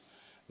occasions.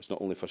 It was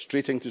not only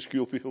frustrating to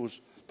school pupils,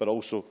 but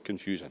also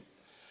confusing.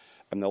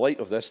 In the light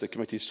of this, the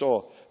committee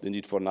saw the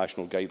need for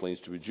national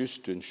guidelines to reduce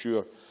to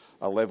ensure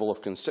a level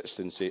of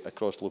consistency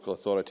across local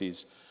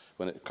authorities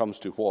when it comes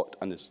to what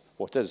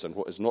is and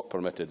what is not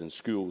permitted in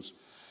schools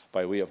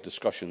by way of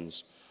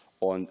discussions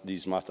on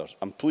these matters.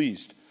 I am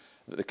pleased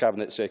that the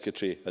Cabinet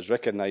Secretary has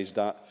recognised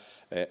that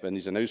in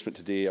his announcement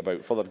today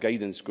about further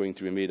guidance going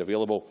to be made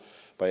available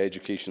by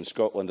Education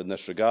Scotland in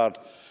this regard.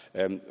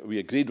 We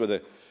agreed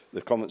with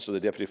the comments of the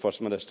Deputy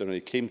First Minister when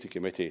he came to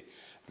committee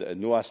that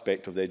in no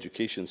aspect of the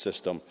education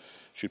system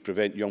should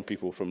prevent young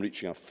people from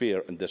reaching a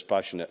fair and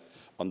dispassionate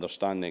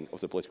understanding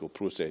of the political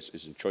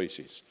processes and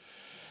choices.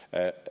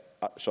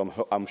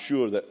 So I am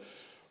sure that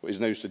what is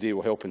announced today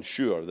will help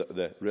ensure that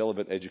the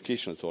relevant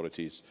education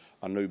authorities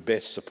are now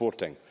best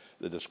supporting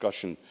the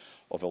discussion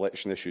of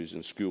election issues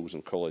in schools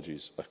and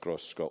colleges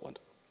across Scotland.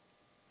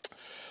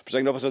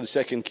 Presiding Officer, the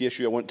second key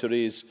issue I want to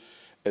raise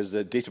is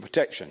the data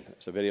protection. It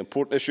is a very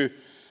important issue,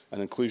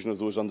 and inclusion of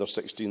those under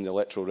 16 in the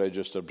electoral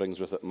register brings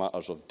with it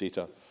matters of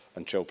data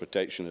and child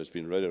protection has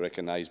been already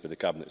recognised by the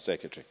Cabinet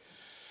Secretary.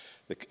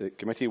 The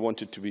committee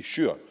wanted to be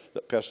sure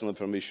that personal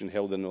information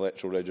held in the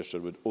electoral register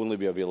would only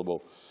be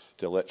available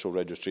to electoral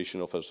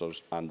registration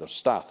officers and their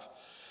staff.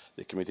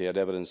 The committee had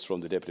evidence from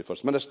the Deputy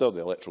First Minister,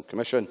 the Electoral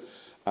Commission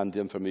and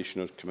the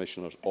Information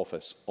Commissioner's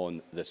Office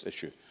on this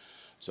issue.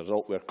 As a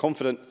result, we are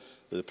confident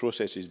that the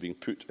processes being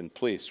put in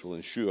place will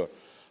ensure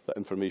that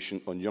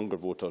information on younger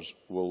voters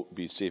will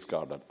be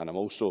safeguarded. And I am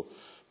also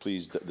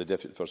pleased that the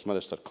Deputy First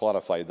Minister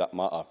clarified that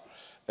matter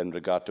in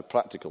regard to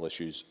practical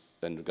issues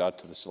in regard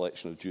to the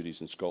selection of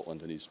juries in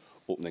Scotland in his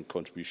opening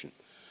contribution.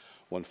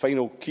 One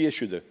final key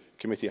issue the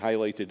committee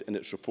highlighted in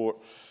its report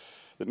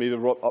that may be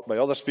brought up by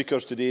other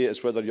speakers today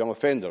is whether young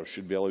offenders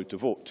should be allowed to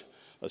vote.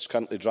 As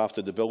currently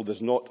drafted, the bill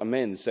does not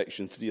amend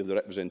Section 3 of the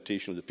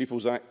Representation of the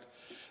People's Act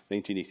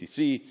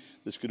 1983.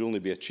 This could only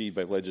be achieved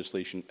by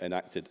legislation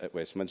enacted at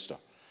Westminster.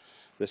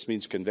 This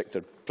means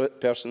convicted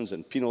persons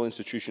in penal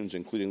institutions,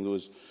 including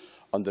those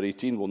under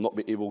 18, will not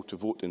be able to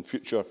vote in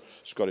future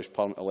Scottish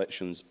Parliament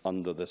elections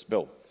under this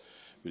bill.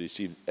 We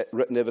received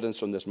written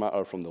evidence on this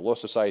matter from the Law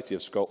Society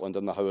of Scotland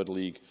and the Howard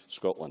League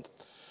Scotland.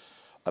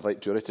 I'd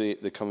like to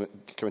reiterate the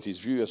committee's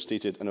view, as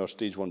stated in our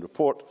Stage 1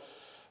 report,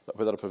 that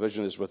whether a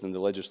provision is within the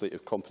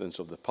legislative competence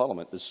of the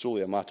Parliament is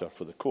solely a matter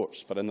for the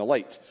courts. But in the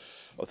light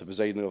of the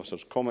presiding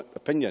officer's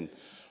opinion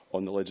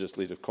on the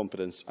legislative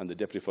competence and the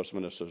Deputy First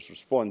Minister's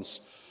response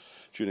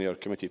during our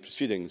committee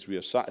proceedings, we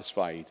are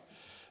satisfied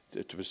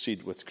to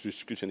proceed with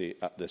scrutiny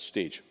at this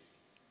stage.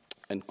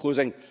 In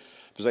closing,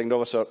 Presiding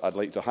Officer, I'd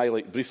like to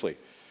highlight briefly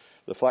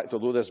the fact that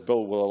although this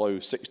bill will allow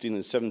 16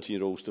 and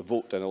 17-year-olds to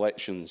vote in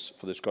elections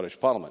for the Scottish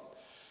Parliament,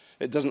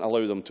 it doesn't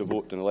allow them to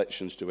vote in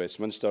elections to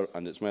Westminster,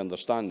 and it's my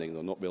understanding they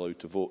will not be allowed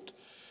to vote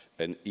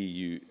in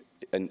EU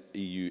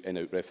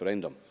in-out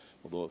referendum.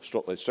 Although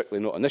strictly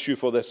not an issue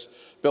for this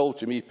bill,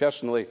 to me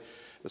personally,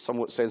 there's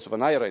somewhat sense of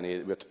an irony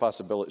that we are to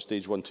pass a bill at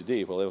Stage 1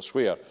 today, while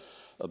elsewhere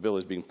a bill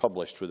is being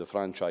published where the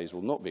franchise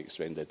will not be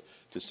extended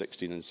to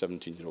 16 and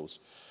 17-year-olds.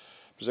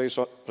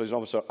 Presiding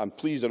Officer, I am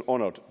pleased and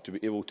honoured to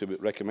be able to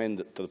recommend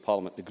to the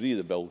Parliament agree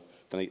the bill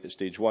tonight at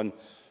Stage 1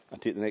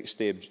 and take the next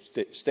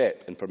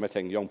step in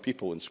permitting young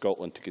people in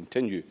Scotland to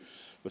continue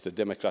with the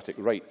democratic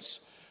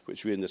rights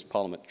which we in this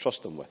Parliament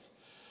trust them with.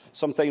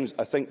 Sometimes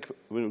I think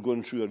when we're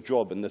going through our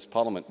job in this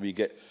Parliament, we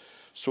get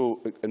so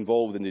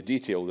involved in the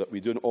detail that we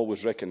don't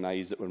always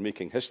recognise that we're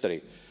making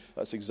history.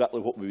 That's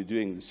exactly what we'll be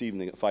doing this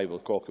evening at 5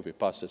 o'clock if we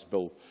pass this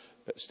bill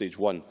at Stage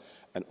 1,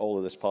 and all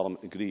of this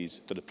Parliament agrees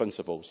to the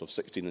principles of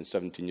 16 and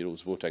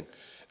 17-year-olds voting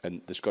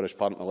in the Scottish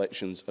Parliament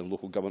elections and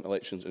local government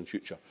elections in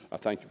future. I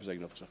thank you,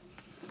 Presiding Officer.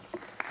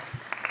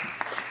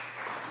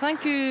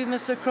 Thank you,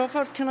 Mr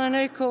Crawford. Can I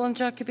now call on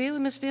Jackie Bailey?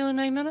 Ms Bailey,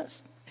 9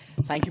 minutes.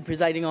 Thank you,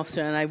 Presiding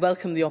Officer, and I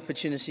welcome the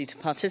opportunity to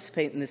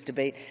participate in this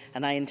debate,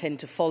 and I intend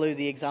to follow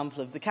the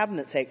example of the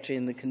Cabinet Secretary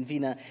and the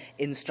convener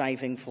in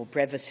striving for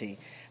brevity.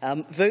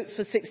 Votes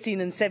for 16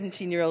 and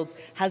 17-year-olds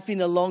has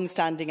been a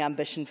long-standing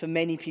ambition for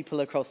many people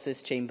across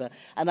this chamber,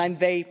 and I'm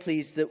very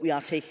pleased that we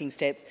are taking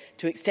steps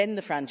to extend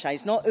the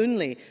franchise not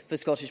only for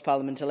Scottish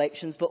Parliament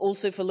elections but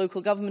also for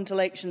local government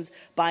elections,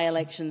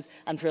 by-elections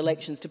and for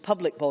elections to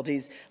public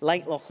bodies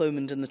like Loch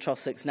Lomond and the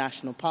Trossachs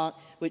National Park,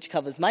 which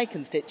covers my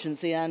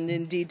constituency and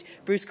indeed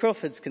Bruce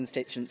Crawford's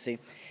constituency.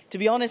 To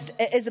be honest,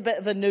 it is a bit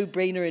of a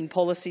no-brainer in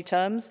policy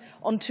terms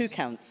on two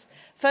counts.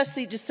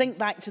 Firstly, just think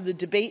back to the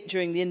debate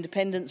during the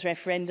independence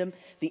referendum.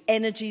 The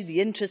energy,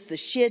 the interest, the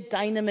sheer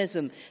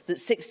dynamism that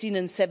 16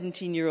 and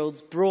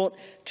 17-year-olds brought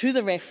to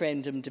the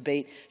referendum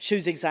debate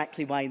shows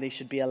exactly why they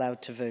should be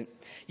allowed to vote.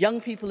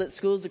 Young people at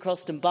schools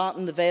across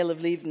Dumbarton, the Vale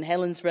of Leith and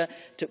Helensburgh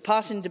took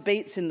part in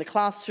debates in the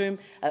classroom,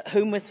 at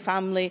home with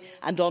family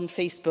and on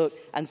Facebook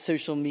and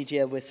social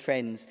media with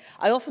friends.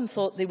 I often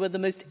thought they were the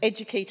most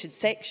educated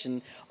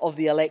section of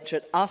the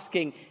electorate,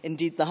 asking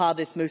indeed the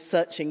hardest, most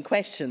searching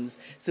questions,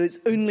 so it's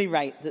only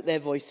right that their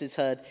voice is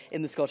heard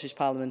in the Scottish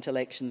Parliament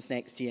elections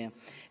next year.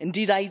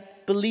 Indeed, I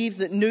believe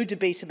that no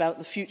debate about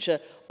the future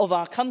of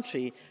our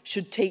country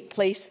should take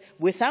place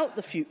without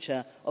the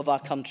future of our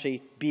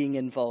country being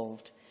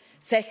involved.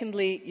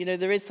 Secondly,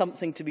 there is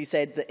something to be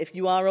said that if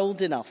you are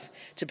old enough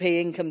to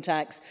pay income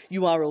tax,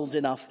 you are old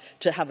enough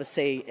to have a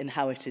say in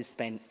how it is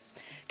spent.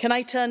 Can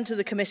I turn to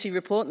the committee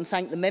report and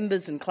thank the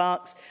members and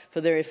clerks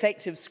for their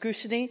effective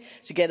scrutiny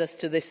to get us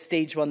to this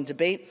Stage 1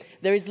 debate?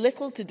 There is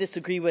little to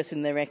disagree with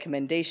in their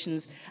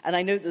recommendations, and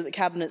I note that the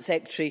Cabinet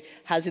Secretary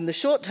has, in the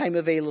short time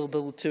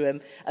available to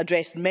him,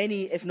 addressed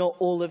many, if not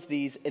all of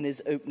these, in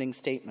his opening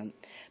statement.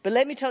 But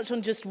let me touch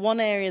on just one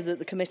area that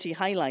the committee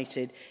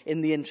highlighted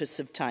in the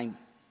interests of time,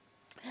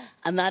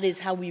 and that is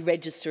how we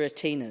register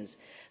attainers.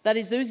 That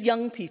is, those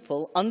young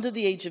people under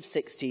the age of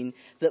 16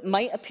 that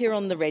might appear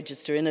on the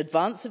register in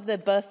advance of their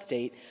birth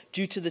date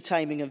due to the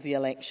timing of the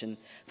election.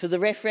 For the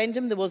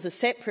referendum, there was a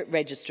separate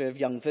register of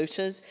young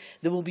voters.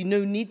 There will be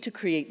no need to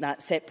create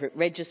that separate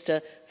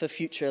register for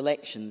future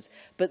elections.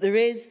 But there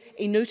is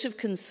a note of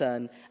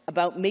concern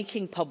about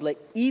making public,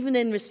 even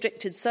in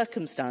restricted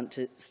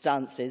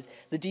circumstances,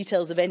 the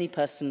details of any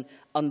person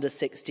under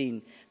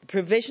 16. The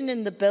provision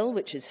in the bill,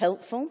 which is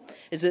helpful,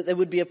 is that there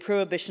would be a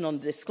prohibition on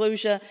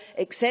disclosure,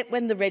 except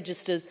when the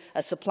registers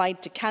are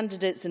supplied to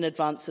candidates in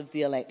advance of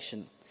the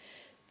election.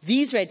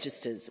 These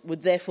registers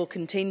would therefore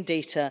contain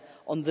data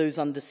on those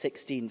under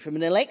 16. From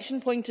an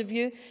election point of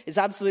view, it's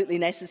absolutely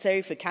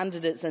necessary for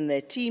candidates and their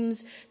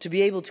teams to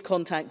be able to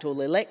contact all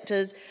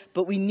electors,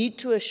 but we need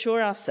to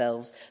assure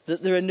ourselves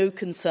that there are no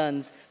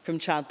concerns from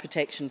child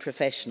protection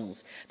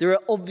professionals. There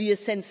are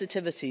obvious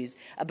sensitivities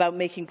about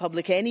making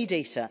public any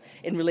data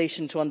in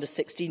relation to under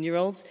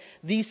 16-year-olds.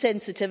 These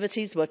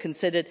sensitivities were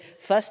considered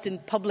first in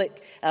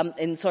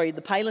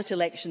the pilot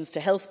elections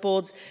to health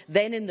boards,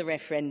 then in the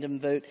referendum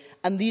vote,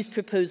 and these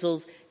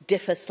proposals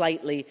differ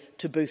slightly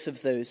to both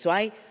of those. So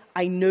I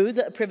know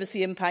that a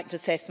privacy impact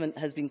assessment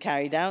has been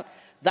carried out.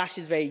 That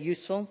is very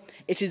useful.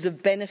 It is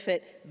of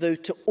benefit, though,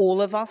 to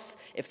all of us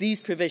if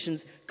these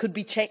provisions could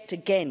be checked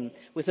again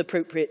with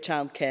appropriate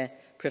childcare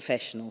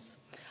professionals.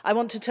 I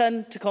want to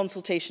turn to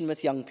consultation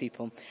with young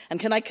people. And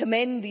can I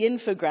commend the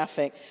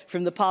infographic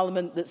from the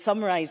Parliament that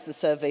summarised the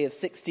survey of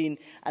 16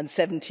 and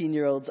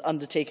 17-year-olds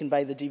undertaken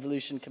by the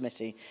Devolution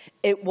Committee.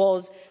 It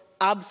was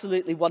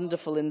absolutely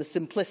wonderful in the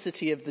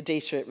simplicity of the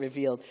data it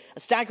revealed.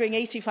 A staggering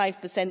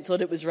 85% thought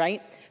it was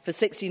right for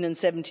 16 and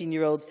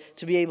 17-year-olds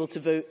to be able to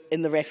vote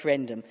in the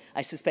referendum.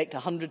 I suspect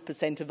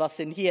 100% of us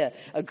in here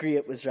agree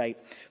it was right.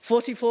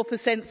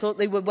 44% thought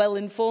they were well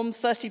informed,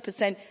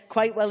 30%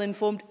 quite well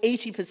informed,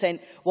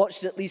 80%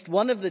 watched at least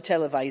one of the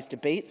televised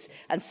debates,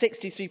 and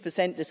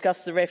 63%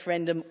 discussed the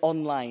referendum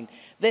online.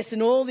 This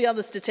and all the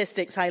other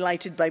statistics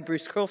highlighted by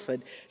Bruce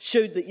Crawford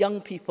showed that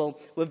young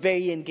people were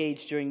very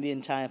engaged during the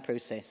entire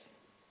process.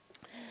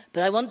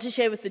 But I want to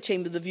share with the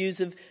Chamber the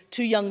views of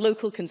two young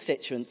local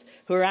constituents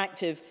who are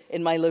active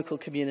in my local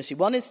community.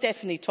 One is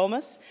Stephanie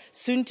Thomas,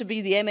 soon to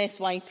be the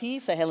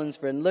MSYP for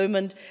Helensburgh and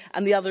Lomond,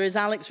 and the other is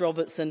Alex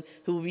Robertson,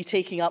 who will be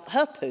taking up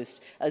her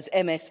post as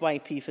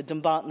MSYP for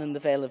Dumbarton and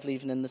the Vale of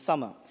Leven in the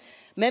summer.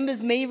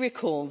 Members may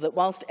recall that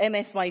whilst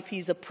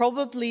MSYPs are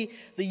probably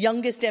the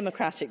youngest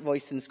democratic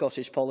voice in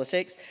Scottish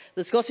politics,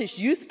 the Scottish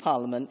Youth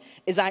Parliament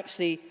is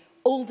actually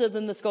older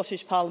than the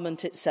Scottish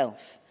Parliament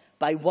itself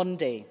by 1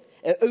 day.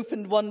 It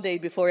opened 1 day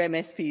before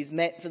MSPs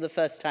met for the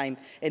first time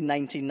in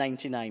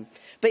 1999.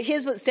 But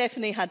here's what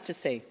Stephanie had to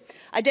say.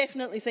 I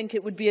definitely think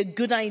it would be a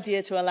good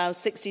idea to allow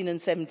 16 and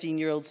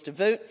 17-year-olds to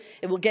vote.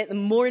 It will get them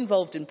more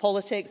involved in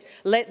politics,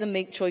 let them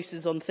make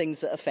choices on things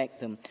that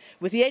affect them.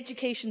 With the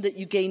education that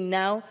you gain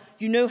now,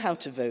 you know how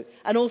to vote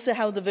and also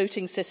how the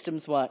voting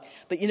systems work.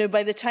 But, you know,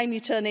 by the time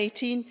you turn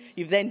 18,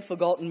 you've then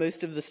forgotten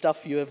most of the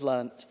stuff you have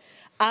learnt.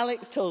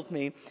 Alex told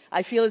me,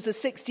 I feel as a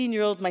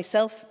 16-year-old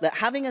myself that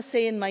having a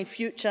say in my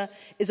future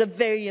is a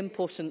very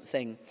important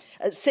thing.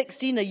 At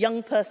 16, a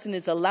young person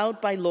is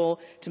allowed by law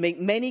to make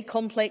many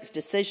complex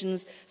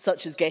decisions,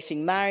 such as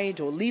getting married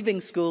or leaving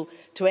school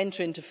to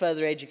enter into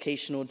further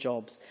education or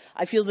jobs.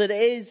 I feel that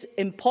it is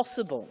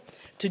impossible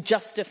to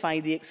justify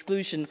the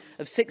exclusion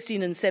of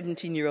 16 and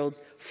 17-year-olds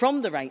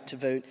from the right to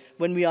vote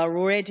when we are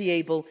already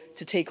able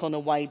to take on a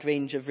wide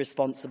range of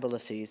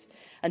responsibilities.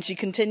 And she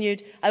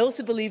continued, I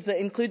also believe that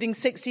including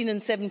 16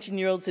 and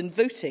 17-year-olds in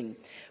voting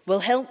will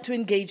help to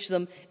engage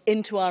them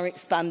into our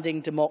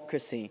expanding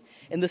democracy.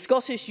 In the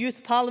Scottish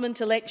Youth Parliament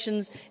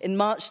elections in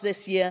March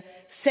this year,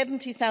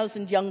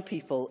 70,000 young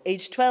people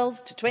aged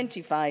 12 to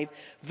 25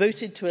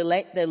 voted to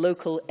elect their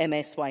local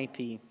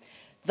MSYP.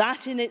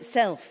 That in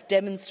itself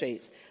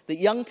demonstrates that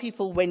young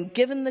people, when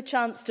given the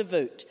chance to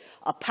vote,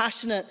 are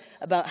passionate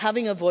about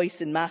having a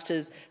voice in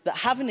matters that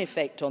have an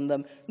effect on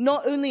them,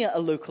 not only at a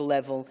local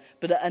level,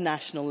 but at a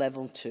national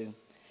level too.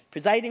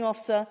 Presiding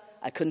Officer,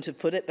 I couldn't have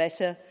put it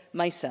better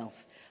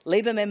myself.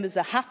 Labour members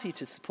are happy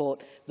to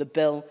support the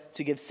bill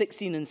to give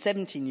 16 and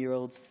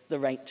 17-year-olds the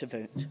right to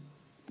vote.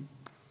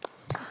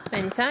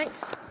 Many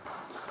thanks.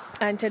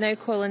 And I now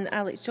call on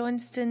Alex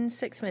Johnston.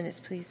 6 minutes,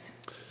 please.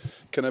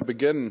 Can I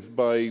begin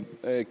by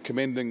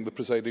commending the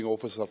presiding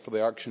officer for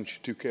the action she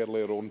took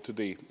earlier on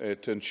today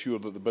to ensure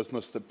that the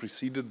business that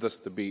preceded this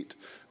debate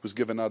was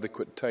given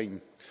adequate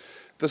time.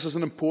 This is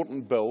an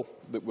important bill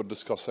that we're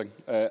discussing,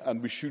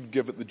 and we should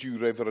give it the due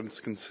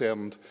reverence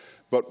concerned.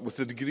 But with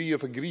the degree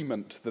of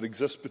agreement that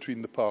exists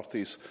between the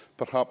parties,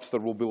 perhaps there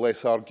will be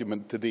less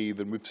argument today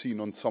than we've seen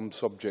on some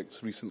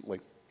subjects recently.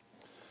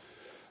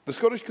 The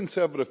Scottish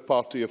Conservative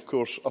Party, of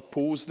course,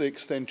 opposed the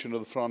extension of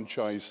the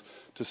franchise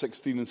to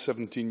 16 and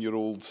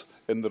 17-year-olds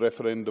in the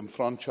referendum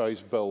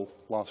franchise bill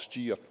last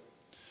year.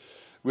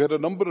 We had a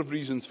number of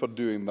reasons for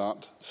doing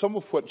that, some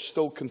of which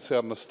still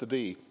concern us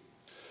today.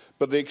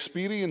 But the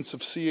experience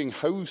of seeing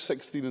how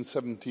 16 and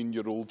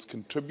 17-year-olds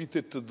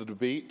contributed to the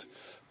debate,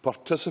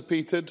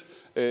 participated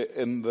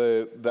in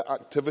the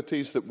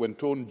activities that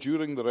went on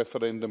during the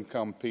referendum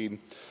campaign,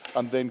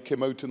 and then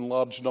came out in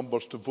large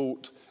numbers to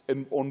vote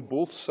on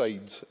both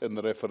sides in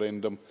the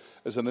referendum,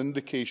 is an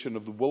indication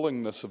of the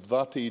willingness of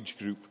that age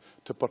group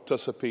to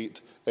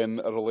participate in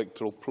our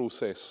electoral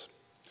process.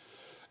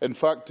 In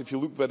fact, if you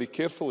look very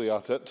carefully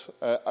at it,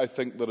 I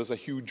think there is a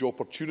huge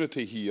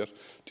opportunity here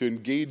to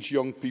engage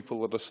young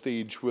people at a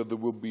stage where they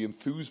will be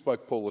enthused by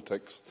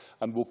politics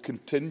and will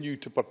continue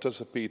to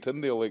participate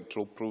in the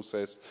electoral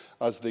process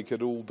as they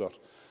get older.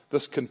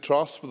 This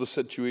contrasts with the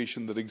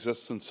situation that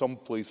exists in some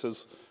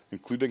places,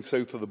 including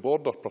south of the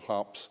border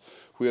perhaps,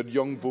 where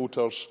young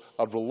voters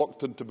are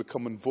reluctant to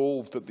become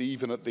involved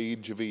even at the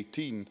age of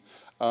 18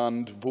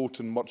 and vote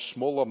in much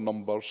smaller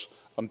numbers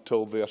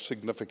until they are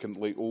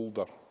significantly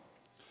older.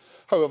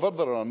 However,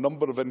 there are a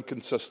number of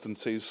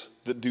inconsistencies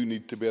that do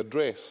need to be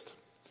addressed.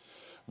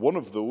 One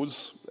of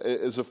those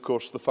is, of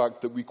course, the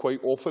fact that we quite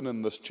often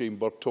in this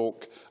chamber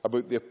talk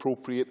about the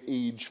appropriate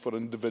age for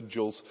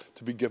individuals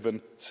to be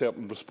given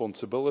certain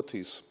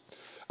responsibilities.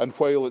 And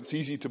while it's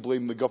easy to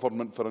blame the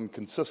government for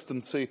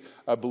inconsistency,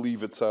 I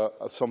believe it's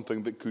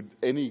something that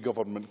any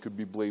government could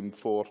be blamed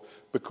for,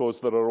 because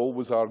there are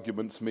always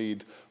arguments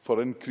made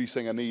for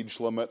increasing an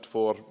age limit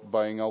for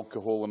buying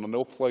alcohol on an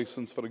off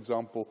licence, for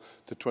example,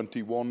 to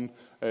 21,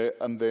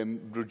 and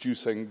then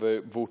reducing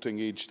the voting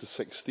age to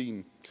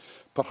 16.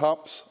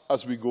 Perhaps,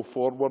 as we go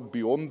forward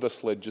beyond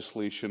this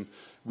legislation,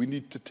 we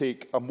need to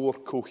take a more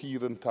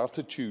coherent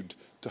attitude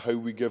to how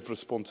we give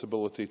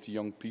responsibility to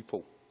young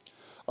people.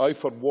 I,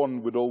 for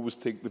one, would always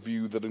take the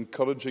view that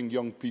encouraging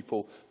young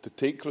people to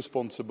take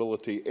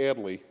responsibility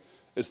early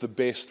is the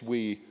best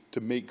way to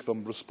make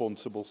them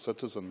responsible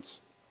citizens.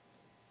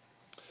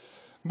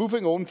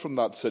 Moving on from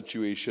that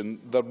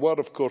situation, there were,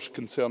 of course,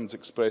 concerns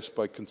expressed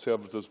by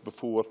Conservatives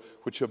before,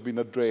 which have been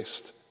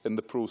addressed in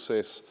the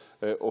process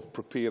of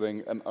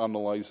preparing and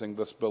analysing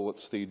this bill at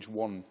stage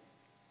 1.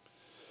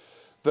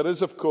 There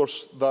is, of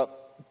course, that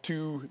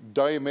two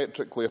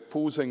diametrically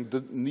opposing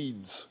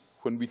needs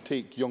when we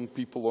take young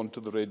people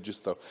onto the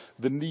register.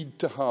 The need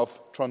to have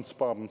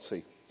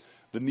transparency,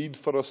 the need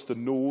for us to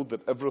know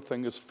that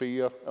everything is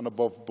fair and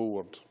above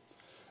board,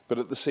 but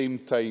at the same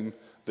time,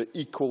 the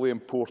equally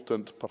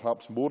important,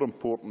 perhaps more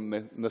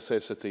important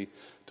necessity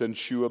to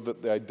ensure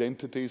that the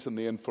identities and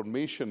the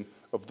information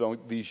of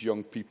these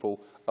young people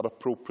are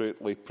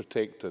appropriately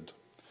protected.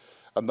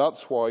 And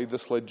that's why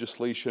this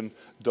legislation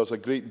does a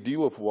great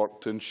deal of work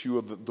to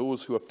ensure that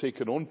those who are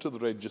taken onto the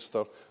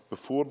register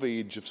before the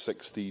age of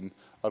 16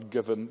 are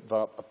given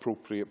that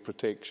appropriate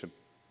protection.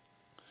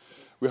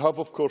 We have,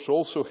 of course,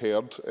 also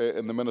heard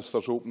in the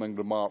Minister's opening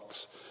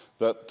remarks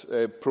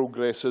that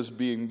progress is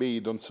being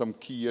made on some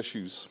key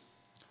issues.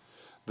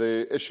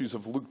 The issues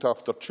of looked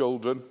after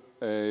children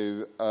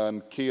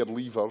and care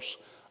leavers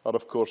are,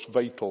 of course,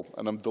 vital,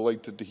 and I'm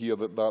delighted to hear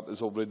that that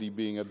is already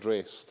being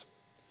addressed.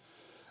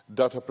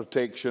 Data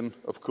protection,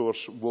 of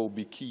course, will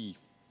be key.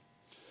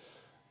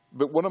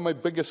 But one of my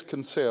biggest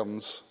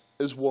concerns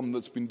is one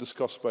that's been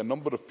discussed by a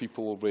number of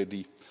people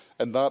already,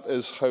 and that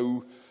is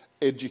how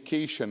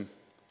education,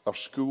 our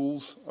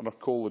schools and our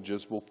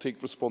colleges, will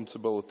take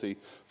responsibility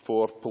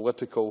for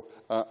political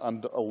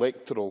and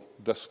electoral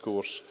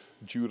discourse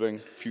during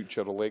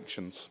future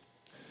elections.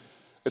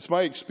 It's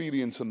my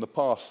experience in the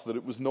past that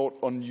it was not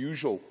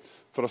unusual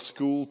for a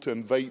school to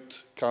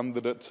invite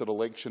candidates at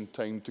election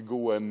time to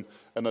go in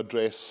and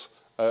address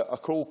a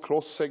whole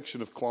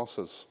cross-section of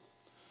classes.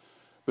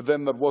 But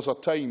then there was a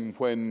time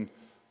when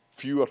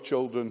fewer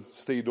children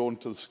stayed on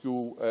to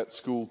school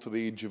to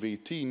the age of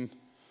 18,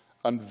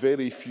 and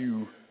very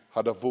few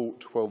had a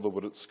vote while they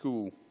were at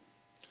school.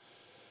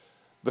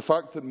 The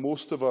fact that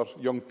most of our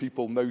young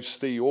people now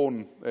stay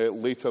on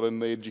later in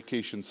the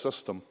education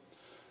system,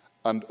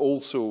 and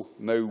also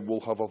now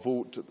will have a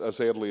vote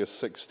as early as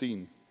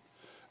 16,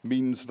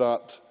 means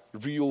that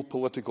real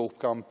political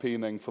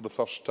campaigning for the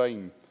first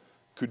time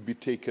could be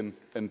taken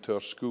into our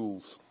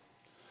schools.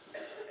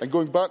 And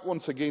going back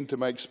once again to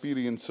my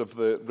experience of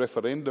the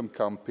referendum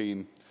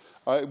campaign,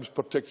 I was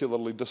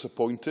particularly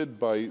disappointed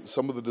by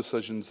some of the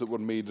decisions that were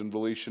made in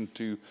relation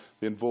to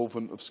the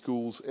involvement of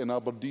schools in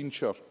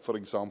Aberdeenshire, for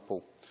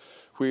example,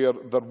 where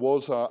there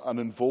was an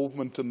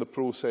involvement in the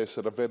process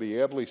at a very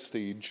early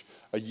stage,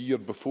 a year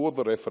before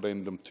the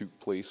referendum took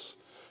place.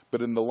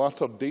 But in the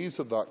latter days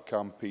of that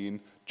campaign,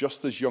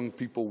 just as young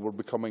people were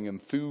becoming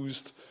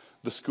enthused,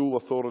 the school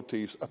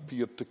authorities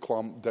appeared to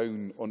clamp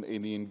down on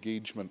any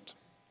engagement.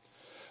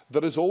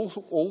 There is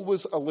also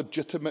always a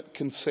legitimate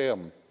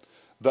concern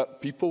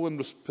that people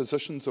in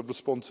positions of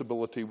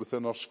responsibility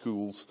within our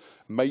schools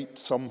might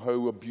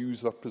somehow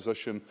abuse their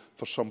position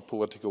for some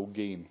political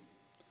gain.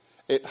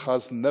 It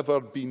has never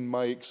been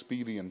my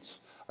experience,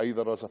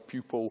 either as a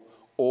pupil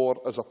or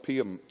as a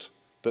parent,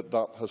 that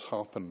that has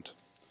happened.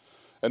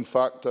 In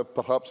fact, I've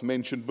perhaps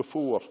mentioned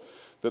before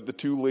that the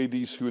two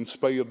ladies who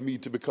inspired me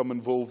to become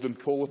involved in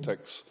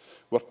politics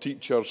were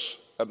teachers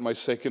at my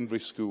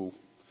secondary school.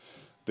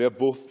 They are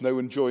both now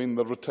enjoying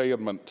their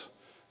retirement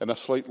in a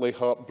slightly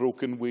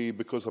heartbroken way,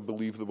 because I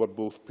believe they were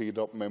both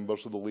paid-up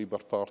members of the Labour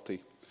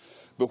Party.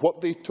 But what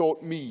they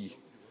taught me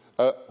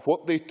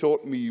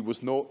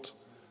was not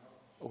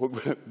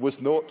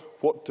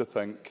what to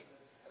think,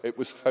 it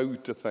was how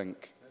to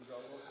think.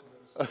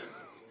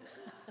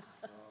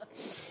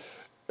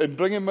 In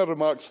bringing my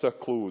remarks to a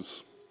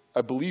close,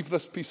 I believe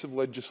this piece of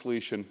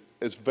legislation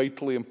is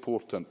vitally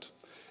important.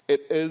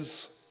 It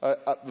is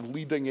at the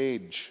leading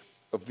edge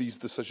of these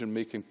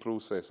decision-making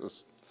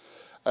processes.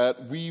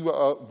 We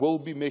will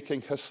be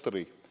making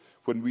history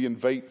when we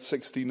invite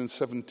 16 and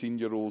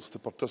 17-year-olds to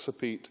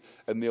participate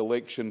in the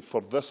election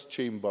for this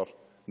chamber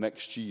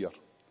next year.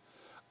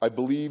 I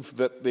believe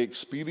that the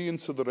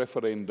experience of the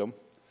referendum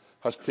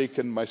has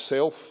taken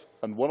myself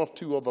and one or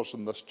two others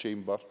in this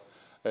chamber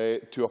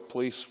to a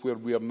place where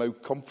we are now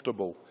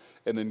comfortable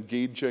in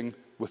engaging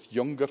with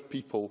younger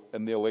people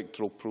in the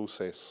electoral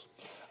process.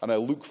 And I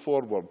look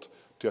forward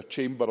to a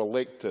chamber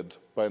elected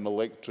by an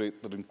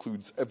electorate that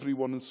includes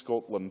everyone in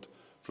Scotland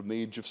from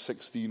the age of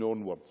 16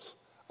 onwards.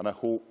 And I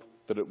hope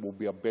that it will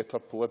be a better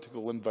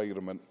political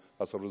environment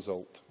as a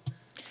result.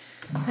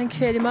 Thank you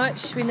very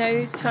much. We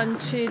now turn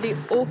to the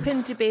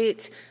open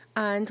debate.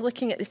 And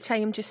looking at the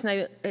time just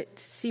now, it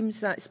seems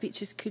that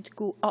speeches could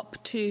go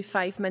up to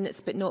 5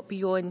 minutes, but not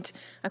beyond.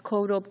 I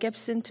call Rob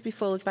Gibson to be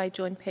followed by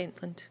John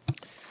Pentland.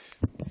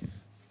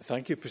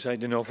 Thank you,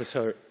 Presiding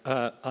Officer.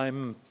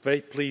 I'm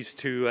very pleased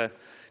to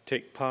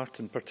take part,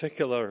 in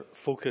particular,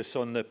 focus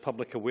on the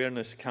public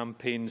awareness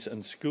campaigns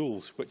in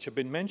schools, which have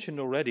been mentioned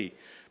already.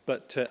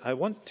 But I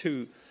want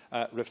to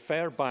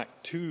refer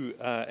back to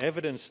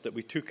evidence that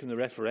we took in the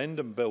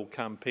referendum bill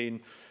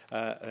campaign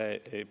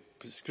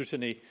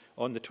scrutiny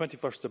on the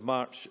 21st of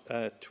March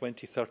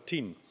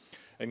 2013.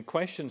 In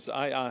questions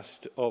I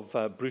asked of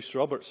Bruce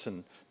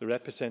Robertson, the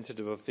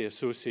representative of the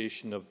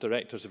Association of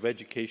Directors of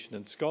Education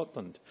in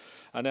Scotland,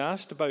 and I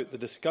asked about the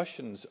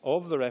discussions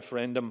of the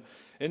referendum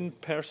in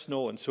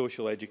personal and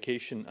social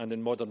education and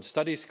in modern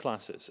studies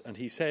classes. And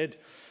he said,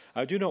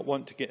 "I do not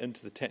want to get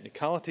into the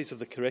technicalities of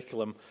the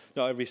curriculum.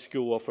 Not every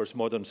school offers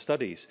modern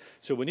studies.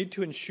 So we need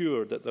to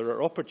ensure that there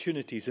are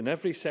opportunities in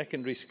every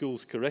secondary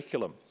school's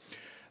curriculum.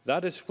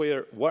 That is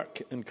where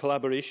work in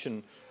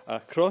collaboration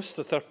across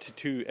the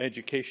 32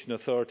 education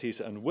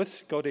authorities and with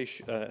School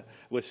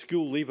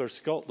Leavers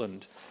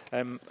Scotland,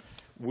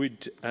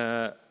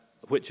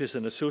 which is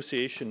an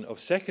association of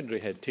secondary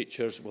head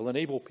teachers, will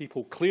enable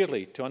people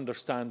clearly to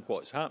understand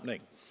what's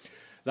happening.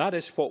 That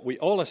is what we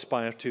all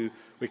aspire to.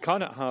 We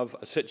cannot have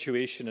a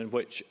situation in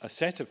which a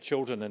set of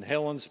children in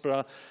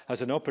Helensburgh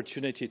has an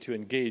opportunity to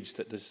engage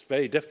that is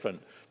very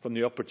different from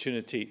the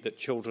opportunity that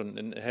children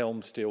in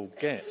Helmsdale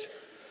get."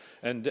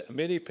 And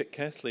Mary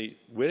Pitkethley,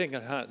 wearing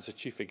her hat as a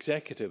Chief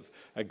Executive,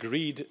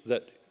 agreed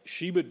that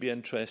she would be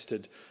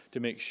interested to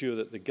make sure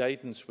that the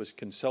guidance was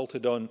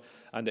consulted on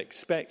and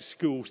expect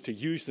schools to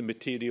use the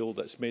material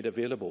that's made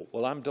available.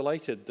 Well, I'm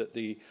delighted that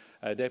the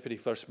Deputy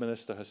First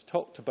Minister has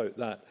talked about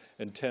that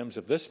in terms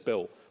of this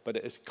bill, but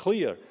it is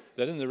clear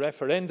that in the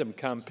referendum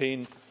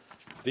campaign,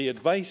 the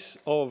advice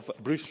of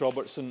Bruce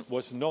Robertson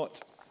was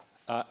not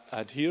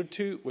adhered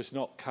to, was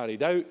not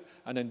carried out,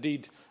 and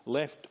indeed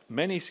left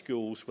many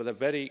schools with a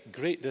very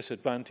great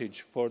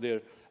disadvantage for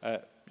their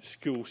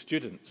school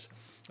students.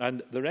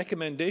 And the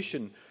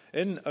recommendation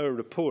in our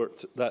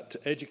report that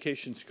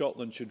Education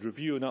Scotland should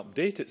review and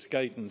update its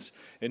guidance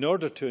in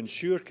order to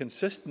ensure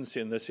consistency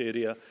in this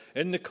area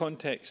in the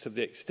context of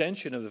the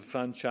extension of the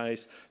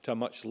franchise to a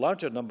much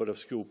larger number of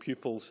school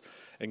pupils,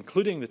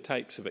 including the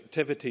types of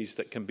activities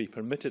that can be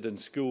permitted in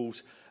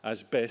schools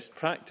as best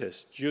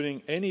practice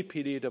during any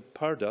period of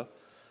purdah,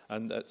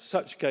 and that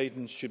such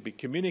guidance should be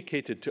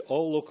communicated to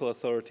all local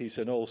authorities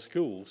in all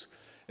schools,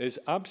 is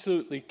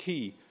absolutely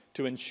key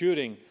to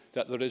ensuring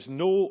that there is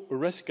no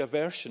risk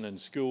aversion in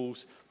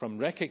schools from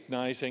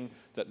recognising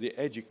that the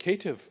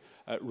educative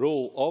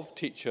role of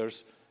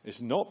teachers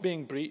is not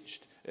being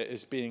breached, it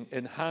is being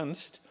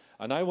enhanced,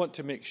 and I want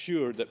to make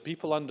sure that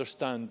people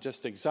understand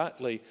just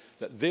exactly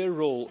that their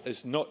role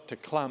is not to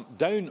clamp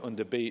down on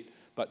debate,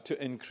 but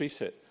to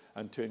increase it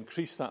and to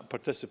increase that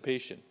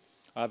participation.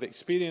 I have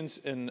experience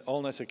in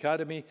Alness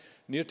Academy,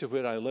 near to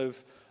where I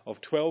live,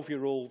 of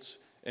 12-year-olds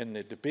in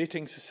the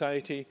debating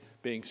society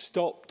being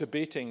stopped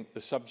debating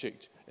the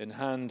subject in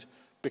hand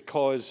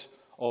because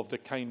of the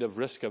kind of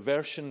risk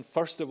aversion,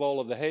 first of all,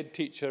 of the head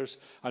teachers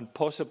and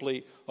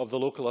possibly of the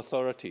local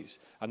authorities.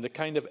 And the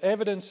kind of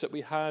evidence that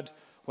we had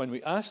when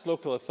we asked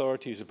local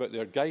authorities about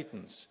their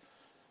guidance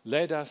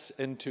led us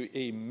into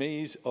a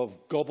maze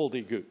of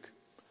gobbledygook.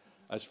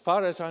 As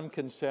far as I'm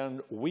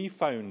concerned, we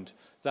found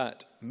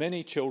that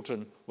many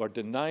children were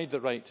denied the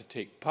right to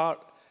take part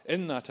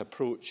in that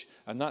approach,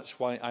 and that's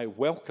why I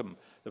welcome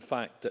the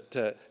fact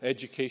that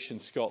Education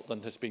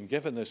Scotland has been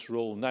given this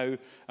role now,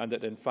 and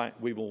that in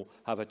fact we will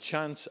have a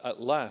chance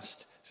at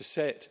last to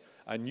set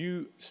a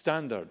new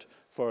standard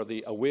for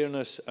the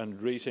awareness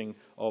and raising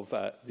of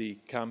the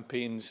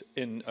campaigns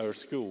in our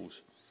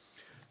schools.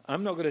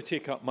 I'm not going to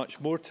take up much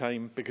more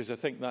time because I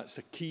think that's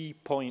a key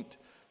point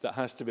that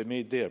has to be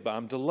made there. But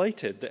I'm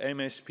delighted that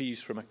MSPs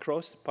from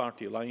across the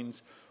party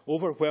lines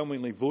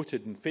overwhelmingly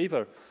voted in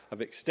favour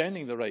of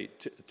extending the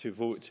right to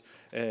vote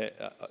in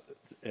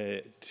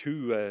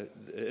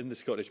the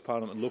Scottish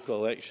Parliament and local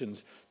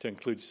elections to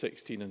include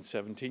 16 and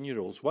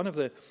 17-year-olds. One of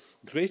the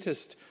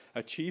greatest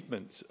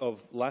achievements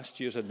of last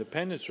year's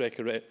independence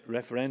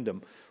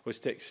referendum was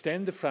to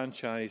extend the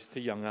franchise to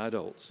young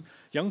adults.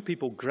 Young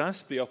people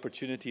grasp the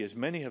opportunity, as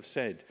many have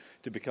said,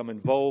 to become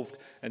involved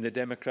in the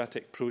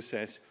democratic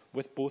process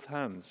with both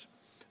hands.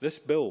 This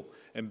bill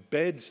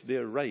embeds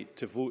their right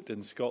to vote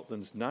in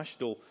Scotland's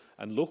national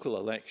and local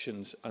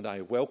elections, and I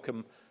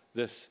welcome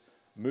this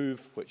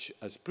move, which,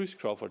 as Bruce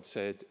Crawford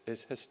said,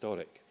 is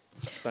historic.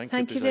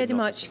 Thank you very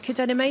much. Could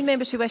I remind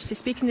members who wish to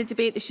speak in the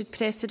debate they should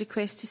press the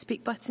request to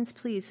speak buttons,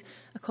 please.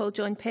 I call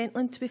John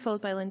Pentland to be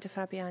followed by Linda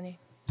Fabiani.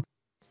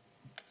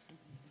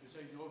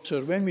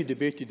 Sir, when we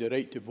debated the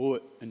right to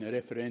vote in the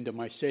referendum,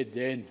 I said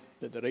then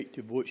that the right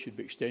to vote should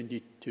be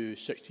extended to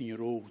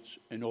 16-year-olds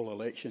in all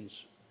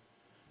elections.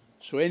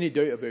 So any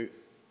doubt about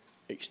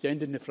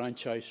extending the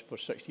franchise for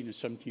 16 and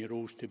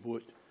 17-year-olds to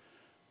vote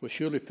was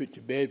surely put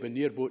to bed when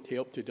their vote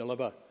helped to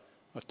deliver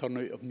a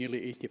turnout of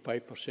nearly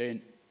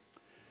 85%,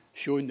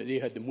 showing that they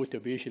had the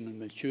motivation and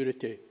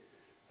maturity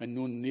and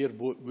known their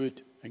vote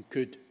would and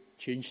could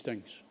change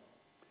things.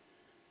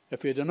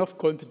 If we had enough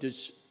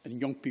confidence in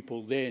young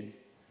people then,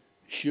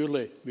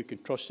 surely we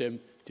can trust them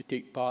to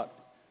take part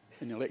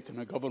in electing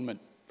a government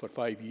for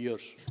 5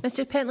 years.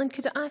 Mr Pentland,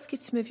 could I ask you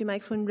to move your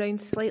microphone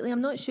round slightly?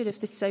 I'm not sure if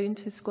the sound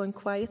has gone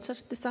quieter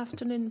this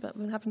afternoon, but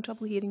we're having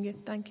trouble hearing you.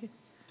 Thank you.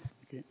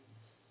 Okay.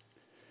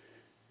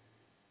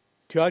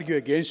 To argue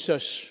against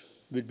this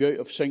would be out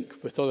of sync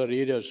with other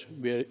areas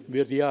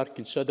where they are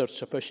considered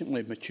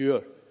sufficiently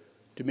mature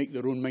to make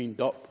their own mind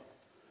up.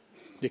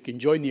 They can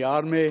join the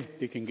army,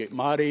 they can get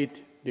married,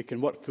 they can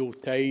work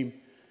full-time,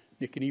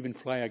 they can even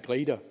fly a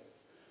glider.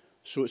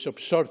 So it's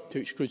absurd to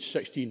exclude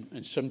 16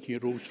 and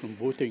 17-year-olds from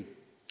voting.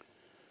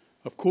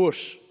 Of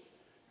course,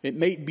 it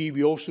might be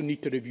we also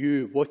need to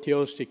review what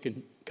else they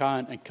can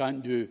and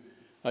can't do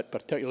at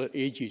particular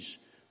ages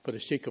for the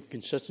sake of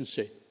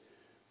consistency.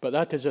 But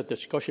that is a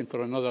discussion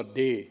for another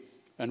day,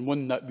 and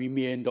one that we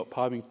may end up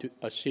having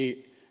a say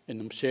in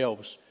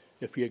themselves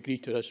if we agree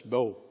to this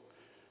bill.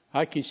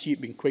 I can see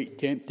it being quite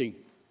tempting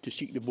to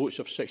seek the votes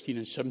of 16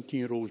 and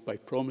 17-year-olds by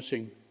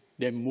promising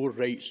them more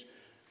rights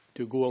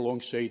to go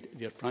alongside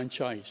their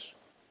franchise.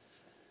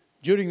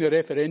 During the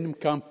referendum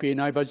campaign,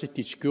 I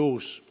visited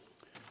schools,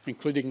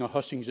 including a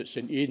hustings at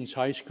St Aidan's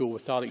High School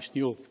with Alex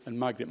Neil and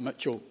Margaret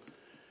Mitchell,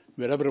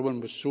 where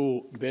everyone was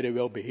so very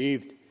well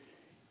behaved,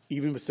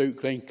 even without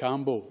Glenn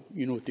Campbell,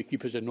 to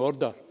keep us in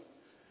order.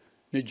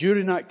 Now,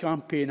 during that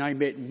campaign, I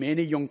met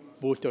many young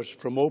voters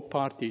from all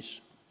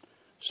parties,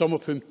 some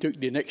of whom took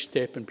the next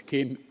step and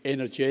became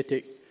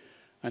energetic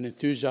and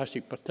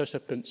enthusiastic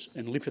participants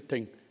in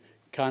leafleting,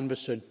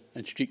 canvassing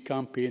and street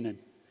campaigning.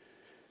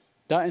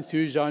 That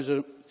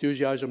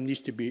enthusiasm needs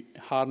to be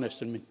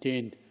harnessed and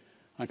maintained,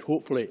 and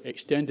hopefully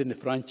extending the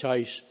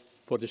franchise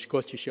for the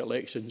Scottish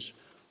elections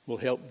will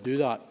help do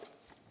that.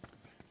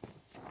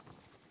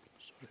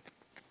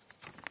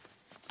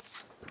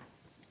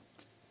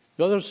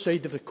 The other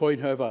side of the coin,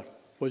 however,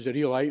 was a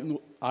real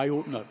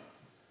eye-opener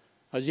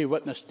as they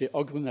witnessed the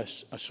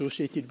ugliness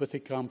associated with the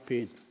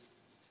campaign.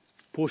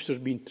 Posters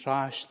being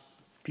trashed,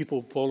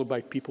 people followed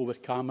by people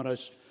with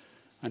cameras,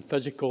 and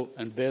physical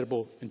and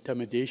verbal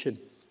intimidation.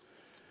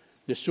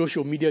 The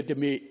social media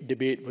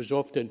debate was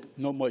often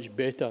not much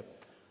better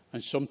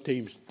and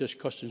sometimes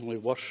disgustingly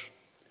worse.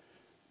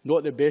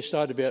 Not the best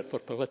advert for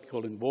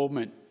political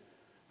involvement,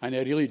 and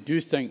I really do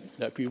think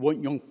that if we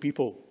want young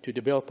people to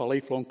develop a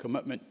lifelong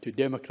commitment to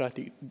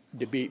democratic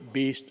debate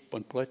based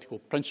on political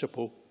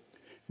principle,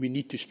 we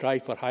need to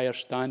strive for higher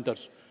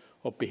standards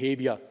of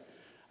behaviour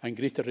and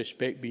greater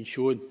respect being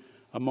shown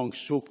among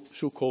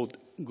so-called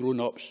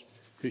grown-ups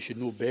who should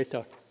know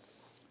better.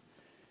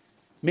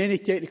 Many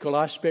technical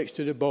aspects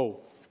to the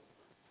bill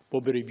will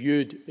be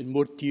reviewed in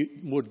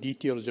more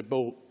detail as the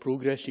bill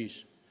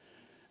progresses,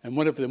 and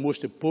one of the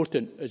most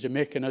important as a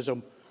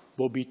mechanism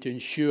will be to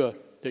ensure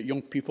that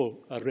young people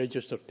are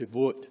registered to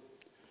vote.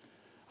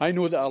 I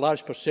know that a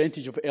large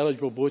percentage of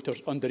eligible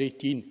voters under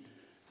 18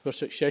 were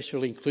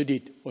successfully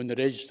included on the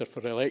register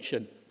for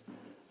election,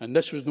 and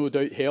this was no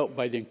doubt helped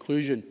by the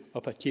inclusion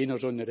of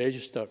attainers on the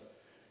register,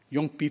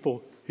 young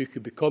people who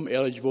could become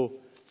eligible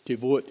to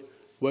vote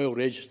while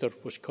register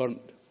was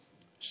current.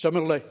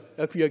 Similarly,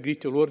 if we agree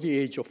to lower the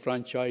age of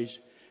franchise,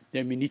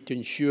 then we need to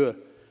ensure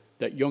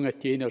that young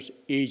attainers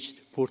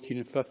aged 14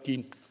 and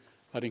 15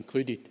 are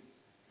included.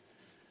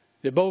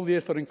 The bill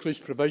therefore includes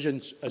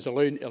provisions as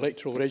allowing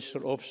electoral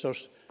register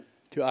officers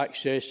to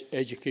access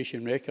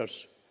education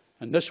records,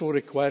 and this will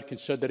require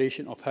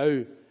consideration of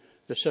how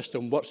the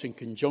system works in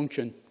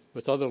conjunction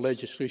with other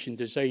legislation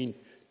designed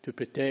to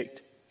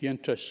protect the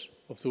interests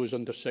of those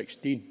under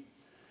 16.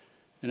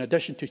 In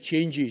addition to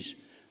changes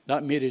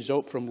that may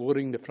result from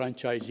lowering the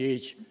franchise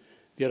age,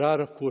 there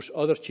are, of course,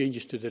 other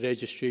changes to the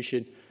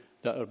registration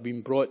that are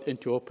being brought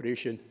into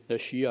operation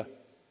this year.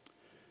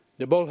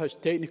 The bill has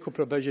technical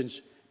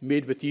provisions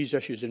made with these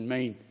issues in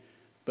mind,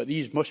 but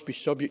these must be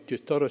subject to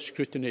thorough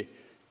scrutiny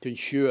to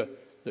ensure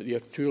that they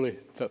are truly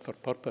fit for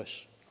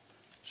purpose.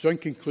 So, in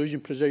conclusion,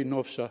 Presiding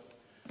Officer,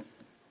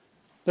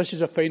 this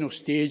is a final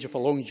stage of a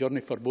long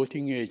journey for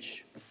voting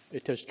age.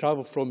 It has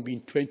travelled from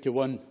being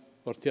 21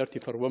 or 30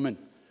 for women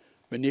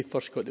when they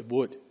first got the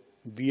vote,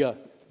 via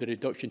the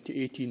reduction to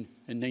 18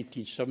 in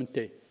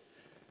 1970.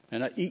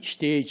 And at each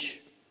stage,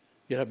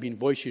 there have been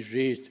voices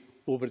raised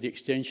over the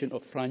extension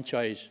of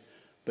franchise,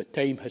 but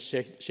time has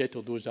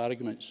settled those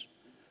arguments.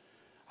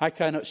 I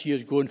cannot see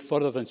us going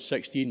further than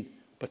 16,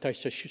 but I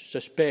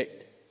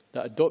suspect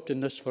that adopting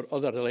this for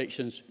other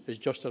elections is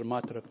just a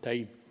matter of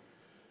time.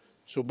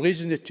 So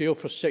blazing the trail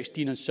for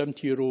 16 and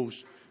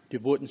 17-year-olds to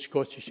vote in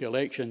Scottish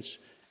elections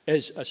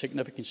is a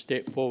significant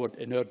step forward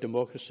in our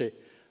democracy,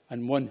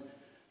 and one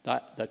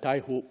that I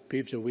hope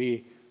paves the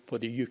way for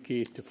the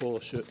UK to follow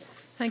suit.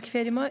 Thank you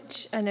very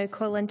much. I now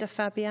call Linda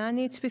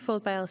Fabiani to be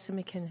followed by Alison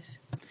McInnes.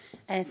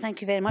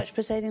 Thank you very much,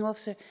 Presiding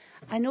Officer.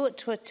 I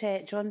note what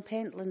John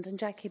Pentland and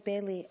Jackie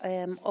Bailey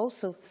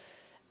also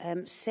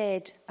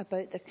said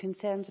about their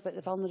concerns about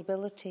the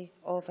vulnerability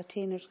of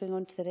attainers going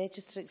onto the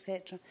register,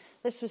 etc.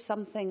 This was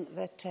something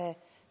that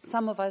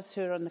some of us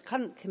who are on the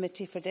current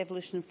Committee for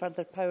Devolution and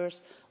Further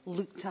Powers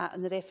looked at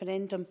in the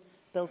Referendum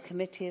Bill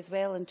Committee as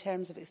well, in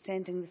terms of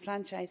extending the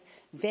franchise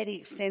very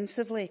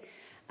extensively.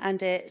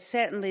 And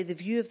certainly the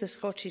view of the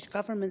Scottish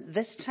Government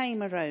this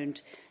time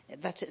around,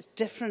 that it's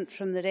different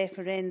from the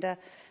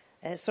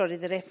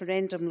the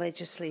referendum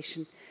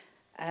legislation,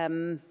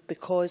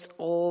 because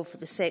of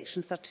the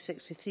Section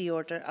 3063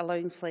 order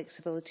allowing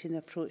flexibility in the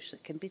approach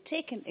that can be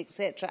taken,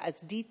 etc., as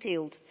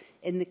detailed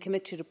in the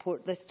committee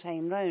report this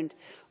time round,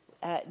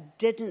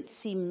 didn't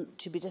seem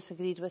to be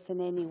disagreed with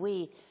in any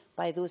way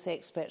by those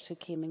experts who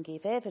came and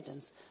gave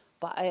evidence.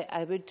 But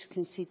I would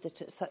concede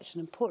that it's such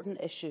an important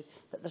issue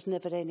that there's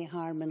never any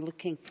harm in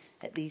looking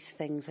at these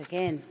things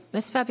again.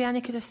 Ms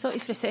Fabiani, could I stop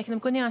you for a second? I'm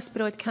going to ask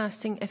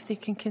Broadcasting if they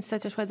can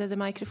consider whether the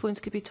microphones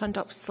could be turned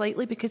up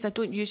slightly, because I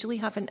don't usually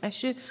have an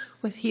issue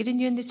with hearing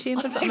you in the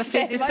chamber, but I'm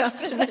afraid this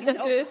afternoon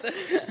I do.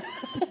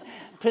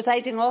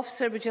 Presiding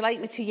Officer, would you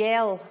like me to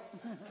yell?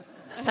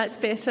 That's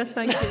better,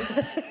 thank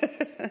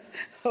you.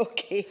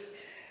 OK.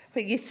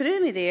 Well, you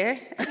threw me there.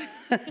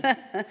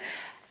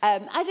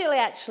 I really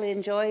actually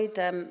enjoyed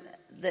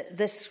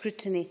this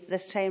scrutiny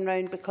this time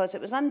round, because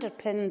it was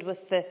underpinned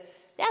with the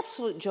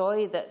absolute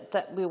joy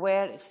that we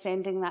were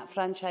extending that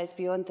franchise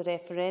beyond the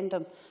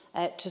referendum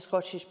to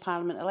Scottish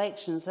Parliament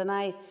elections. And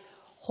I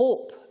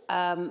hope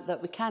that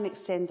we can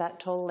extend that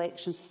to all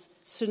elections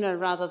sooner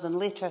rather than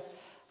later,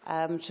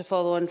 to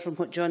follow on from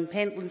what John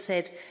Pentland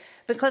said.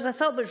 Because I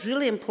thought what was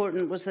really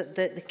important was that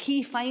the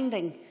key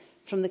finding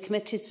from the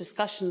committee's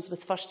discussions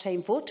with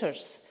first-time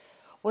voters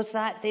was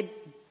that they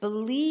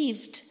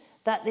believed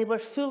that they were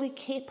fully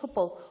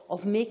capable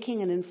of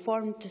making an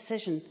informed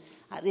decision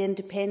at the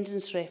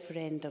independence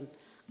referendum,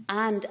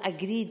 and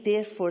agreed,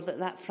 therefore, that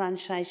that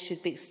franchise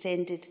should be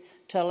extended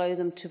to allow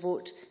them to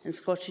vote in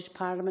Scottish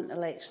Parliament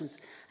elections.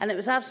 And it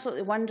was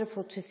absolutely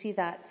wonderful to see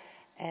that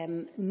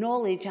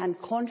knowledge and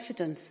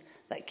confidence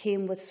that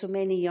came with so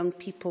many young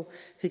people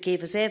who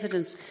gave us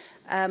evidence.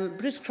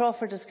 Bruce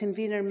Crawford, as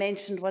convener,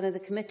 mentioned one of the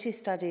committee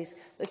studies.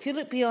 But if you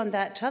look beyond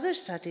that to other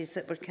studies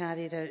that were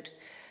carried out,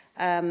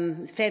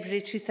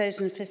 February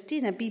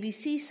 2015, a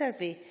BBC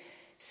survey,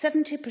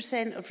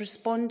 70% of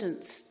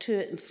respondents to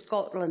it in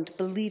Scotland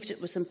believed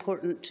it was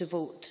important to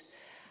vote,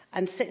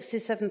 and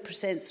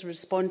 67% of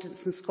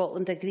respondents in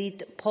Scotland agreed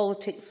that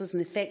politics was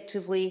an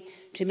effective way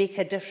to make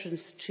a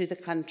difference to the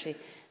country.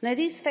 Now,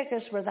 these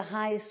figures were the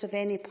highest of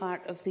any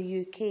part of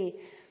the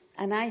UK,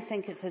 and I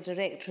think it's a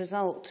direct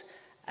result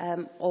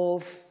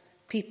of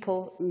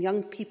people,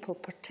 young people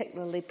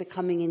particularly,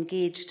 becoming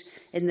engaged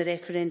in the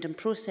referendum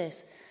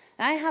process.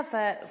 I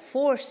have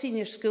 4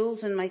 senior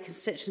schools in my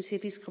constituency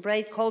of East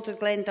Kilbride: Calder,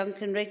 Glen,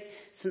 Duncanrig,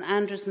 St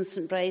Andrews and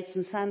St Bride's,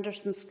 and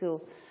Sanderson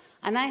School.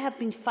 And I have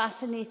been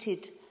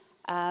fascinated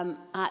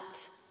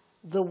at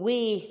the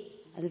way,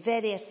 the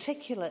very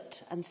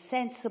articulate and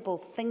sensible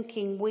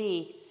thinking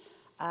way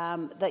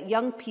that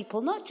young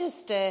people, not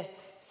just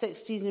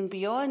 16 and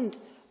beyond,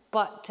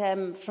 but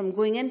from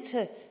going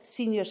into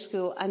senior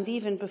school and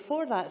even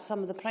before that,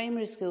 some of the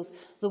primary schools,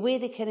 the way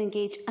they can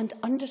engage and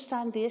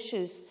understand the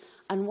issues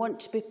and want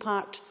to be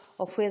part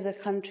of where their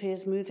country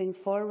is moving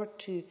forward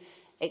to.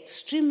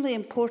 Extremely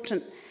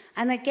important.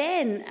 And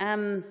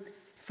again,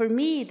 for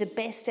me, the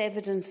best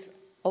evidence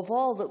of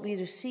all that we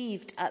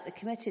received at the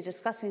committee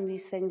discussing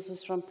these things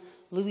was from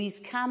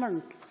Louise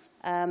Cameron,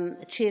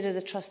 Chair of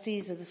the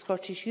Trustees of the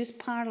Scottish Youth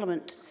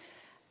Parliament.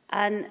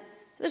 And it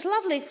was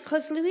lovely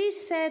because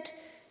Louise said,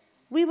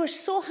 "We were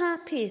so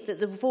happy that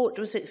the vote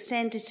was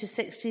extended to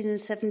 16 and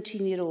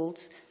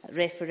 17-year-olds at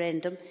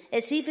referendum.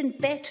 It's even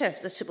better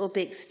that it will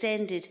be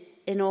extended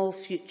in all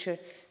future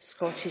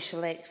Scottish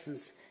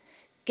elections.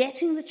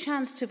 Getting the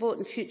chance to vote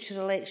in future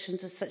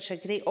elections is such a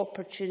great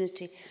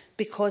opportunity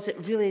because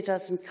it really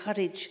does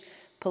encourage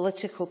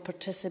political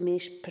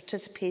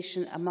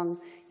participation among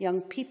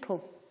young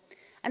people."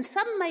 And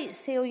some might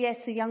say, oh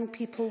yes, the young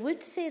people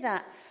would say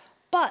that,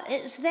 but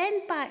it's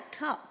then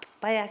backed up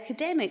by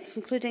academics,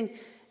 including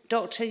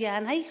Dr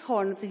Jan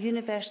Eichhorn of the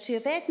University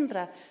of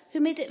Edinburgh,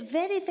 who made it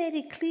very,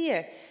 very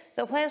clear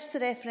that whilst the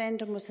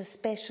referendum was a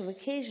special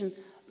occasion,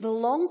 the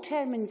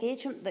long-term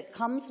engagement that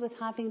comes with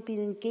having been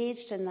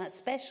engaged in that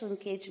special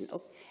occasion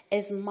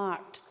is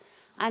marked.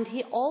 And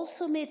he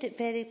also made it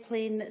very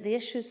plain that the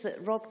issues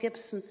that Rob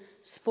Gibson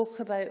spoke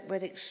about were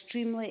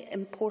extremely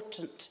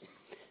important,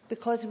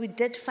 because we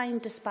did find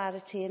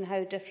disparity in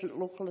how different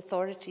local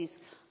authorities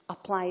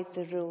applied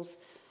the rules.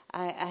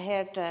 I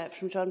heard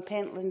from John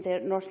Pentland there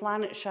at North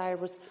Lanarkshire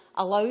was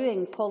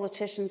allowing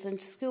politicians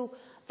into school.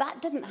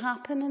 That didn't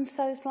happen in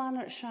South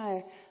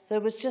Lanarkshire. There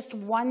was just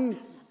one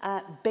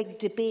big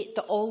debate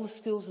that all the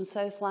schools in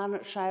South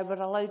Lanarkshire were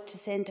allowed to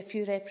send a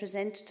few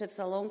representatives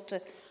along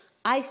to.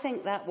 I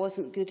think that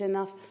wasn't good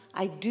enough.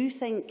 I do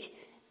think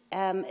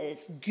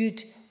it's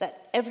good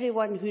that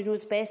everyone who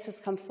knows best has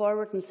come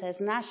forward and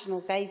says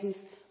national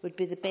guidance would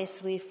be the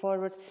best way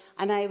forward.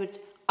 And I would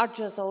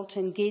urge us all to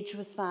engage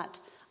with that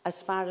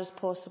as far as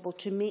possible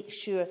to make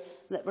sure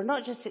that we're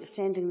not just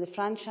extending the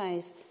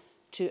franchise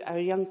to our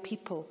young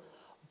people,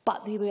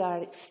 but that we are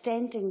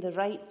extending the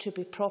right to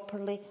be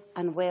properly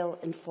and well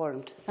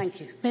informed.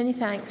 Thank you. Many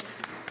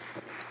thanks.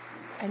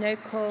 I now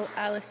call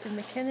Alison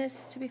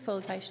McInnes to be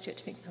followed by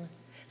Stuart McMillan.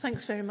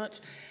 Thanks very much.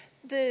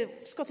 The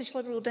Scottish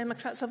Liberal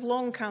Democrats have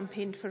long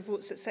campaigned for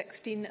votes at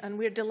 16, and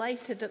we're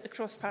delighted at the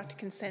cross-party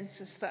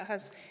consensus that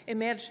has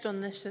emerged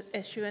on this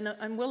issue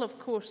and will, of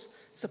course,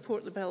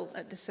 support the bill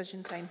at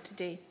decision time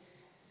today.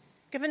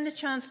 Given the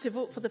chance to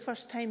vote for the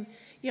first time,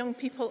 young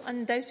people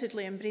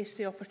undoubtedly embrace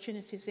the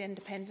opportunities the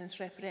independence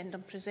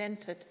referendum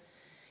presented.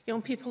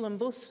 Young people on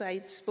both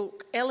sides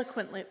spoke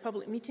eloquently at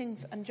public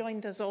meetings and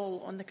joined us all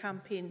on the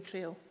campaign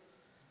trail.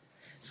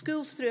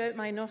 Schools throughout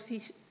my North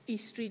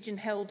East region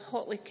held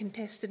hotly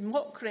contested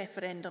mock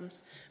referendums,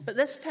 but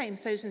this time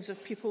thousands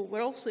of people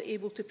were also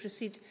able to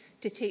proceed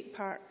to take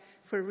part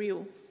for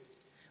real.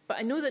 But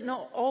I know that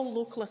not all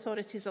local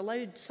authorities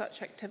allowed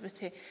such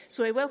activity,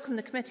 so I welcome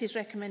the committee's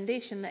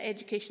recommendation that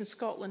Education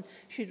Scotland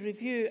should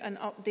review and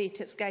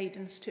update its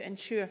guidance to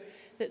ensure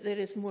that there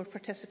is more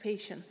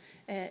participation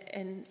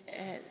in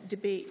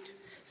debate.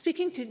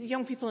 Speaking to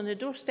young people on the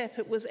doorstep,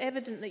 it was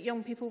evident that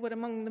young people were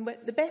among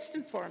the best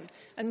informed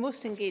and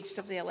most engaged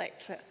of the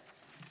electorate.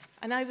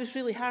 And I was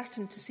really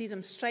heartened to see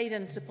them stride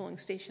into the polling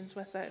stations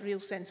with a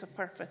real sense of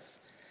purpose.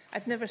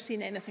 I've never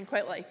seen anything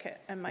quite like it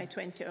in my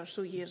 20 or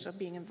so years of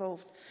being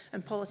involved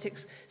in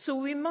politics. So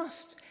we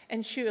must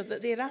ensure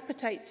that their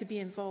appetite to be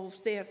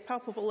involved, their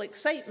palpable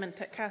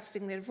excitement at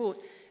casting their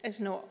vote, is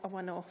not a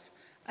one-off.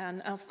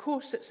 And of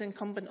course it's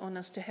incumbent on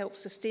us to help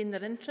sustain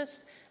their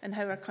interest in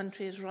how our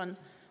country is run,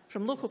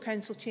 from local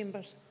council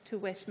chambers to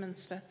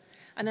Westminster.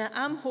 And I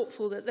am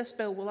hopeful that this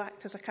bill will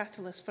act as a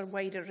catalyst for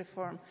wider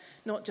reform,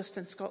 not just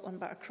in Scotland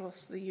but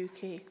across the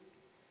UK.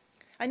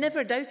 I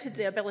never doubted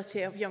the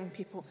ability of young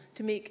people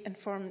to make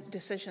informed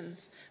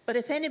decisions, but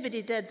if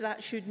anybody did,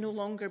 that should no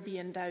longer be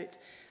in doubt.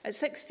 At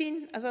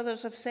 16, as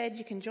others have said,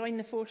 you can join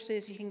the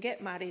forces, you can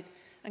get married,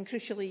 and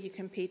crucially, you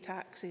can pay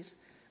taxes.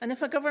 And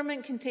if a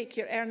government can take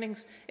your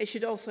earnings, it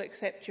should also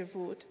accept your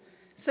vote.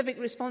 Civic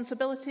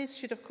responsibilities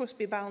should, of course,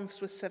 be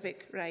balanced with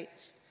civic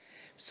rights.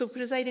 So,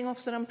 Presiding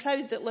Officer, I'm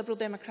proud that Liberal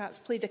Democrats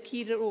played a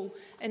key role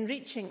in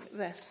reaching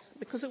this,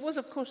 because it was,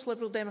 of course,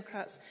 Liberal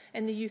Democrats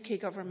in the UK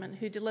Government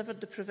who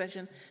delivered the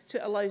provision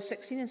to allow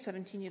 16 and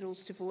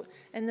 17-year-olds to vote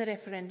in the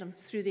referendum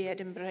through the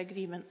Edinburgh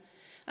Agreement.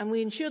 And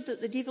we ensured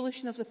that the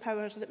devolution of the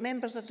powers that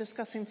members are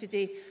discussing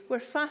today were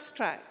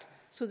fast-tracked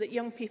so that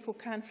young people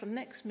can, from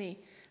next May,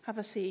 have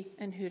a say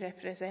in who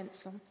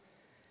represents them.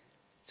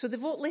 So the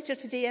vote later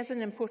today is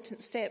an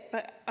important step,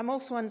 but I'm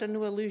also under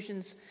no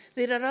illusions.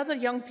 There are other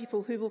young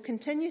people who will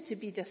continue to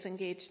be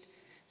disengaged,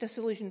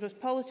 disillusioned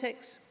with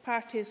politics,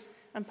 parties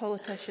and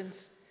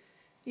politicians.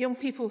 Young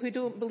people who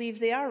don't believe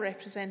they are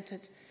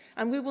represented.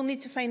 And we will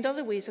need to find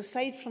other ways,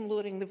 aside from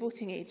lowering the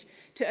voting age,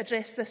 to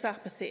address this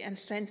apathy and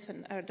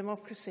strengthen our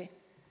democracy.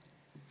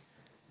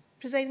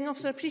 Presiding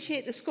Officer, I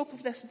appreciate the scope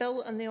of this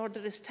bill and the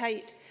order is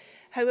tight.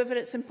 However,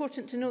 it's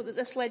important to note that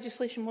this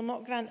legislation will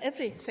not grant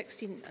every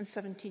 16 and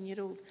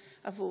 17-year-old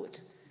a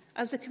vote.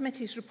 As the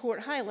committee's report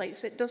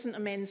highlights, it doesn't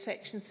amend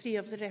Section 3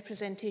 of the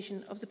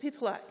Representation of the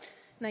People Act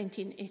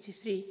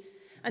 1983.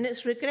 And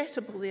it's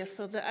regrettable,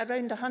 therefore, that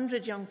around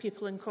 100 young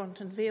people in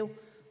Cornton Vale,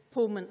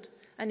 Polmont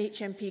and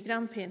HMP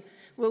Grampian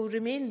will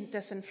remain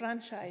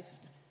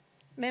disenfranchised.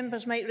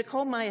 Members might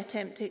recall my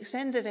attempt to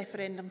extend the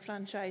referendum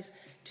franchise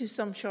to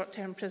some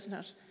short-term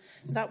prisoners.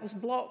 That was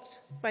blocked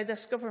by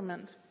this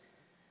government.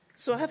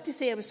 So I have to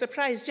say I was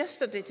surprised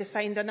yesterday to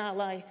find an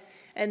ally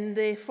in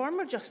the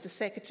former Justice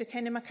Secretary,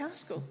 Kenny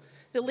MacAskill.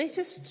 The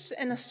latest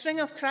in a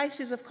string of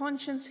crises of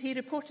conscience, he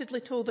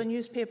reportedly told a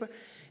newspaper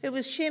it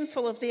was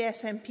shameful of the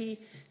SNP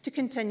to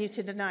continue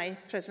to deny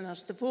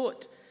prisoners the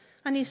vote.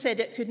 And he said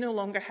it could no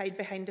longer hide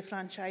behind the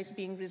franchise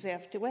being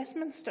reserved to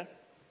Westminster.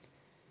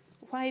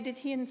 Why did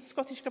he and the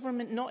Scottish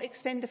Government not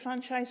extend the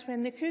franchise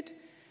when they could?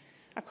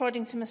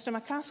 According to Mr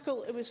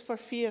MacAskill, it was for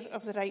fear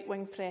of the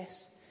right-wing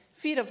press.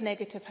 Fear of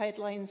negative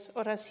headlines,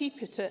 or as he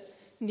put it,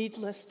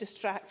 needless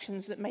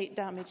distractions that might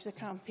damage the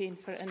campaign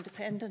for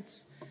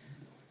independence.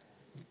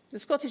 The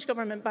Scottish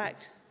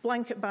Government-backed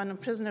blanket ban on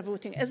prisoner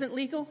voting isn't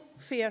legal,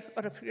 fair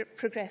or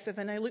progressive,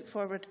 and I look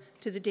forward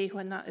to the day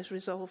when that is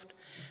resolved.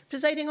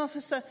 Presiding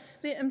Officer,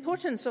 the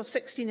importance of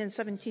 16 and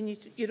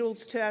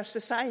 17-year-olds to our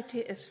society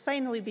is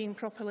finally being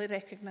properly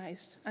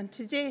recognised, and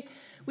today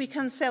we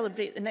can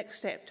celebrate the next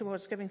step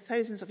towards giving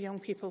thousands of young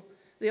people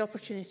the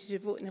opportunity to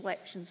vote in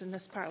elections in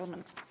this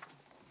Parliament.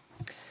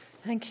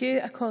 Thank you.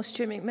 I call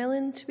Stuart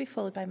McMillan to be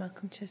followed by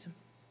Malcolm Chisholm.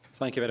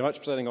 Thank you very much,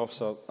 Presiding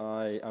Officer.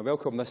 I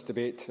welcome this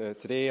debate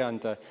today,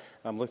 and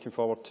I'm looking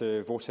forward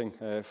to voting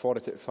for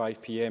it at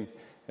 5 p.m.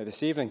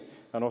 This evening.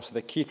 And also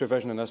the key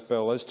provision in this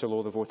bill is to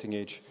lower the voting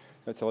age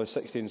to allow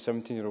 16 and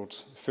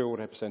 17-year-olds full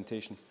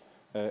representation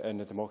in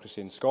the democracy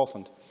in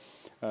Scotland.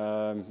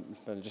 And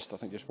I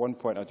think just one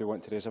point I do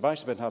want to raise. I've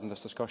actually been having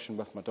this discussion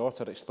with my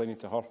daughter, explaining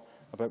to her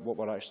about what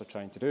we're actually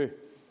trying to do.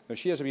 Now,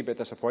 she is a wee bit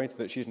disappointed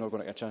that she's not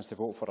going to get a chance to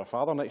vote for her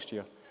father next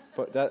year.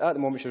 But at the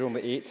moment, she's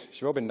only 8.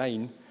 She will be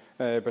 9.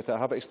 But I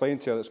have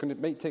explained to her that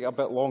it might take a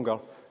bit longer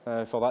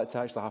for that to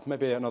actually happen,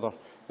 maybe another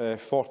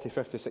 40,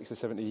 50, 60,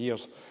 70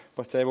 years.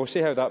 But we'll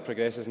see how that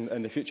progresses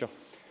in the future.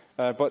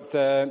 But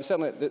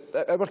certainly,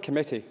 our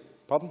committee...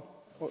 Pardon?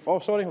 Oh,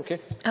 sorry, OK.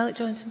 Alec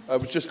Johnson. I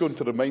was just going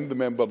to remind the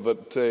member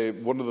that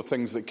one of the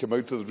things that came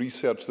out of the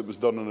research that was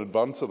done in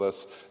advance of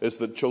this is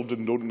that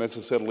children don't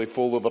necessarily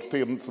follow their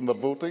parents in their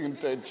voting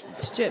intentions.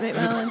 Stuart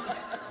McMillan.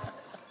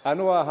 I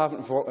know I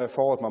haven't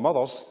followed my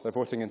mother's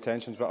voting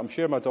intentions, but I'm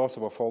sure my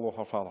daughter will follow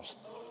her father's.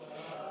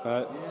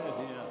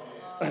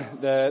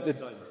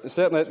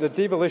 Certainly, the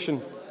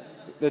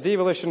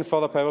devolution for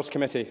the Powers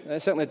Committee.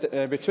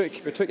 Certainly, we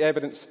took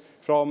evidence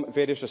from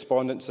various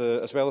respondents,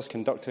 as well as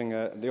conducting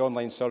the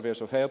online survey,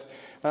 as we've heard.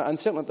 And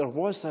certainly, there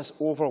was this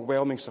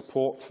overwhelming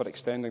support for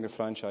extending the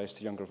franchise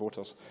to younger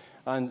voters.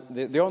 And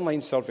the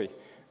online survey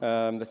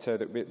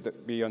that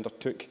we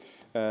undertook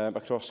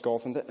across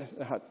Scotland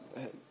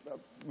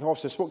we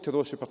also spoke to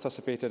those who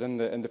participated in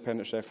the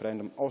independence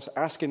referendum, also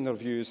asking their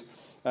views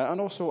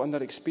and also on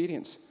their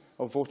experience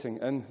of voting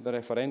in the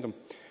referendum.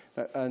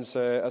 As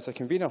a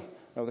convener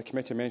of the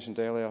committee mentioned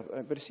earlier,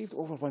 we received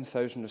over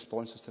 1,000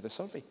 responses to the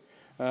survey,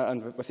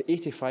 and with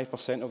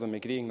 85% of them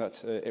agreeing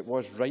that it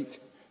was right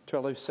to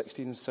allow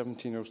 16 and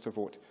 17-year-olds to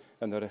vote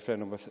in the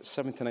referendum, with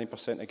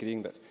 79%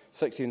 agreeing that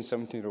 16 and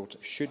 17-year-olds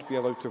should be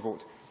allowed to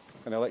vote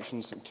in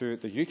elections to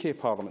the UK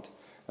Parliament,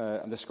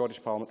 and the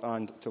Scottish Parliament,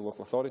 and to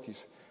local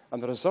authorities.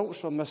 And the results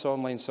from this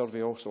online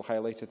survey also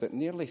highlighted that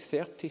nearly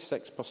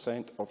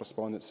 36% of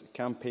respondents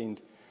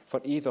campaigned for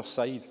either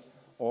side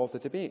of the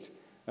debate,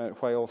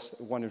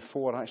 whilst 1 in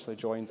 4 actually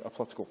joined a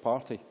political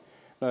party.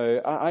 Now,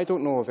 I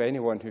don't know of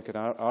anyone who could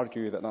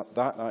argue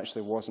that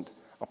actually wasn't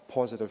a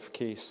positive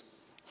case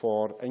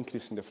for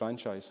increasing the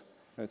franchise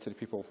to the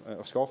people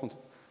of Scotland.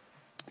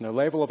 The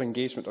level of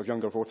engagement of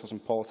younger voters in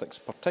politics,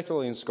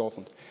 particularly in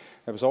Scotland,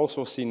 was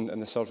also seen in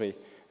the survey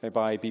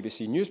by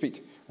BBC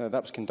Newsbeat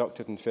that was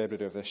conducted in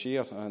February of this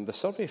year. And the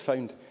survey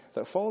found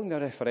that following the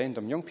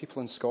referendum, young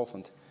people in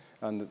Scotland,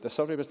 and the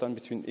survey was done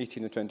between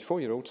 18 and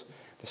 24-year-olds,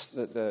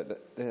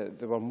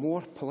 they were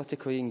more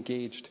politically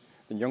engaged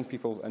than young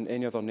people in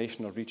any other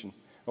nation or region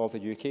of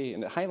the UK.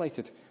 And it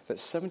highlighted that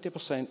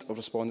 70% of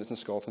respondents in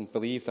Scotland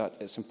believe that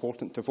it's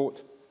important to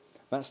vote.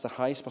 That's the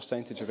highest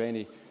percentage of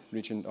any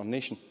region or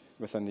nation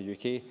within the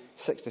UK.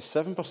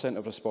 67%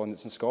 of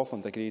respondents in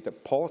Scotland agreed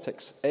that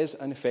politics is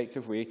an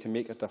effective way to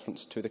make a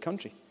difference to the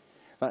country.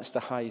 That's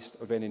the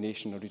highest of any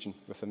nation or region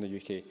within the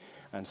UK.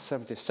 And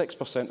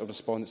 76% of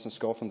respondents in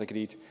Scotland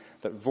agreed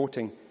that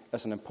voting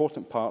is an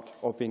important part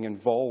of being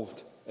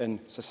involved in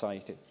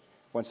society.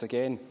 Once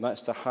again,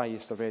 that's the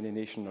highest of any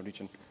nation or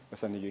region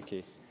within the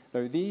UK.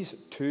 Now, these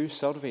two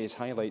surveys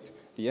highlight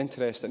the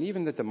interest and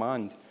even the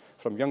demand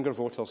from younger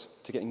voters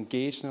to get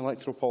engaged in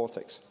electoral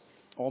politics.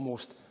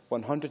 Almost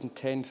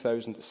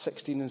 110,000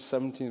 16 and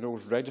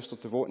 17-year-olds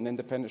registered to vote in the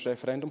independence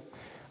referendum,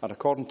 and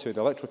according to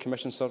the Electoral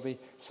Commission survey,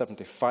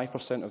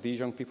 75% of these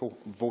young people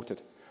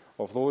voted.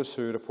 Of those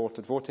who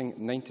reported voting,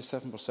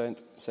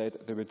 97% said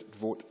they would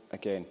vote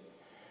again.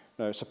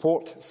 Now,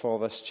 support for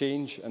this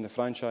change in the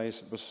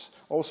franchise was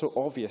also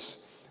obvious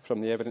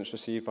from the evidence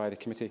received by the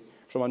committee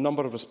from a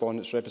number of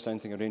respondents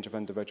representing a range of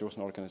individuals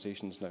and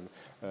organisations. Now,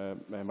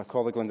 my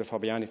colleague Linda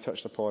Fabiani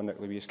touched upon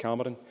Louise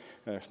Cameron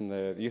from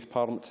the Youth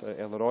Parliament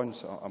earlier on,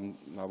 so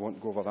I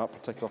won't go over that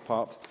particular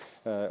part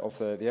of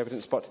the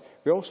evidence. But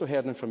we also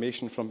heard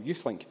information from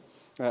YouthLink,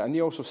 and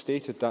they also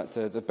stated that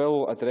the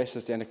bill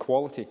addresses the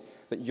inequality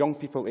that young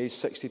people aged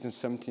 16 and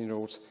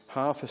 17-year-olds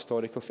have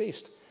historically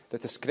faced. The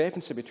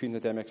discrepancy between the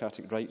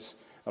democratic rights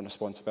and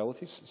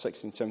responsibilities.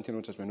 16 and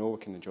 17-year-olds, as we know,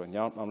 can join the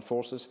armed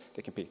forces,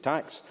 they can pay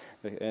tax,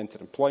 they enter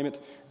employment,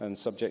 and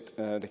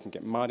they can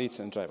get married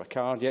and drive a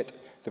car, yet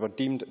they were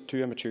deemed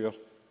too immature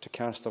to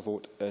cast a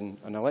vote in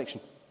an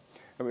election.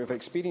 And we have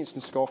experienced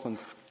in Scotland,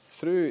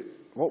 through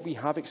what we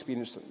have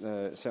experienced,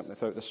 certainly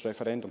throughout this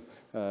referendum,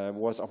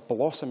 was a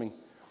blossoming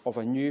of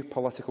a new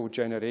political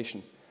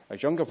generation,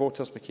 as younger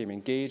voters became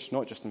engaged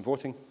not just in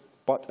voting,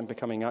 but in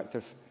becoming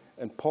active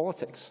in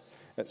politics.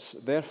 It's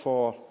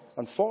therefore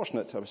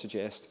unfortunate, I would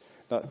suggest,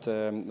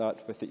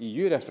 that with the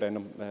EU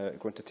referendum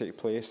going to take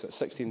place, that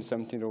 16 and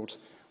 17-year-olds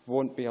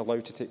won't be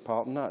allowed to take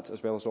part in that,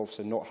 as well as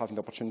obviously not having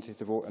the opportunity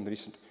to vote in the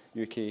recent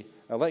UK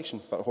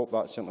election. But I hope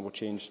that certainly will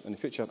change in the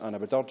future, and I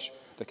would urge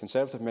the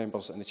Conservative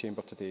members in the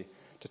Chamber today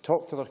to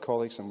talk to their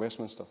colleagues in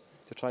Westminster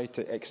to try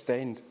to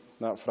extend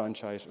that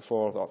franchise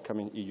for the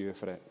upcoming EU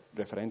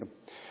referendum.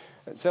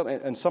 Certainly,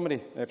 in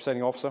summary,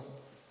 Presiding Officer,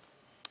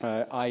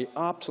 I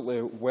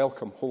absolutely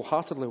welcome,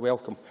 wholeheartedly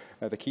welcome,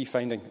 the key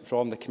finding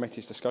from the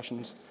committee's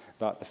discussions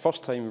that the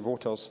first-time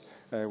voters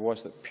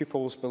was that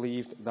pupils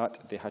believed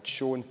that they had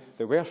shown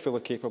they were fully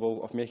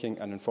capable of making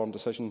an informed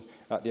decision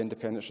at the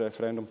independence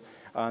referendum,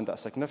 and that a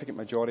significant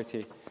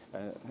majority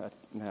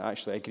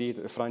actually agreed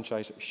that the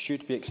franchise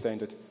should be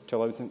extended to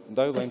allow them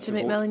to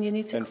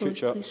vote in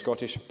future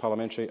Scottish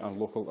parliamentary and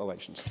local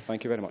elections.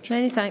 Thank you very much.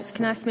 Many thanks.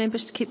 Can I ask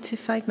members to keep to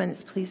 5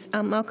 minutes, please?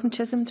 Malcolm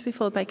Chisholm to be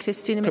followed by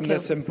Christina McHale.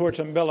 This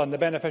important bill and the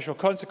beneficial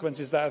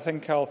consequences that I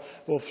think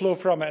will flow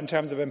from it in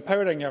terms of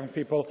empowering young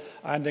people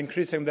and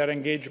increasing their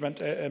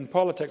engagement in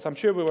politics. I'm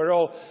sure we were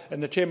all in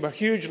the chamber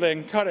hugely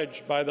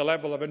encouraged by the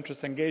level of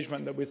interest and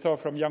engagement that we saw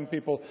from young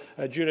people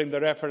during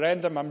the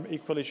referendum. I'm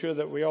equally sure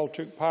that we all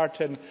took part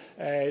in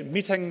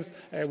meetings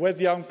with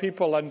young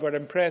people and were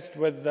impressed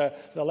with the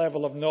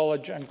level of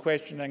knowledge and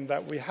questioning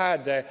that we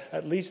had,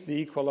 at least the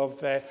equal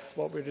of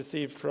what we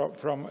received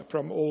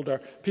from older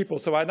people.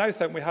 So I now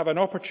think we have an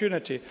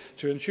opportunity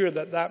to ensure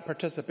that that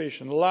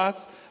participation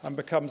lasts and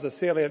becomes a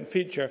salient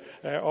feature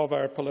of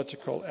our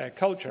political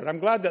culture. And I'm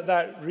glad that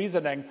that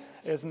reasoning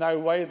is now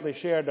widely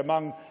shared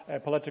among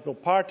political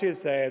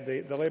parties.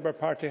 The Labour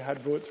Party had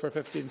votes for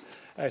 16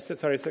 and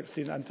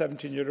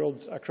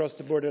 17-year-olds across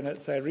the board in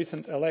its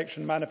recent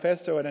election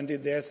manifesto, and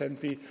indeed the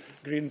SNP,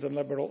 Greens and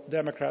Liberal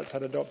Democrats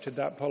had adopted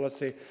that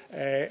policy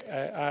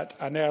at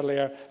an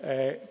earlier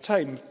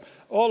time.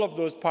 All of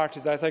those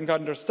parties, I think,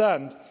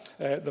 understand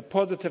the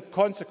positive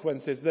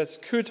consequences this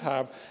could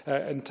have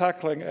in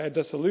tackling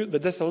the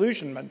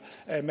disillusionment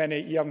many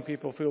young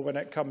people feel when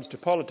it comes to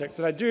politics.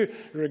 And I do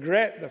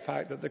regret the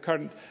fact that the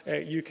current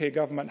UK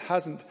government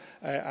hasn't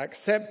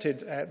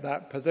accepted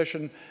that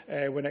position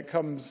when it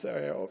comes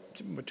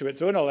to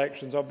its own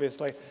elections,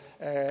 obviously,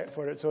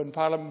 for its own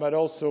parliament, but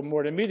also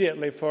more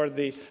immediately for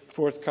the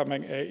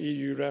forthcoming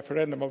EU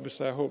referendum.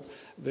 Obviously, I hope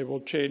they will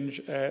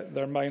change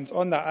their minds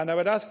on that. And I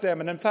would ask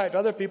them, and in fact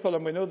other people,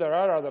 and we know there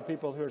are other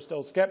people who are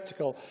still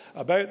sceptical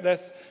about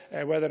this,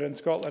 whether in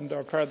Scotland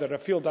or further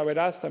afield, I would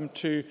ask them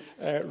to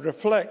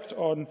reflect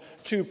on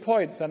 2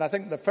 points. And I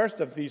think the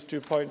first of these 2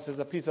 points is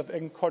a piece of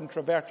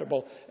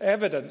incontrovertible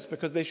evidence,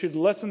 because they should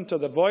listen to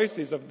the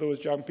voices of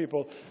those young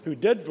people who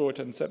did vote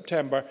in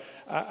September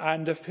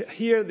and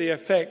hear the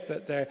effect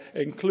that the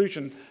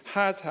inclusion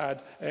has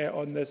had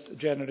on this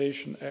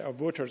generation of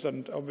voters.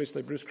 And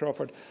obviously Bruce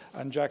Crawford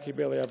and Jackie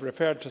Bailey have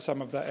referred to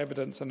some of that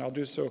evidence, and I'll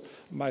do so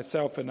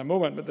myself in a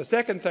moment. But the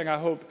second thing I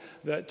hope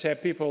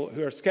that people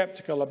who are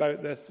sceptical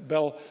about this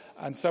bill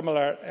and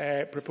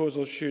similar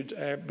proposals should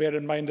bear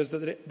in mind is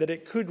that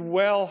it could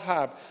well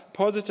have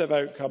positive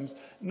outcomes,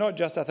 not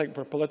just, I think,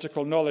 for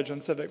political knowledge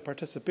and civic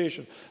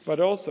participation,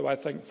 but also, I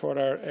think, for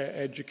our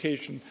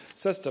education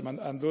system.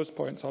 And those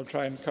points I'll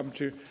try and come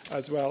to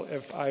as well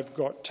if I've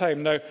got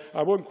time. Now,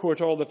 I won't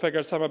quote all the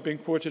figures. Some have been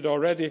quoted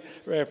already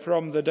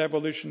from the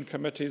Devolution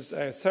Committee's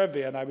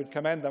survey, and I would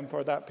commend them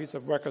for that piece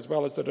of work as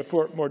well as the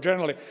report more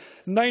generally.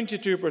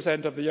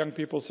 92% of the young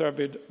people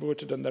surveyed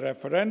voted in the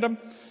referendum,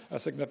 a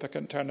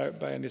significant turnout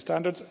by any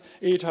standards.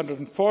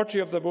 840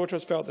 of the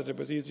voters felt that it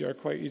was easy or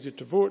quite easy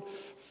to vote.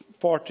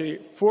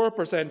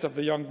 44% of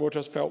the young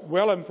voters felt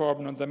well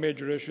informed on the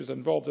major issues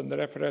involved in the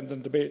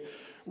referendum debate,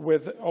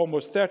 with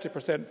almost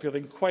 30%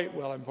 feeling quite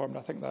well informed.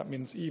 I think that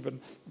means even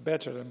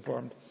better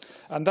informed.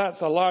 And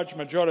that's a large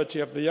majority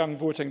of the young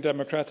voting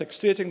democratic,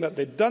 stating that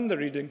they'd done the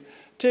reading,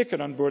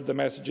 taken on board the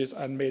messages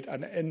and made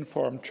an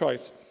informed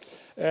choice.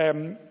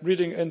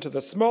 Reading into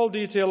the small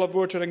detail of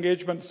voter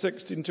engagement,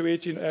 16 to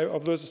 18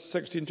 of those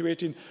 16 to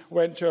 18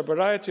 went to a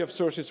variety of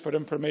sources for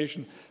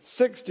information,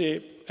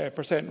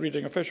 60%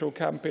 reading official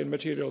campaign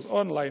materials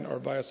online or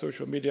via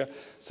social media,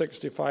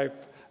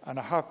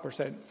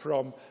 65.5%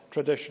 from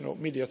traditional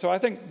media. So I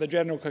think the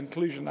general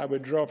conclusion I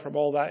would draw from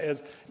all that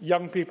is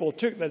young people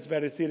took this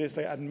very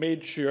seriously and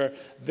made sure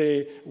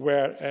they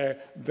were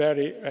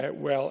very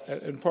well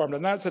informed.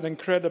 And that's an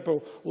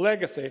incredible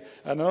legacy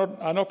and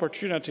an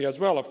opportunity as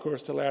well, of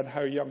course, to learn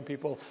how young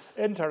people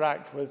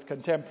interact with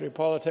contemporary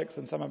politics.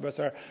 And some of us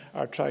are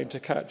trying to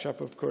catch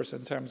up, of course,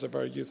 in terms of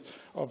our use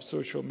of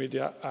social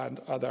media and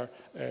other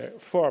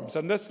forms.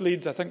 And this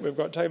leads, I think we've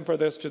got time for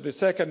this, to the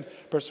second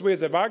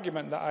persuasive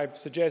argument that I've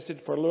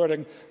suggested for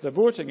lowering the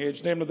voting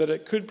age, namely that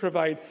it could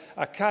provide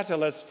a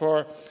catalyst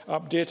for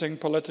updating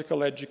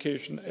political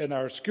education in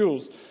our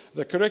schools.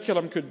 The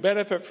curriculum could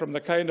benefit from the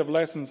kind of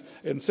lessons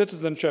in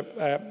citizenship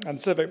and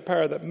civic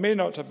power that may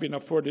not have been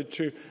afforded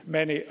to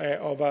many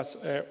of us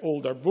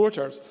older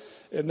voters.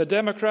 In the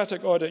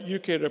Democratic Audit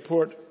UK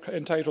report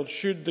entitled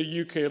 "Should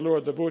the UK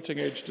Lower the Voting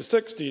Age to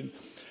 16?",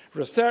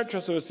 research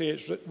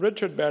associates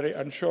Richard Berry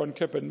and Sean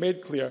Kippen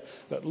made clear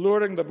that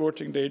lowering the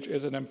voting age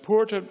is an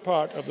important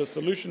part of the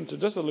solution to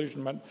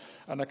disillusionment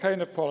and a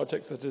kind of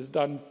politics that is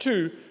done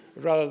to,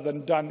 rather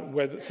than done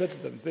with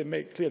citizens. They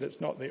make clear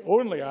it's not the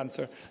only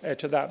answer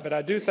to that, but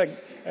I do think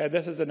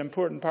this is an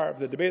important part of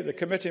the debate. The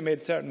committee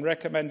made certain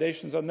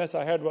recommendations on this.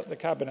 I heard what the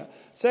Cabinet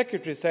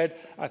Secretary said.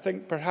 I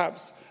think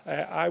perhaps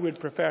I would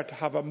prefer to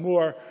have a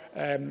more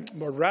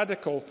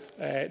radical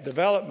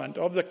development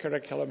of the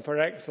curriculum for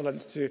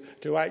excellence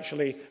to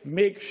actually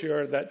make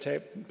sure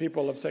that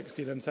people of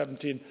 16 and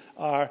 17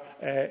 are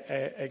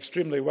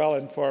extremely well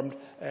informed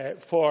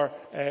for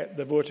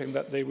the voting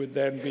that they would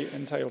then be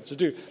entitled to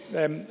do.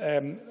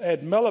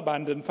 Ed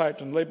Miliband, in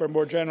fact, and Labour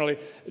more generally,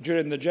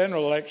 during the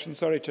general election,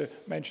 sorry to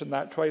mention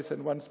that twice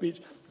in one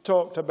speech,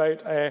 talked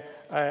about a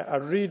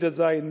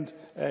redesigned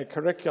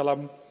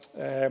curriculum,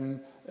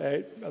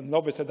 and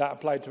obviously that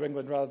applied to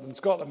England rather than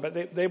Scotland,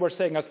 but they were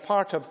saying as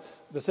part of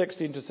the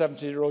 16 to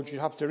 17-year-olds you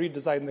have to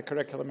redesign the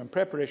curriculum in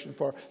preparation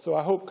for. So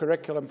I hope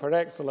Curriculum for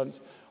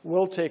Excellence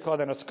will take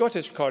on, in a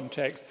Scottish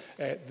context,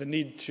 the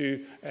need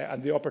to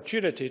and the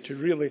opportunity to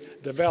really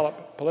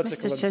develop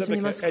political and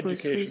civic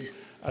education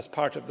as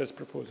part of this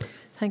proposal.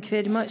 Thank you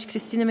very much.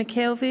 Christina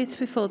McKelvey, to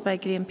be followed by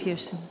Graham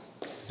Pearson.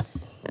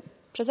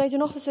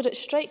 Presiding Officer, it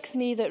strikes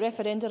me that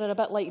referenda are a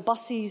bit like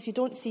buses. You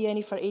don't see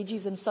any for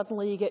ages and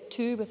suddenly you get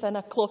two within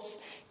a close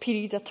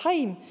period of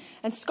time.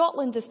 And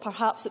Scotland is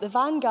perhaps at the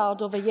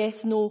vanguard of a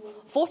yes-no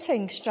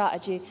voting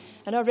strategy.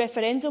 In our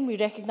referendum, we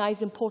recognise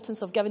the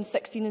importance of giving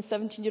 16 and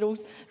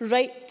 17-year-olds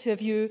right to a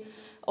view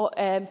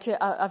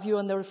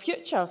on their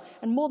future,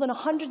 and more than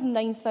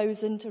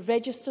 109,000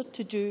 registered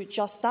to do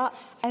just that,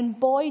 and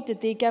boy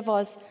did they give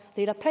us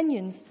their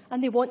opinions,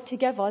 and they want to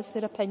give us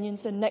their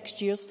opinions in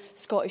next year's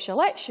Scottish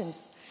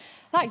elections.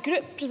 That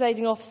group,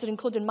 Presiding Officer,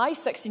 including my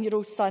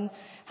 16-year-old son,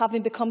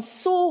 having become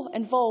so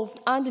involved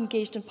and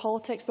engaged in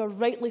politics, were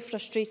rightly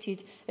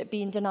frustrated at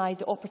being denied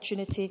the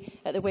opportunity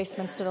at the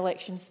Westminster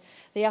elections.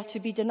 They are to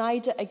be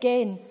denied it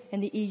again in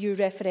the EU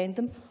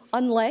referendum,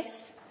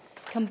 unless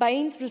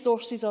combined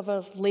resources of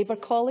our Labour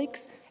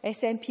colleagues,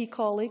 SNP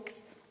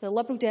colleagues, the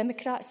Liberal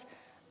Democrats,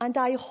 and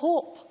I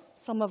hope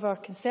some of our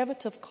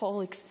Conservative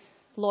colleagues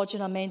lodge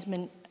an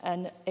amendment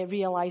and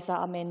realise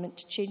that amendment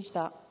to change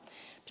that.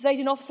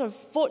 Presiding Officer,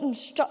 voting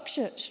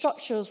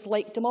structures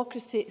like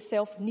democracy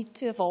itself need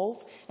to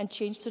evolve and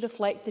change to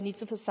reflect the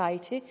needs of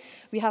society.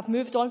 We have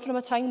moved on from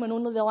a time when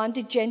only the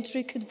landed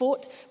gentry could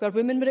vote, where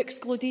women were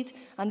excluded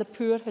and the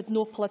poor had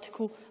no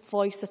political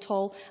voice at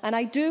all. And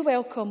I do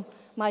welcome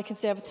my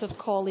Conservative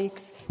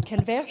colleagues'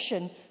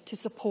 conversion to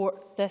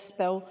support this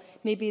bill.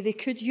 Maybe they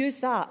could use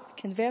that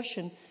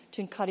conversion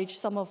to encourage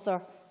some of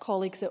their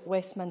colleagues at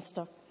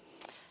Westminster.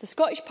 The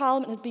Scottish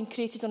Parliament has been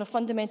created on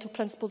fundamental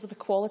principles of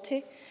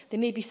equality. There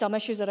may be some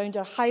issues around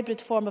our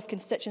hybrid form of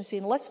constituency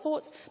and list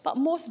votes, but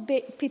most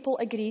people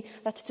agree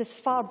that it is a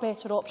far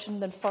better option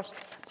than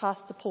first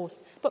past the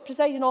post. But,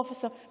 Presiding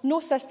Officer, no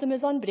system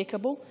is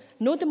unbreakable,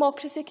 no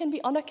democracy can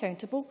be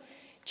unaccountable.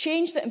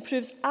 Change that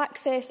improves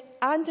access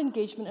and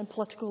engagement in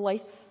political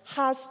life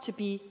has to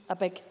be a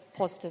big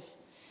positive.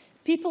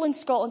 People in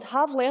Scotland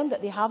have learned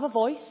that they have a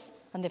voice,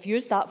 and they've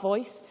used that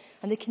voice,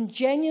 and they can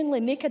genuinely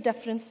make a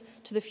difference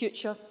to the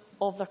future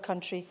of their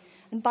country.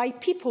 And by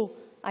people,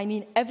 I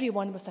mean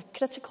everyone with a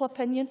critical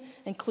opinion,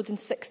 including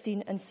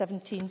 16 and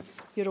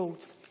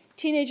 17-year-olds.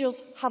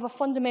 Teenagers have a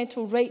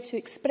fundamental right to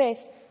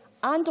express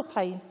and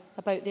opine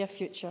about their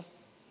future.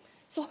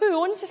 So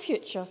who owns the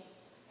future?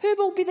 Who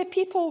will be the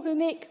people who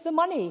make the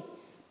money,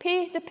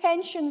 pay the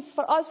pensions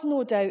for us,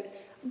 no doubt,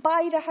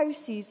 buy the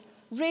houses,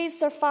 raise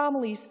their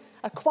families,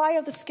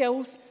 acquire the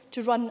skills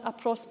to run a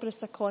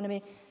prosperous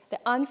economy?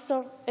 The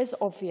answer is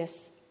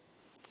obvious.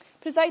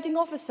 Presiding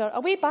Officer,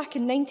 away back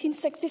in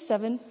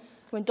 1967,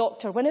 when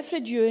Dr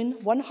Winifred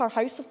Ewan won her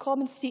House of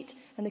Commons seat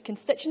in the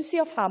constituency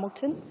of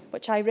Hamilton,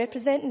 which I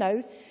represent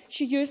now,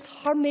 she used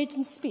her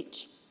maiden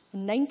speech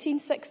in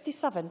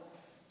 1967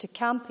 to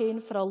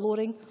campaign for a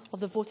lowering of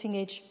the voting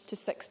age to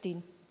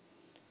 16.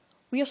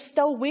 We are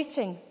still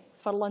waiting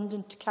for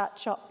London to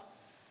catch up,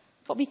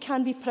 but we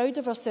can be proud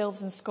of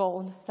ourselves in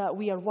Scotland that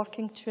we are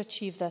working to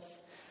achieve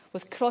this.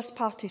 With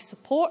cross-party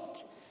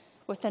support,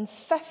 within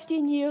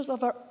 15 years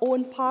of our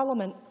own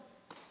Parliament,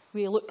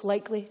 we look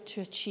likely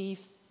to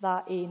achieve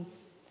that aim.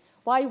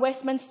 Why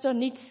Westminster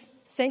needs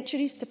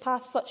centuries to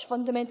pass such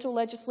fundamental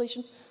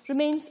legislation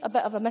remains a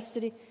bit of a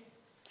mystery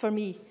for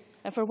me,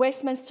 and for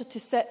Westminster to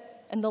sit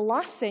in the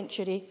last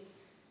century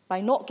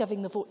by not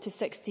giving the vote to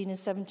 16 and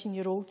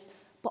 17-year-olds,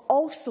 but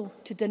also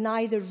to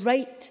deny the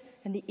right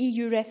in the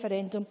EU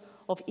referendum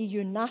of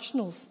EU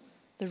nationals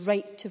the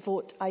right to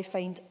vote, I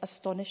find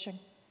astonishing.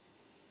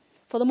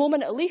 For the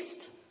moment at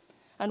least,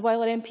 and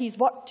while our MPs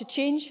work to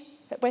change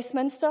at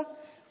Westminster,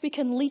 we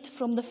can lead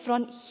from the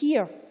front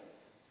here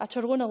at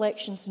our own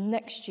elections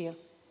next year.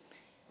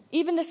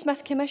 Even the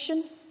Smith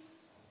Commission,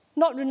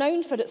 not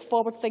renowned for its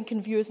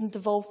forward-thinking views and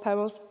devolved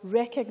powers,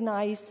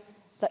 recognised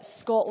that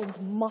Scotland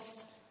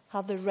must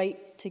have the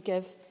right to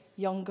give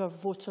younger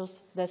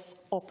voters this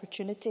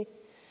opportunity.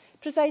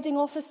 Presiding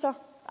Officer,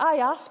 I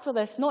ask for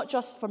this, not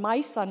just for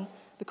my son,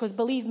 because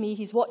believe me,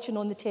 he's watching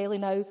on the telly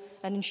now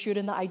and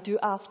ensuring that I do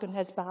ask on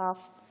his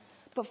behalf,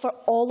 but for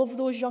all of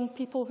those young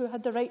people who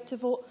had the right to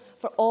vote,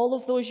 for all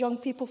of those young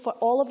people, for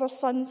all of our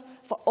sons,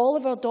 for all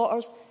of our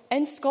daughters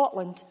in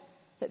Scotland,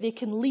 that they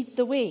can lead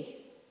the way,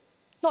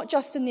 not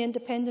just in the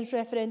independence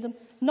referendum,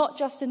 not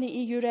just in the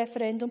EU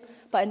referendum,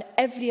 but in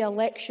every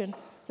election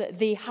that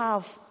they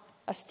have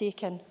a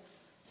stake in.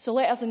 So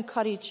let us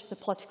encourage the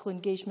political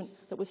engagement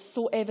that was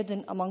so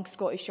evident among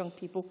Scottish young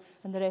people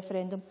in the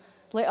referendum.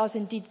 Let us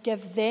indeed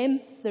give them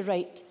the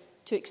right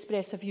to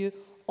express a view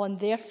on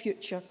their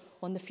future,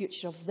 on the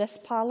future of this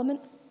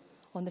Parliament,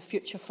 on the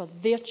future for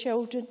their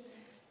children.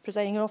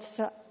 Presiding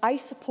Officer, I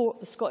support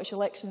the Scottish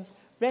Elections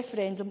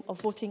referendum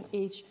of voting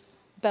age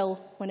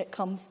bill when it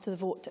comes to the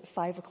vote at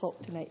 5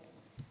 o'clock tonight.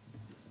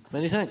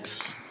 Many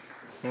thanks.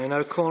 I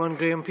now call on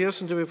Graham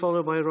Pearson to be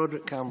followed by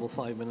Roderick Campbell.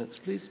 5 minutes,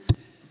 please.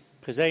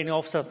 Presiding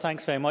Officer,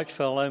 thanks very much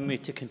for allowing me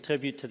to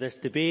contribute to this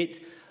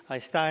debate. I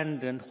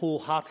stand and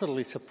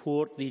wholeheartedly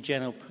support the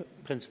general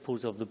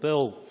principles of the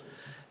bill.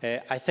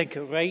 I think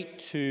it right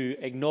to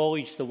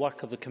acknowledge the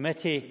work of the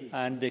committee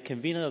and the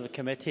convener of the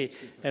committee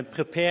in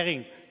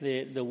preparing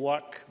the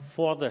work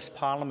for this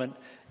Parliament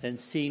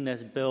and seeing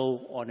this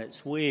bill on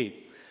its way.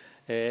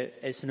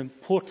 It's an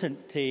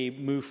important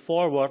move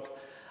forward,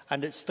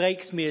 and it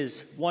strikes me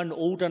as one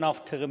old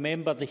enough to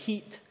remember the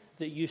heat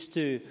that used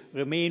to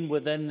remain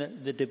within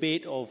the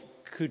debate of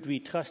could we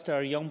trust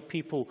our young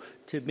people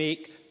to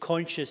make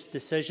conscious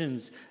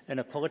decisions in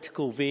a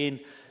political vein,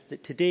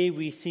 that today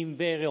we seem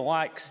very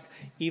relaxed.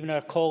 Even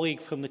our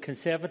colleague from the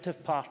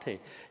Conservative Party,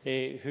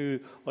 who,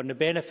 on the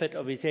benefit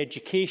of his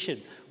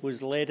education,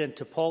 was led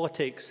into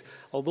politics,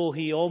 although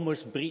he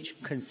almost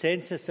breached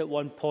consensus at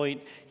one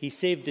point, he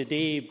saved the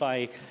day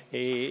by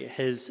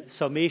his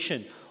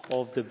summation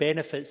of the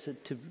benefits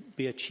to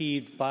be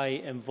achieved by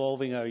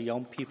involving our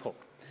young people.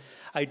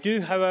 I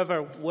do,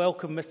 however,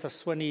 welcome Mr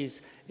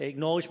Swinney's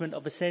acknowledgement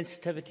of the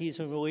sensitivities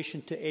in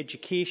relation to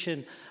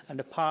education and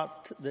the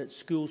part that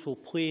schools will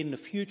play in the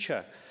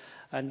future.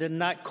 And in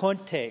that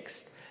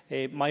context,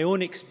 my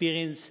own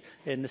experience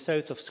in the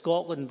south of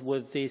Scotland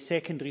with the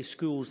secondary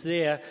schools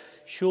there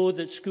show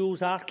that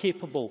schools are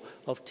capable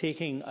of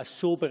taking a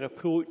sober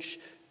approach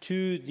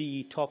to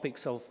the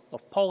topics of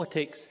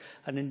politics,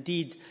 and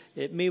indeed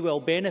it may well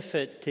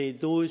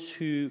benefit those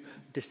who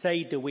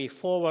decide the way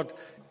forward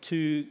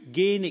to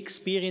gain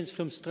experience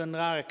from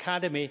Stranraer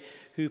Academy,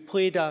 who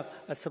played a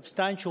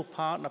substantial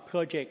part in a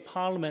project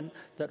Parliament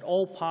that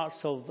all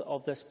parts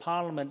of this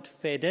Parliament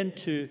fed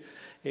into,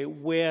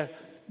 where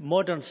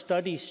modern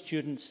studies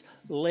students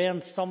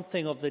learned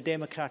something of the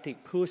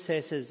democratic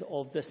processes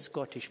of this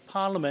Scottish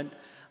Parliament,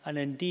 and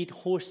indeed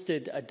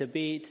hosted a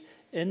debate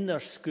in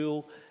their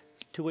school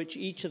to which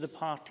each of the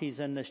parties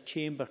in this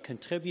chamber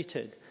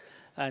contributed.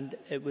 And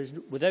it was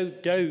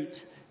without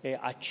doubt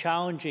a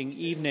challenging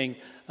evening,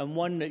 and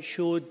one that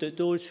showed that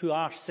those who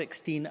are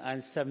 16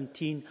 and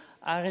 17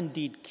 are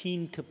indeed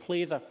keen to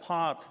play their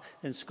part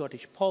in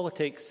Scottish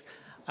politics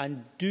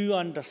and do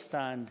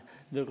understand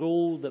the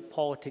role that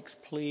politics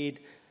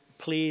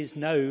plays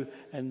now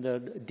in their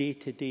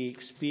day-to-day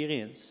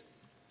experience.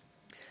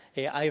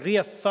 I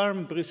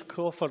reaffirm Bruce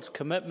Crawford's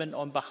commitment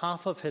on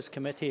behalf of his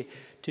committee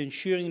to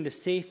ensuring the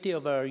safety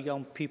of our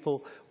young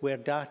people where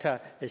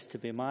data is to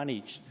be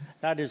managed.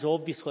 That is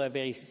obviously a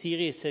very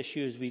serious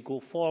issue as we go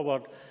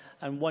forward,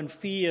 and one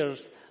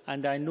fears,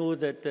 and I know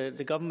that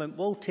the government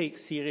will take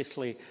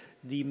seriously,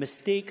 the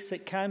mistakes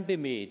that can be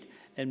made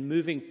in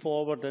moving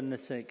forward in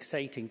this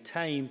exciting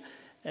time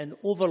and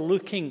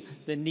overlooking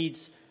the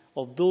needs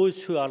of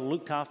those who are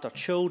looked after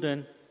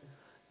children,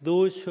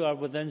 those who are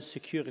within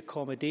secure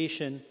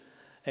accommodation,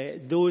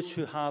 those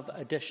who have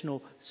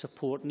additional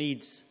support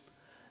needs.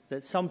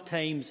 That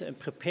sometimes in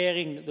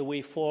preparing the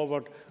way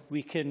forward,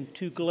 we can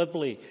too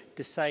glibly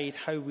decide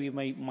how we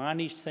might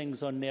manage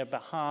things on their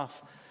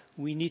behalf.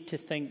 We need to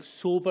think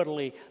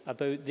soberly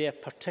about their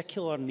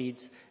particular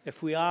needs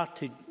if we are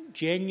to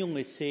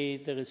genuinely say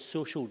there is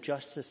social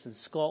justice in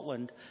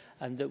Scotland,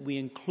 and that we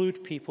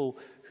include people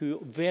who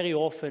very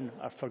often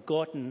are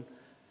forgotten,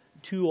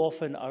 too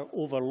often are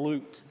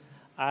overlooked,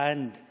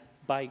 and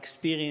by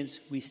experience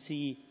we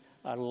see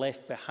are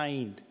left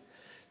behind.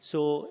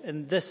 So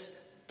in this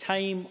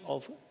time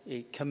of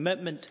a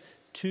commitment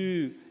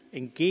to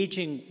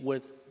engaging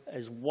with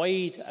as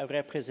wide a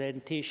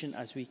representation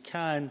as we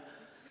can,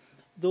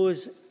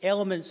 those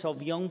elements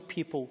of young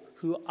people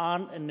who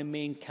aren't in the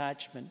main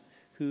catchment,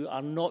 who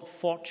are not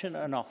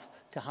fortunate enough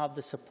to have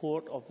the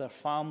support of their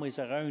families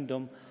around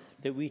them,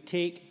 that we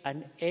take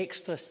an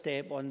extra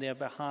step on their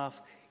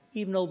behalf,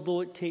 even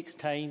although it takes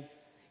time,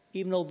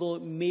 even although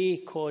it may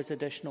cause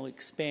additional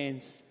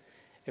expense.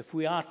 If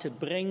we are to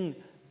bring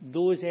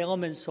those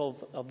elements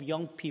of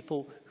young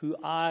people who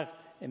are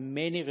in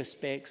many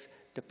respects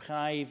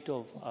deprived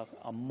of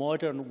a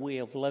modern way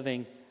of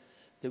living,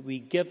 that we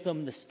give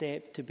them the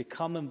step to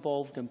become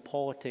involved in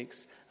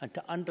politics and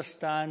to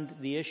understand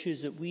the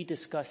issues that we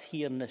discuss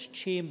here in this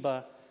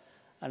chamber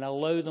and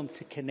allow them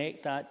to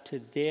connect that to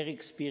their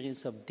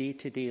experience of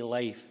day-to-day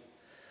life.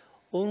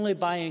 Only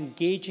by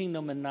engaging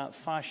them in that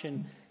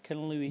fashion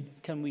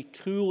can we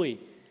truly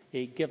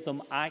give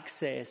them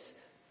access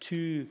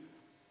to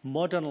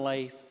modern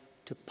life,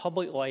 to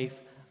public life,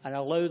 and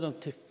allow them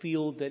to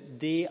feel that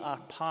they are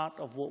part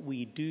of what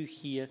we do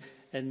here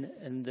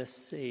in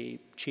this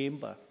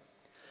chamber.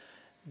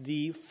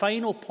 The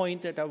final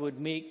point that I would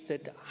make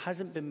that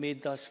hasn't been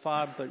made thus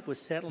far, but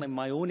was certainly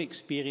my own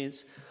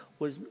experience,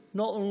 was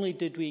not only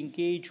did we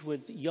engage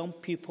with young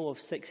people of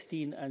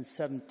 16 and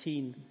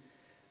 17,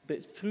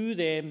 but through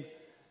them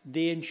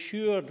they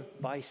ensured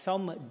by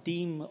some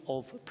deem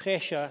of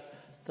pressure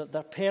that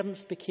their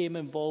parents became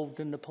involved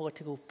in the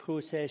political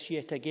process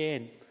yet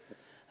again.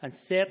 And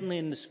certainly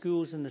in the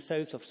schools in the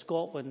south of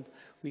Scotland,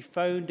 we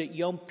found that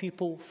young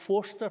people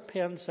forced their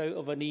parents out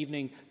of an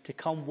evening to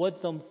come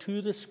with them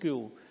to the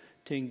school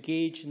to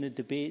engage in the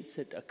debates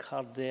that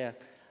occurred there.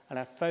 And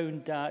I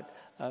found that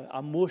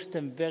a most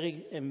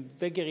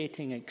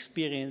invigorating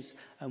experience,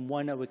 and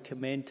one I would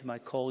commend to my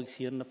colleagues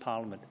here in the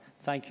Parliament.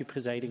 Thank you,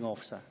 Presiding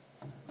Officer.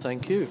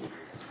 Thank you.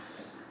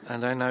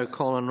 And I now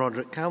call on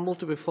Roderick Campbell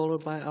to be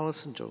followed by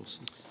Alison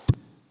Johnson.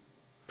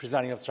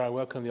 Presiding Officer, I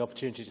welcome the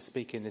opportunity to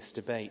speak in this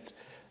debate.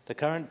 The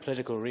current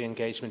political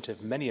re-engagement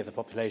of many of the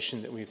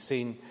population that we've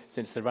seen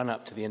since the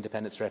run-up to the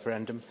independence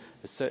referendum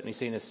has certainly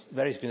seen a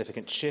very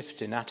significant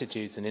shift in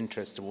attitudes and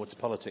interest towards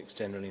politics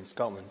generally in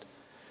Scotland.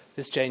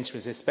 This change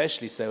was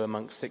especially so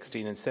amongst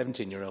 16 and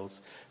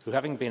 17-year-olds who,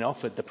 having been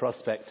offered the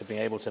prospect of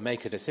being able to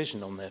make a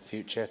decision on their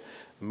future,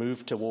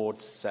 moved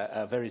towards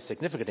a very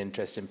significant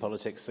interest in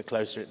politics the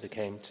closer it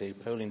became to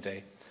polling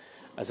day.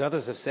 As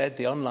others have said,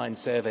 the online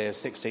survey of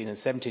 16 and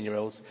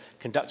 17-year-olds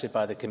conducted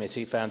by the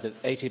committee found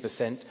that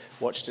 80%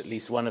 watched at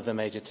least one of the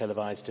major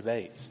televised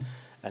debates,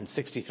 and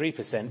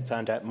 63%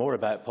 found out more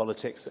about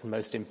politics, and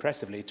most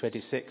impressively,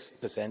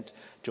 26%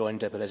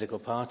 joined a political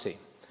party.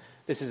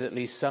 This is at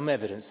least some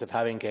evidence of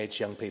how engaged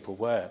young people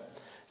were.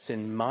 It's,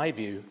 in my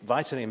view,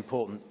 vitally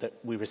important that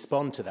we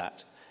respond to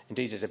that.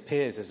 Indeed, it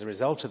appears as a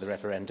result of the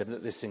referendum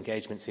that this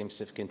engagement seems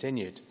to have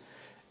continued.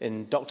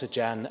 In Dr.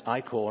 Jan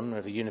Eichhorn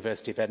of the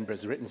University of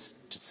Edinburgh's written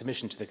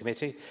submission to the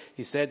committee,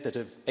 he said that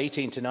of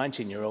 18 to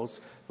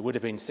 19-year-olds who would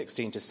have been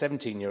 16 to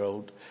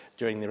 17-year-old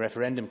during the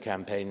referendum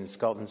campaign in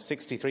Scotland,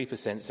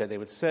 63% said they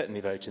would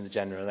certainly vote in the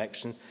general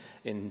election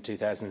in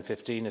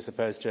 2015, as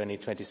opposed to only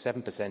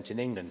 27% in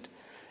England.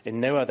 In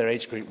no other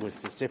age group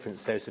was this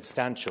difference so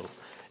substantial,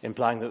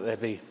 implying that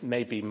there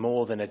may be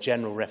more than a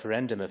general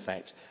referendum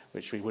effect,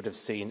 which we would have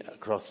seen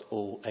across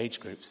all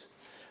age groups.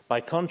 By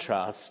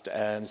contrast,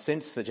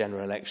 since the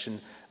general election,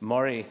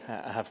 Mori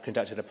have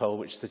conducted a poll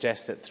which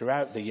suggests that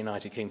throughout the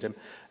United Kingdom,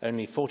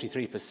 only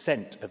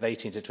 43% of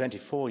 18 to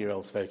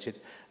 24-year-olds voted,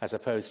 as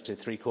opposed to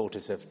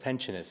three-quarters of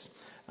pensioners.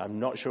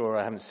 I'm not sure,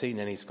 I haven't seen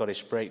any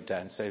Scottish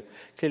breakdown, so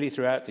clearly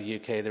throughout the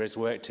UK there is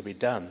work to be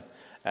done.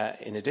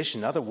 In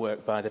addition, other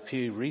work by the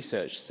Pew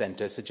Research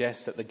Centre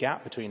suggests that the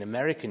gap between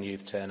American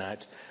youth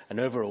turnout and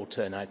overall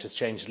turnout has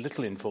changed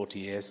little in 40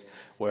 years,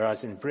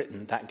 whereas in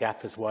Britain that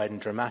gap has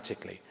widened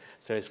dramatically.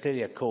 So it's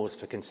clearly a cause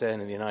for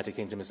concern in the United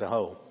Kingdom as a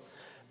whole.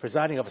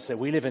 Presiding Officer,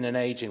 we live in an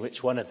age in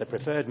which one of the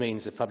preferred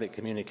means of public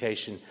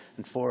communication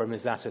and forum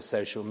is that of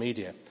social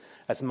media.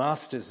 As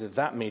masters of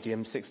that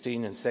medium,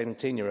 16 and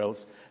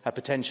 17-year-olds have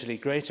potentially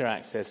greater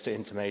access to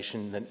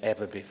information than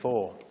ever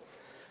before.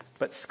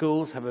 But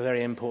schools have a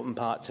very important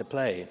part to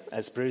play.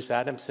 As Bruce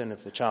Adamson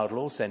of the Child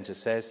Law Centre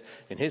says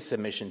in his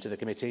submission to the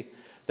committee,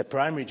 the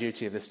primary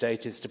duty of the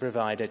state is to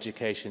provide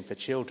education for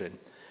children.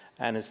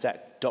 And as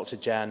Dr.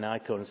 Jan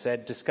Eichhorn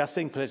said,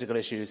 discussing political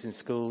issues in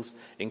schools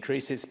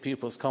increases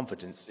pupils'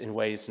 confidence in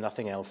ways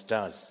nothing else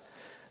does.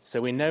 So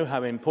we know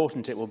how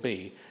important it will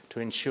be to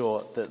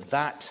ensure that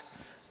that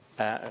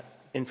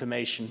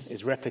information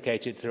is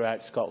replicated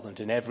throughout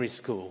Scotland in every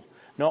school,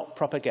 not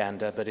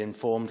propaganda but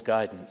informed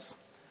guidance.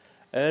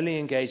 Early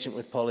engagement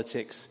with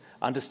politics,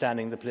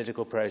 understanding the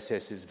political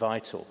process is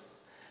vital.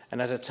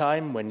 And at a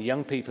time when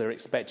young people are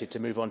expected to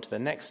move on to the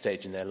next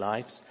stage in their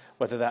lives,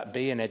 whether that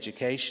be in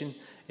education,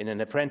 in an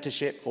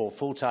apprenticeship or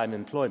full-time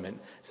employment,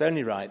 it's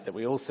only right that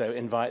we also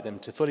invite them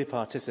to fully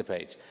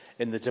participate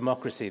in the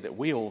democracy that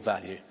we all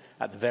value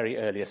at the very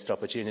earliest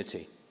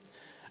opportunity.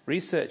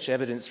 Research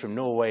evidence from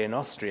Norway and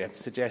Austria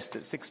suggests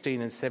that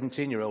 16 and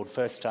 17-year-old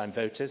first-time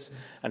voters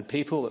and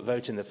people that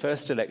vote in the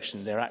first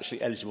election they're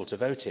actually eligible to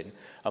vote in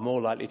are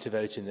more likely to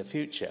vote in the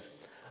future,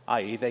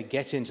 i.e. they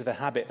get into the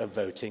habit of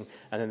voting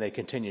and then they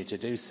continue to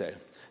do so.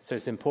 So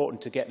it's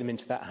important to get them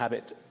into that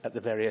habit at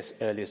the very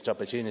earliest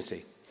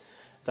opportunity.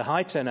 The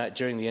high turnout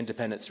during the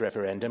independence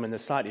referendum and the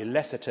slightly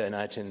lesser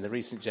turnout in the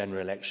recent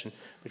general election,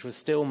 which was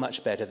still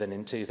much better than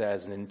in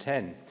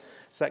 2010.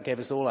 So that gave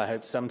us all, I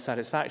hope, some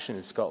satisfaction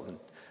in Scotland.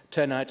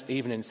 Turnout,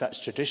 even in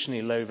such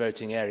traditionally low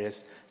voting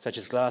areas such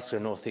as Glasgow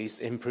North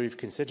East, improved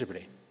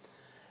considerably.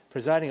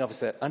 Presiding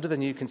Officer, under the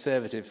new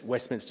Conservative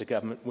Westminster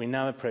government, we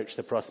now approach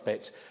the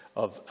prospect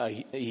of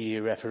an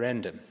EU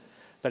referendum.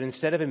 But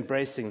instead of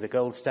embracing the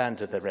gold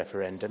standard of the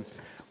referendum,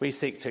 we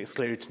seek to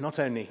exclude not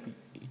only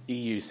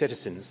EU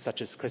citizens,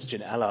 such as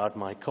Christian Allard,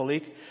 my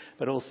colleague,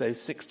 but also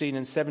 16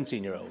 and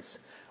 17-year-olds.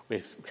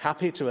 We're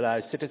happy to allow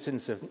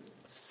citizens of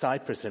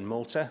Cyprus and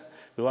Malta,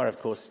 who are, of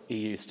course,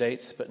 EU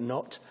states, but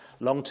not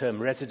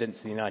long-term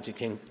residents in the United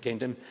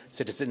Kingdom,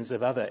 citizens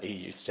of other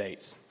EU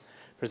states.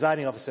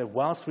 Presiding Officer,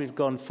 whilst we've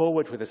gone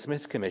forward with the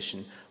Smith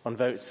Commission on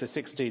votes for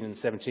 16 and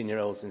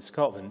 17-year-olds in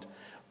Scotland,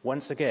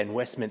 once again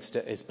Westminster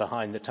is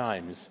behind the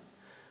times.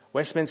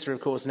 Westminster, of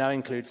course, now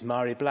includes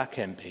Mhairi Black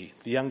MP,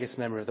 the youngest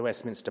member of the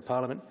Westminster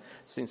Parliament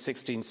since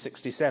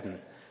 1667.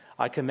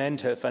 I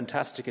commend her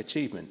fantastic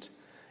achievement.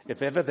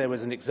 If ever there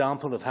was an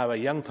example of how a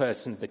young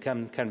person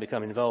can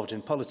become involved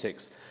in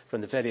politics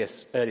from the very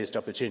earliest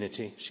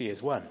opportunity, she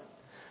is one.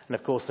 And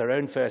of course, our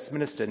own First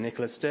Minister,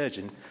 Nicola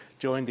Sturgeon,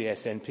 joined the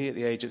SNP at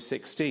the age of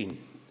 16.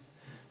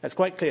 It's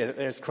quite clear that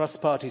there is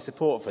cross-party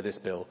support for this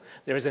bill.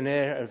 There is an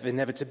air of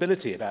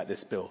inevitability about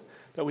this bill,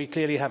 but we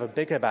clearly have a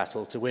bigger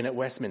battle to win at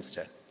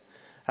Westminster.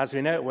 As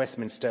we know at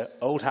Westminster,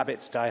 old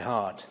habits die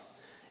hard.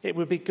 It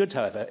would be good,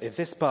 however, if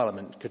this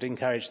Parliament could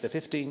encourage the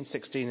 15,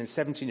 16 and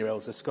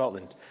 17-year-olds of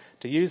Scotland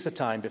to use the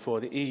time before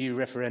the EU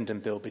referendum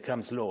bill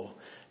becomes law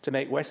to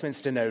make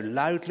Westminster know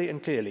loudly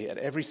and clearly at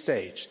every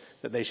stage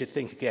that they should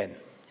think again.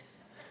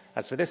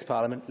 As for this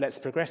Parliament, let's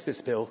progress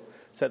this bill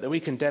so that we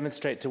can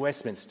demonstrate to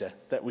Westminster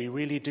that we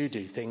really do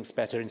things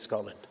better in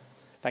Scotland.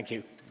 Thank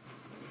you.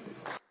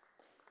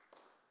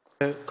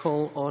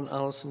 Call on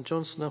Alison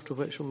Johnson, after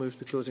which we'll move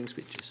to closing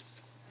speeches.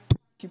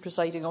 Thank you,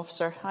 Presiding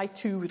Officer. I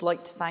too would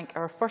like to thank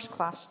our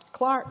first-class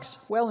clerks,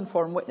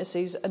 well-informed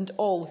witnesses and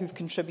all who've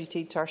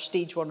contributed to our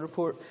Stage 1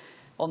 report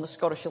on the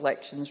Scottish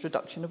Elections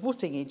Reduction of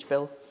Voting Age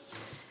Bill.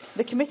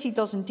 The committee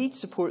does indeed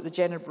support the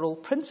general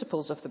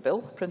principles of the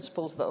bill,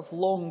 principles that have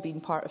long been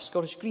part of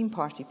Scottish Green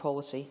Party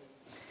policy.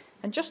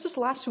 And just as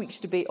last week's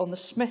debate on the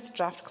Smith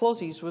draft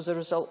clauses was a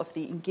result of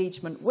the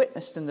engagement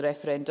witnessed in the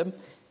referendum,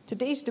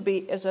 today's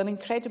debate is an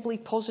incredibly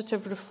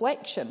positive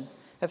reflection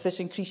of this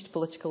increased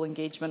political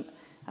engagement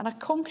and a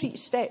concrete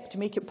step to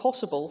make it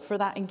possible for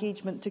that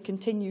engagement to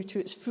continue to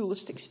its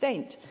fullest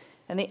extent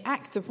in the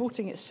act of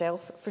voting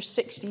itself for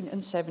 16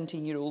 and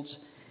 17-year-olds.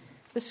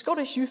 The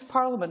Scottish Youth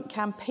Parliament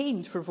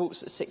campaigned for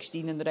votes at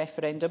 16 in the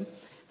referendum,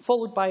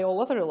 followed by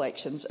all other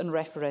elections and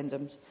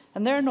referendums.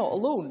 And they're not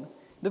alone.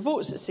 The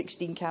Votes at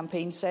 16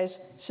 campaign says,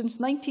 since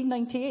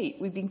 1998,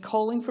 we've been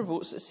calling for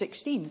votes at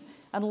 16,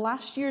 and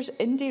last year's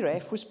Indie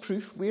Ref was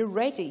proof we're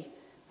ready.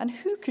 And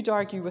who could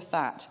argue with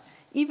that?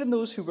 Even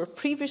those who were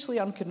previously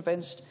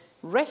unconvinced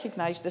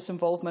recognised this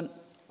involvement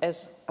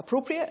as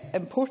appropriate,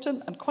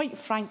 important and, quite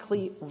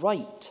frankly,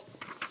 right.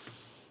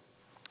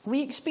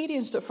 We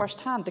experienced at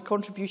first hand the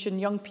contribution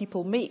young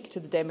people make to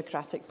the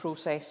democratic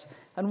process,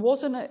 and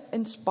wasn't it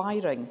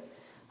inspiring?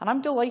 And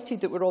I'm delighted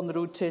that we're on the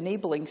road to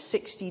enabling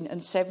 16 and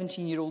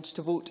 17-year-olds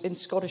to vote in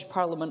Scottish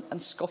Parliament and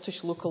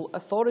Scottish local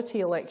authority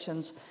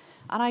elections.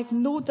 And I've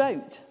no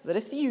doubt that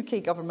if the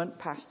UK Government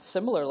passed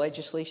similar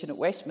legislation at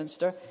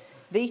Westminster,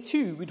 they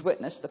too would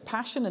witness the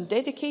passion and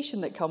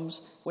dedication that comes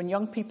when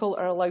young people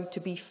are allowed to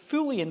be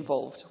fully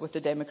involved with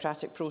the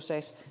democratic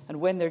process and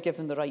when they're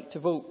given the right to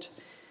vote.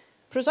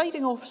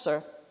 Presiding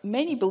Officer,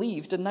 many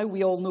believed, and now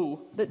we all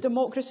know, that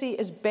democracy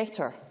is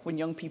better when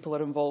young people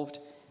are involved.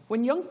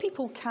 When young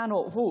people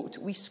cannot vote,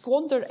 we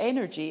squander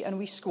energy and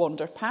we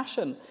squander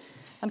passion.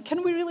 And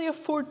can we really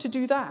afford to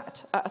do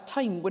that at a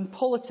time when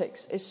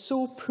politics is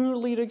so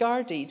poorly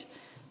regarded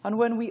and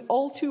when we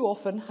all too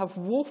often have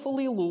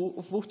woefully low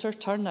voter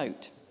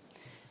turnout?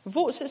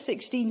 Votes at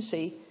 16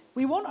 say,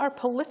 we want our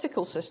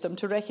political system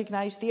to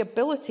recognise the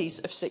abilities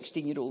of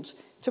 16-year-olds,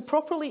 to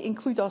properly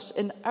include us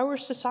in our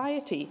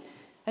society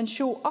and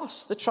show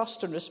us the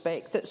trust and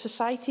respect that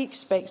society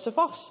expects of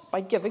us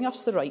by giving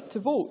us the right to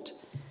vote.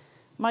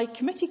 My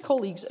committee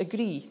colleagues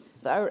agree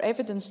that our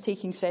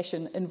evidence-taking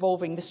session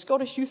involving the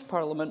Scottish Youth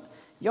Parliament,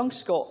 Young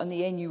Scot and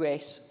the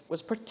NUS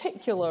was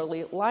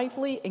particularly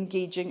lively,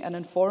 engaging and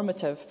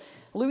informative.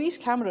 Louise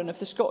Cameron of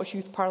the Scottish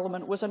Youth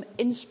Parliament was an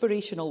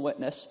inspirational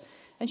witness,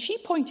 and she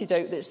pointed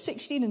out that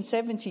 16 and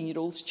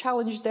 17-year-olds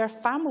challenged their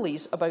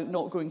families about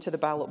not going to the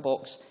ballot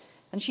box.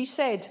 And she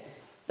said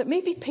that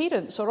maybe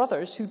parents or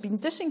others who've been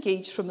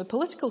disengaged from the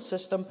political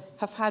system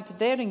have had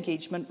their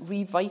engagement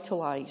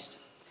revitalised.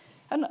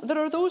 And there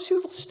are those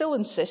who will still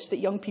insist that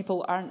young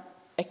people aren't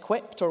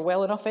equipped or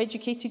well enough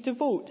educated to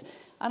vote.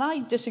 And I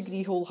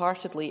disagree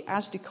wholeheartedly,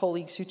 as do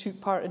colleagues who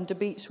took part in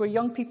debates where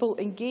young people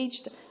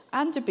engaged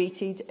and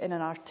debated in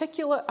an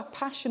articulate, a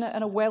passionate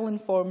and a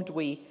well-informed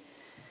way.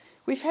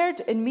 We've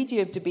heard in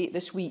media debate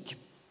this week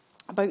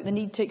about the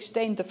need to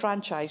extend the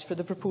franchise for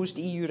the proposed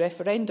EU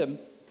referendum.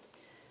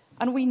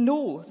 And we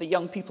know that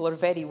young people are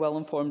very well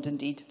informed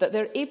indeed, that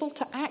they're able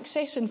to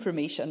access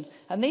information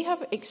and they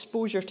have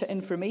exposure to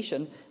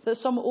information that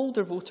some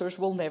older voters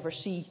will never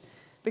see.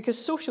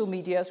 Because social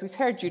media, as we've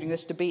heard during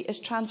this debate, is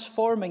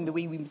transforming the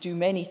way we do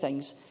many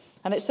things,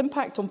 and its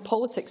impact on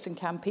politics and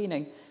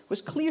campaigning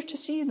was clear to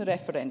see in the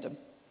referendum.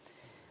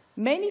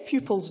 Many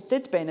pupils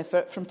did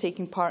benefit from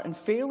taking part in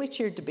fairly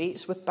chaired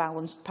debates with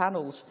balanced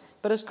panels,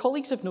 but as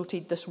colleagues have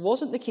noted, this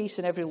wasn't the case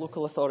in every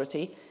local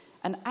authority,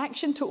 and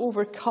action to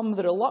overcome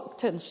the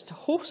reluctance to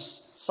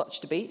host such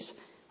debates,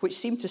 which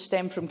seem to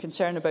stem from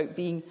concern about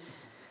being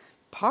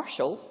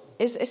partial,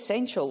 is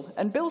essential.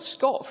 And Bill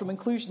Scott from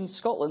Inclusion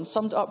Scotland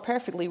summed it up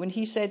perfectly when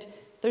he said,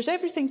 There's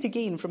everything to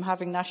gain from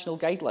having national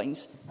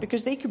guidelines,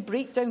 because they could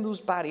break down those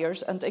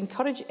barriers and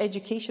encourage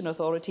education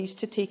authorities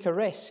to take a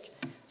risk.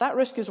 That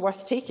risk is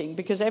worth taking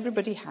because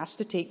everybody has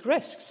to take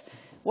risks.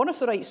 One of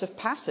the rites of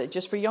passage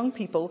is for young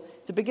people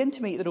to begin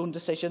to make their own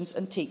decisions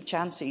and take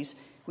chances.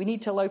 We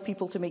need to allow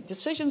people to make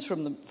decisions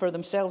for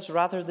themselves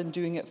rather than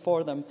doing it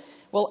for them.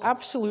 Well,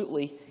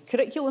 absolutely.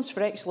 Curriculums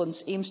for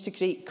Excellence aims to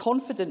create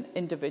confident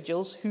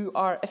individuals who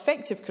are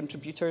effective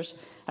contributors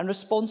and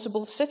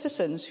responsible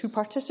citizens who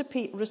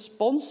participate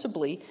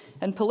responsibly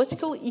in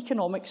political,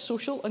 economic,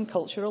 social and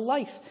cultural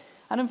life.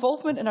 And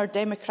involvement in our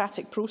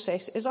democratic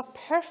process is a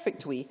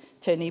perfect way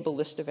to enable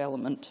this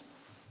development.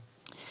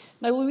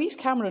 Now, Louise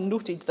Cameron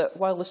noted that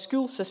while the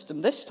school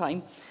system this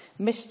time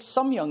missed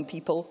some young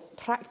people,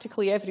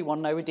 practically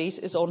everyone nowadays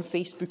is on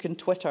Facebook and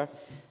Twitter.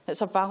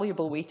 It's a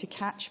valuable way to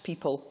catch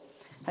people.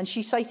 And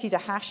she cited a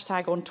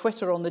hashtag on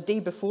Twitter on the day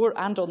before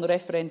and on the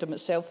referendum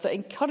itself that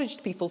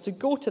encouraged people to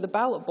go to the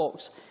ballot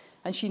box,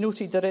 and she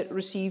noted that it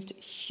received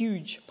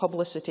huge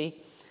publicity.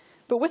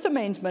 But with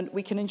amendment,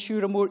 we can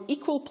ensure a more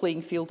equal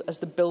playing field as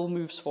the bill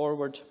moves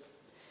forward.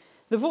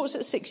 The Votes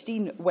at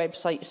 16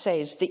 website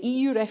says the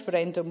EU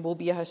referendum will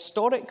be a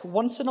historic,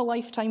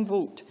 once-in-a-lifetime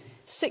vote.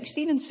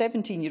 16 and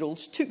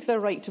 17-year-olds took their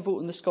right to vote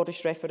in the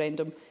Scottish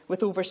referendum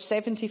with over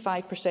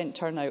 75%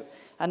 turnout,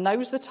 and now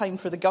is the time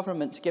for the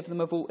government to give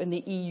them a vote in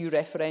the EU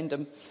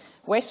referendum.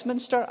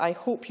 Westminster, I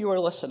hope you are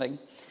listening.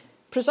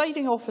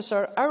 Presiding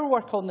Officer, our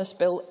work on this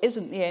bill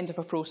isn't the end of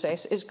a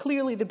process, it's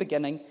clearly the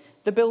beginning.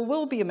 The bill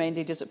will be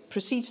amended as it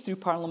proceeds through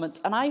Parliament,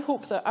 and I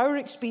hope that our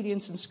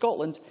experience in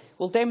Scotland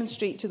will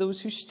demonstrate to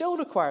those who still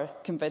require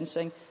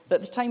convincing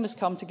that the time has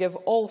come to give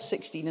all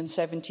 16 and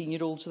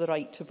 17-year-olds the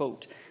right to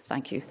vote.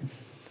 Thank you.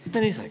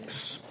 Many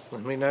thanks.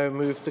 And we now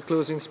move to the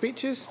closing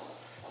speeches.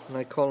 And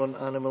I call on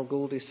Anna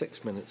Mulgoldie,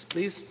 6 minutes,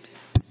 please.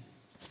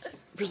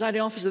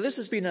 Presiding Officer, this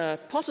has been a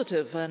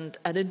positive and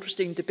an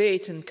interesting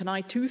debate, and can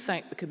I too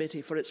thank the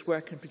committee for its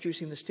work in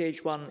producing the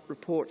Stage 1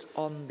 report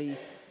on the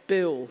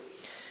bill.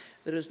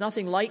 There is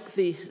nothing like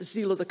the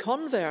zeal of the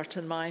convert,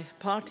 and my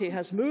party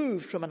has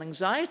moved from an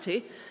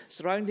anxiety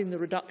surrounding the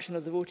reduction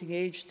of the voting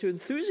age to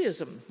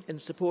enthusiasm in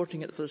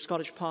supporting it for the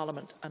Scottish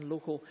Parliament and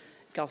local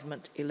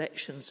government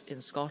elections in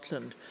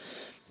Scotland.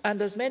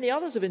 And as many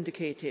others have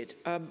indicated,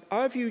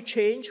 our view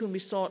changed when we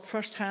saw at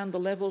first-hand the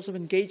levels of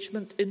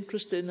engagement,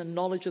 interest in and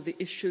knowledge of the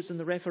issues in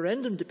the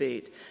referendum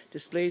debate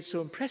displayed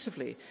so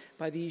impressively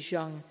by these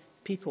young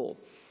people.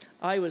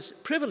 I was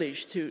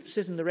privileged to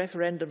sit in the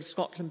Referendum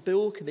Scotland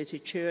Bill Committee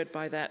chaired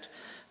by that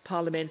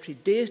parliamentary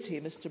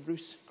deity, Mr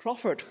Bruce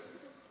Crawford.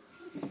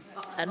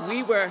 And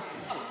we were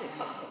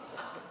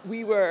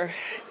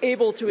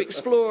able to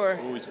explore...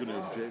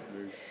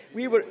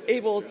 We were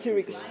able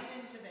to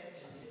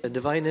a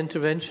divine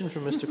intervention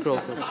from Mr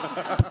Crawford.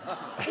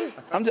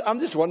 I'm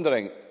just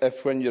wondering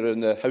if, when you're in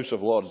the House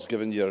of Lords,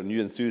 given your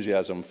new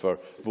enthusiasm for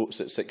votes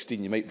at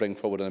 16, you might bring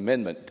forward an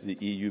amendment to the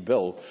EU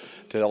bill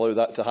to allow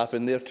that to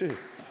happen there too.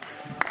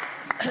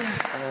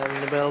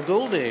 And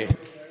Mulgoldie.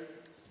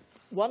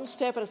 One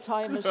step at a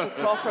time, Mr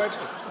Crawford.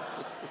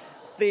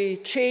 The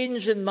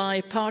change in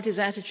my party's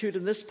attitude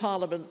in this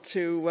Parliament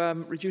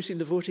to reducing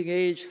the voting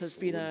age has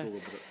been a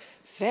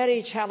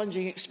very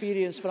challenging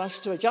experience for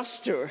us to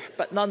adjust to,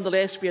 but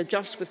nonetheless we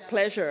adjust with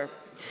pleasure.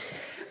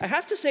 I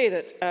have to say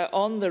that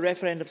on the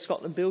Referendum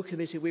Scotland Bill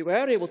Committee we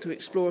were able to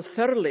explore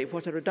thoroughly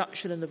what a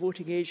reduction in the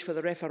voting age for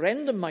the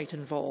referendum might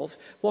involve,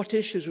 what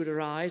issues would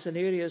arise and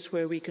areas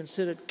where we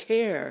considered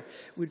care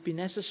would be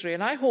necessary.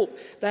 And I hope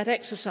that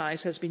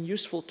exercise has been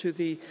useful to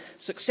the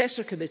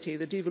successor committee,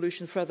 the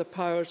Devolution Further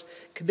Powers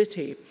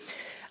Committee.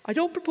 I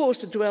don't propose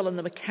to dwell on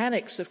the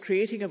mechanics of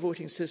creating a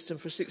voting system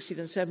for 16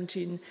 and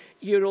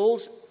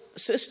 17-year-olds.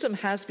 System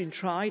has been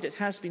tried, it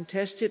has been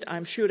tested.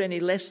 I'm sure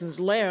any lessons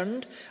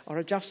learned or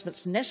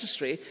adjustments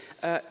necessary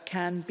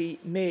can be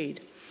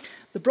made.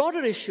 The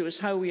broader issue is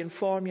how we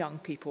inform young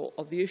people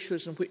of the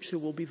issues on which they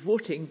will be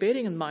voting,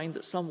 bearing in mind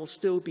that some will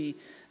still be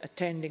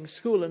attending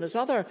school. And as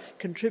other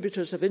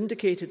contributors have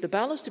indicated, the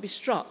balance to be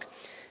struck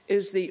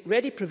is the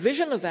ready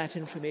provision of that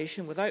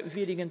information without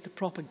veering into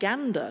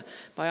propaganda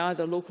by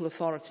either local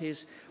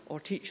authorities or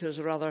teachers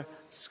or other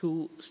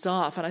school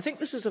staff. And I think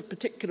this is of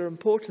particular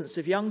importance.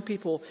 If young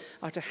people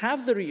are to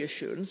have the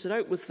reassurance that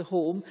out with the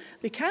home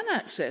they can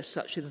access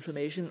such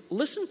information,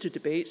 listen to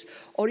debates,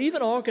 or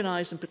even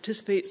organise and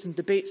participate in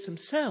debates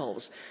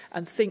themselves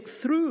and think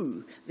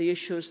through the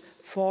issues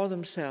for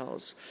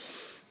themselves.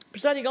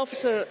 Presiding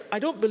Officer, I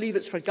don't believe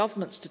it's for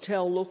governments to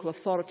tell local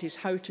authorities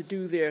how to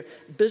do their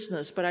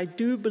business, but I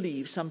do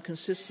believe some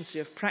consistency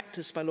of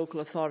practice by local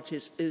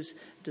authorities is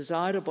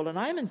desirable. And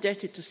I am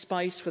indebted to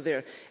Spice for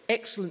their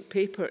excellent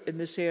paper in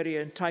this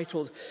area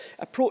entitled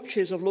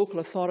Approaches of Local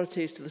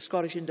Authorities to the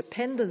Scottish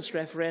Independence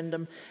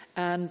Referendum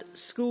and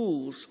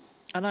Schools.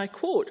 And I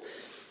quote,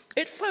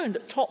 "It found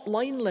at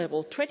top-line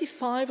level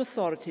 25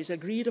 authorities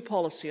agreed a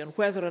policy on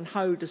whether and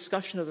how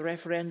discussion of the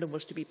referendum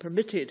was to be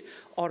permitted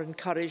or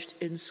encouraged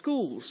in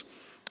schools.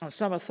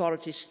 Some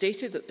authorities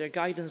stated that their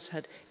guidance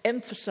had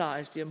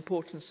emphasised the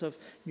importance of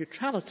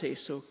neutrality,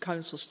 so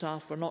council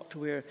staff were not to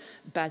wear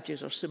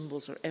badges or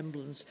symbols or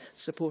emblems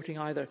supporting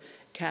either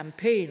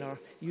campaign or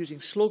using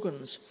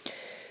slogans.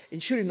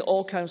 Ensuring that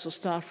all council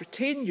staff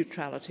retain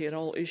neutrality in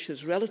all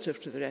issues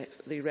relative to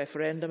the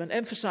referendum, and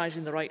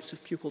emphasising the rights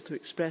of people to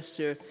express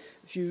their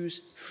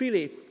views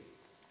freely.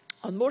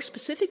 On more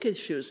specific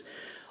issues,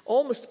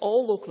 almost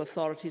all local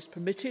authorities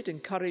permitted,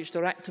 encouraged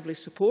or actively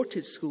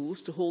supported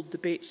schools to hold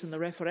debates in the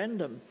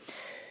referendum.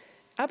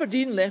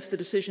 Aberdeen left the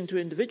decision to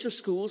individual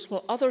schools,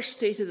 while others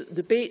stated that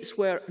debates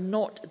were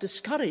not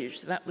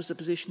discouraged. That was the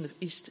position of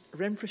East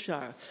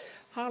Renfrewshire.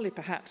 Hardly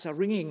perhaps a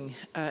ringing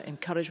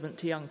encouragement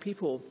to young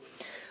people.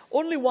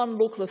 Only one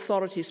local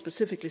authority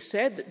specifically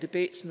said that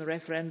debates in the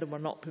referendum were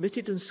not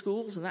permitted in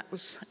schools, and that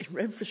was in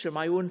Renfrewshire,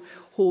 my own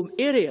home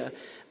area.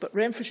 But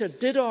Renfrewshire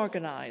did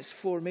organise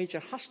 4 major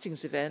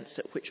hustings events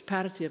at which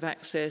parity of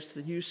access to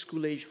the new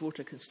school-age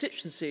voter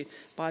constituency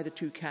by the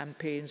 2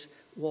 campaigns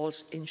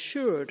was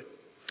ensured.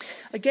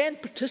 Again,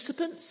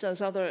 participants,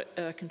 as other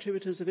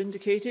contributors have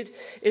indicated,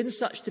 in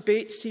such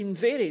debates seemed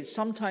varied,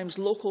 sometimes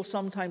local,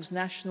 sometimes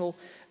national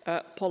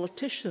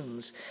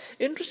politicians.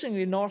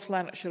 Interestingly, North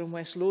Lanarkshire and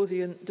West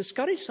Lothian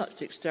discouraged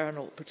such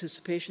external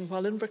participation,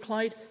 while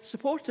Inverclyde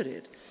supported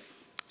it.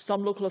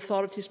 Some local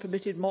authorities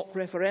permitted mock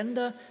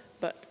referenda,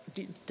 but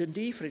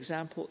Dundee, for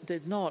example,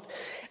 did not.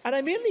 And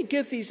I merely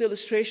give these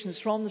illustrations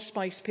from the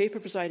Spice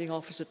paper, presiding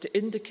officer, to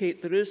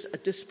indicate there is a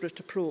disparate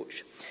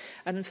approach.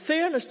 And in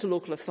fairness to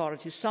local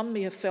authorities, some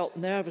may have felt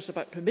nervous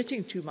about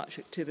permitting too much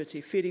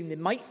activity, fearing they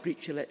might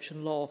breach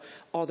election law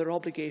or their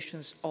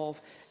obligations of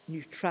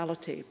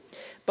neutrality.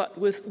 But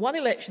with one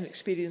election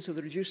experience of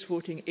the reduced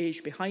voting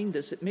age behind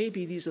us, it may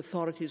be these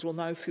authorities will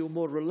now feel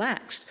more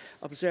relaxed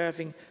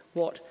observing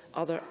what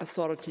other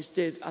authorities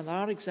did, and there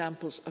are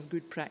examples of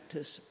good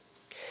practice.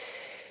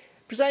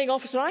 Presiding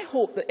officer, I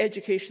hope that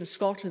Education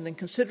Scotland, in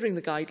considering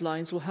the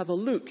guidelines, will have a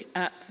look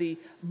at the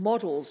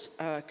models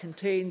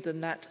contained in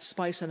that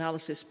Spice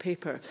analysis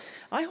paper.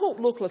 I hope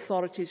local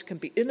authorities can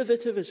be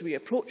innovative as we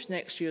approach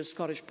next year's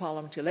Scottish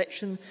Parliament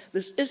election.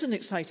 This is an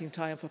exciting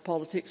time for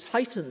politics,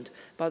 heightened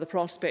by the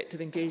prospect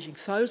of engaging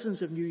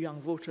thousands of new young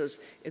voters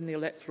in the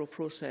electoral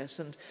process,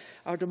 and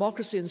our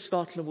democracy in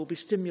Scotland will be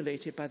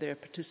stimulated by their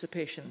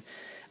participation.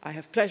 I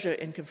have pleasure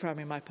in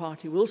confirming my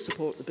party will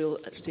support the bill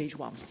at stage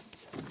 1.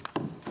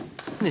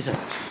 Many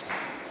thanks.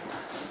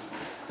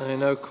 I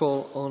now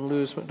call on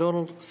Lewis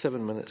MacDonald.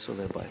 7 minutes or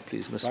thereby.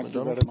 Please, Mr. Thank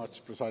MacDonald. you very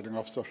much, Presiding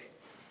Officer.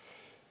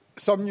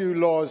 Some new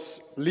laws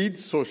lead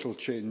social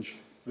change.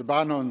 The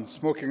ban on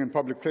smoking in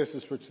public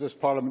places, which this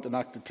Parliament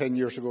enacted 10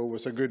 years ago,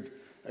 was a good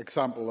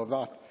example of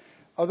that.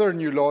 Other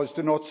new laws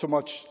do not so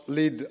much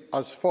lead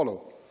as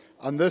follow.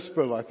 And this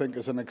bill, I think,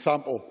 is an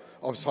example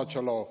of such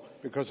a law,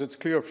 because it's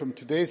clear from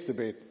today's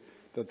debate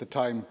that the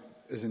time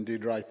is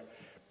indeed right.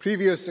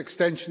 Previous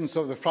extensions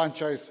of the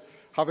franchise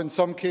have in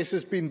some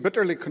cases been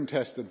bitterly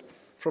contested,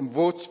 from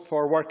votes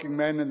for working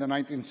men in the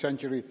 19th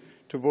century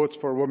to votes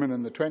for women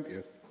in the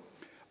 20th.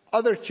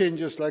 Other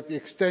changes, like the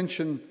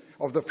extension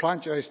of the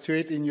franchise to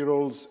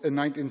 18-year-olds in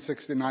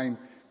 1969,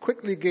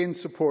 quickly gained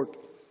support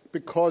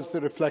because they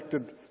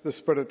reflected the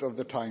spirit of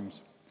the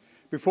times.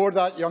 Before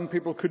that, young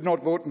people could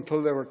not vote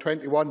until they were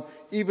 21,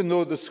 even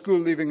though the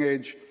school-leaving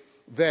age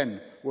then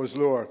was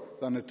lower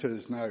than it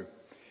is now.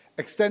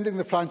 Extending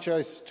the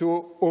franchise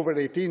to over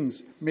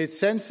 18s made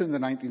sense in the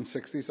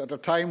 1960s, at a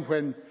time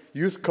when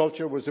youth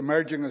culture was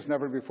emerging as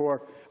never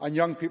before and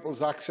young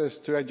people's access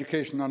to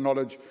education and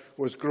knowledge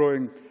was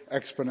growing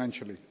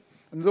exponentially.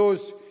 And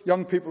those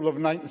young people of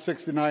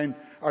 1969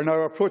 are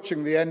now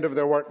approaching the end of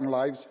their working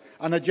lives,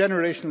 and a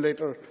generation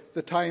later,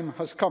 the time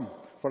has come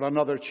for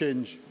another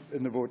change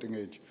in the voting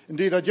age.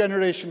 Indeed, a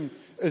generation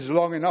is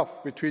long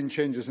enough between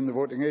changes in the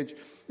voting age.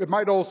 It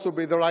might also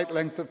be the right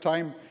length of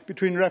time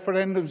between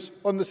referendums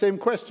on the same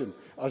question,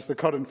 as the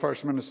current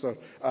First Minister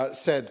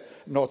said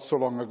not so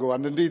long ago.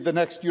 And indeed, the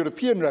next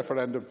European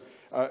referendum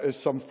is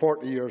some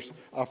 40 years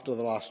after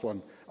the last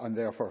one, and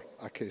therefore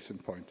a case in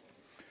point.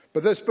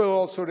 But this bill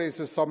also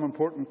raises some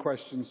important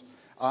questions,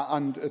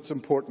 and it's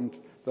important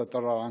that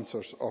there are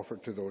answers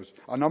offered to those.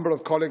 A number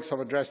of colleagues have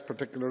addressed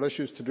particular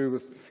issues to do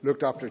with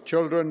looked after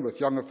children, with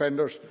young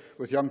offenders,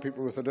 with young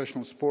people with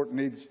additional support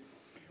needs.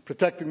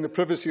 Protecting the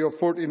privacy of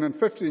 14 and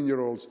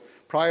 15-year-olds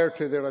prior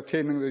to their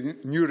attaining the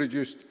new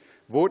reduced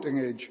voting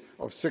age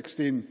of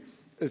 16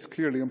 is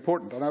clearly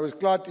important. And I was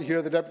glad to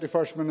hear the Deputy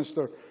First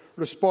Minister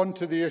respond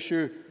to the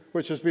issue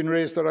which has been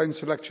raised around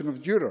selection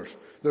of jurors.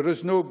 There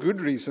is no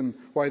good reason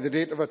why the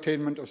date of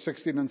attainment of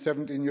 16 and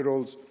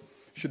 17-year-olds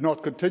should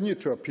not continue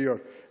to appear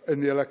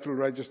in the electoral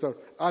register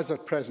as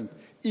at present,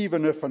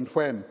 even if and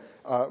when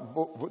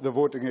the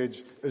voting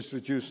age is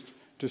reduced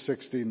to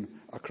 16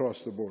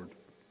 across the board.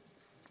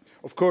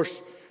 Of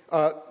course,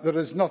 there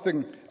is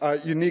nothing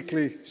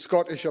uniquely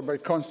Scottish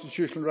about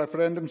constitutional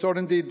referendums, or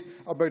indeed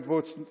about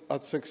votes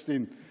at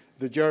 16.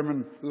 The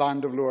German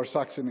land of Lower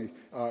Saxony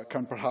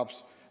can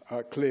perhaps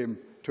claim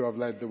to have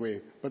led the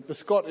way. But the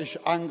Scottish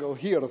angle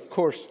here, of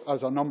course,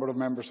 as a number of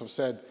members have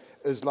said,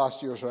 is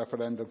last year's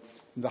referendum.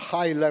 And the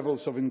high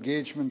levels of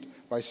engagement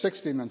by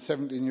 16 and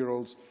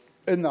 17-year-olds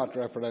in that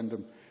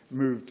referendum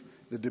moved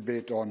the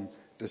debate on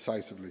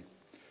decisively.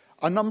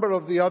 A number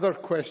of the other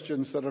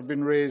questions that have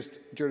been raised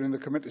during the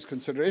committee's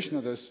consideration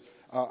of this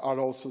are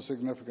also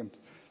significant.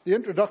 The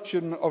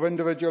introduction of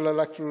individual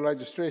electoral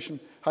registration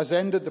has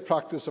ended the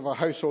practice of a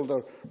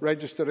householder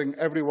registering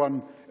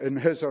everyone in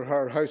his or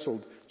her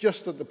household,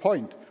 just at the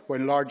point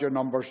when larger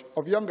numbers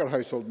of younger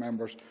household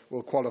members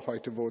will qualify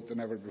to vote than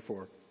ever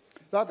before.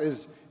 That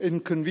is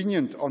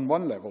inconvenient on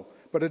one level,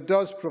 but it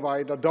does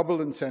provide a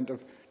double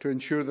incentive to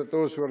ensure that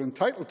those who are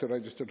entitled to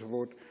register to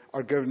vote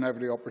are given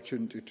every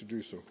opportunity to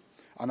do so.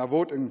 And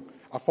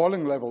a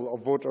falling level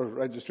of voter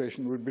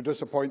registration would be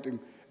disappointing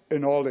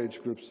in all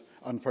age groups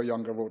and for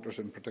younger voters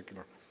in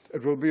particular.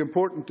 It will be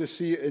important to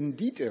see in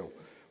detail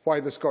why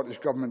the Scottish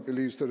Government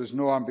believes there is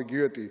no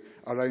ambiguity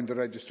around the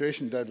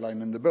registration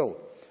deadline in the bill,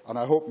 and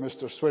I hope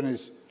Mr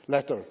Swinney's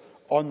letter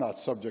on that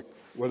subject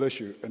will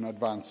issue in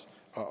advance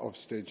of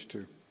Stage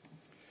 2.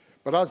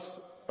 But as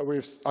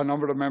a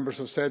number of members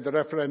have said, the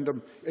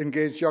referendum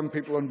engaged young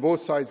people on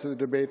both sides of the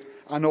debate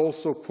and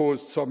also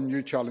posed some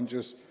new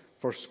challenges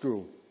for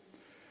school.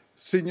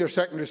 Senior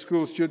secondary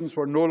school students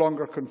were no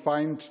longer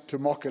confined to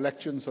mock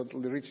elections until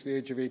they reached the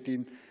age of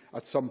 18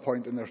 at some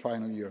point in their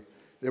final year.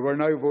 They were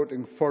now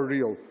voting for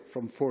real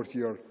from fourth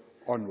year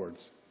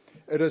onwards.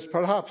 It is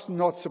perhaps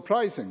not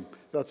surprising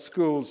that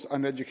schools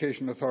and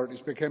education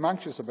authorities became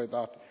anxious about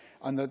that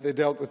and that they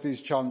dealt with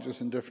these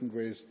challenges in different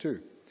ways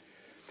too.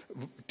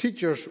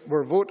 Teachers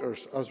were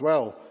voters as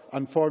well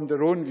and formed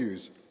their own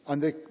views,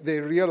 and they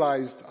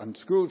realised, and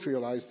schools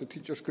realised, that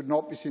teachers could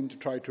not be seen to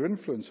try to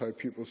influence how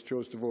pupils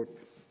chose to vote,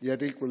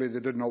 yet equally they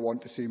did not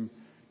want to seem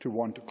to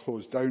want to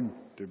close down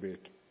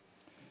debate.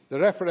 The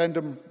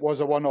referendum was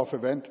a one-off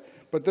event,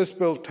 but this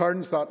bill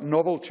turns that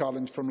novel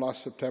challenge from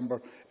last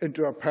September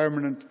into a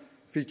permanent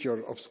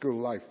feature of school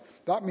life.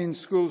 That means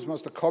schools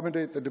must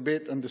accommodate the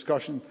debate and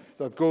discussion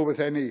that go with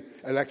any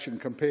election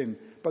campaign,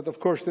 but of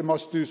course they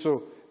must do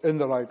so in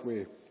the right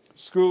way.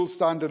 Schools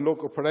stand in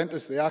loco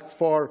parentis, they act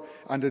for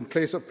and in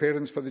place of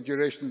parents for the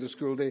duration of the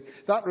school day.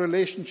 That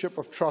relationship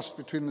of trust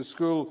between the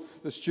school,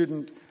 the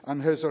student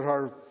and his or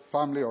her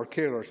family or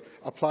carers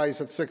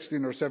applies at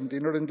 16 or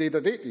 17 or indeed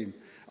at 18,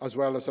 as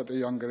well as at a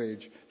younger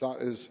age.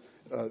 That is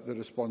the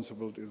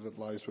responsibility that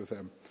lies with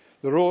them.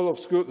 The role of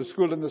the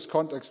school in this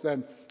context,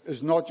 then,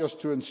 is not just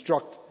to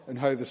instruct in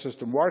how the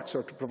system works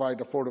or to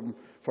provide a forum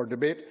for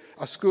debate.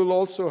 A school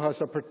also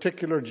has a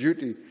particular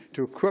duty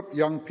to equip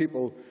young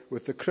people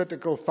with the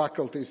critical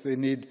faculties they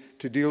need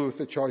to deal with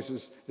the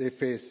choices they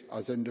face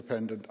as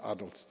independent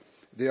adults.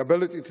 The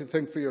ability to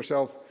think for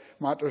yourself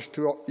matters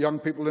to young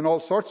people in all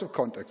sorts of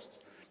contexts,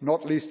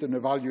 not least in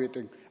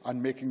evaluating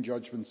and making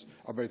judgments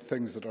about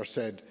things that are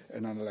said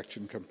in an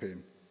election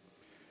campaign.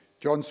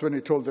 John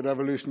Swinney told the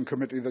Devolution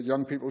Committee that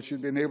young people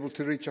should be able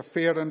to reach a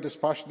fair and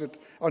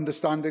dispassionate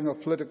understanding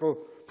of political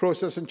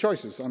process and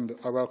choices, and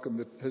I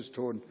welcome his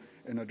tone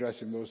in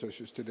addressing those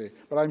issues today.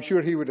 But I'm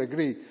sure he would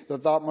agree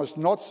that that must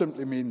not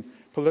simply mean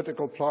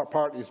political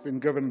parties being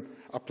given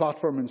a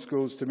platform in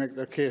schools to make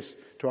their case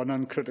to an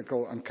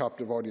uncritical and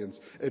captive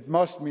audience. It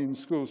must mean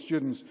school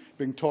students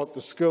being taught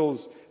the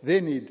skills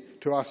they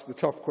need to ask the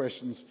tough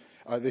questions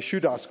they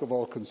should ask of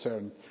all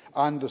concerned,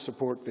 and the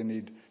support they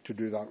need to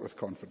do that with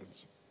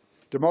confidence.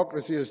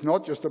 Democracy is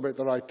not just about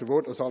the right to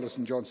vote, as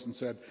Alison Johnson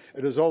said.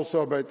 It is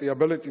also about the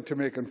ability to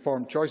make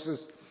informed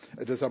choices.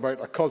 It is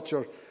about a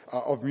culture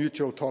of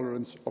mutual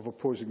tolerance of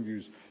opposing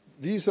views.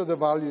 These are the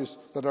values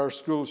that our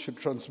schools should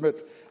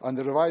transmit, and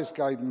the revised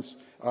guidance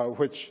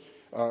which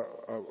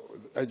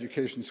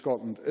Education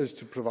Scotland is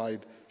to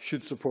provide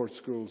should support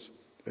schools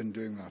in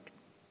doing that.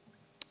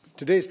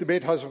 Today's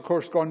debate has, of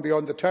course, gone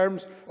beyond the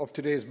terms of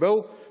today's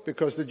bill,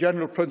 because the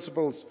general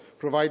principles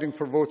providing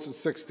for votes at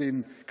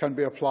 16 can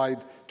be applied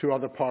to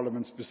other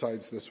parliaments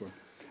besides this one.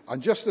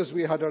 And just as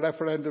we had a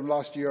referendum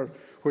last year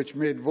which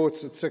made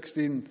votes at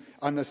 16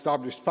 an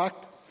established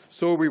fact,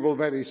 so we will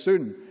very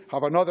soon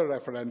have another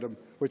referendum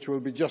which will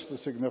be just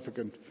as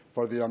significant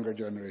for the younger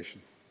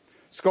generation.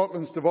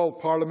 Scotland's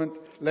devolved Parliament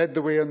led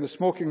the way on the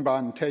smoking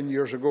ban 10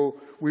 years ago.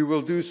 We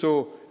will do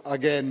so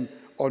again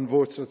on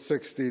votes at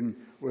 16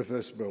 with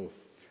this bill.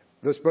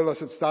 This bill,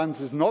 as it stands,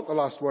 is not the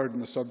last word on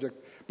the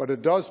subject, but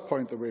it does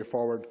point the way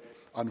forward,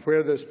 and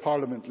where this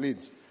Parliament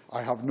leads,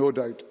 I have no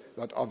doubt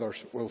that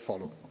others will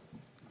follow.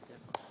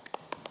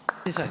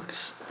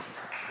 Thanks.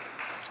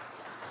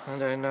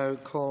 And I now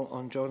call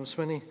on John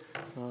Swinney.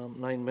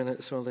 9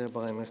 minutes or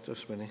thereby, Mr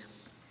Swinney.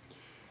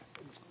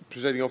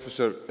 Presiding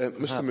Officer,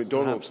 Mr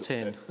MacDonald. Perhaps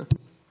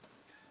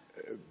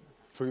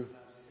 10.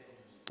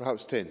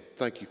 Perhaps 10.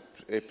 Thank you,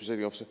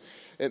 Presiding Officer.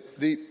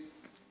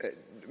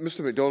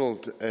 Mr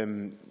MacDonald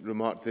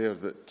remarked there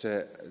that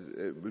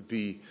it would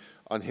be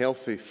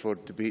unhealthy for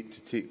debate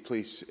to take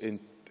place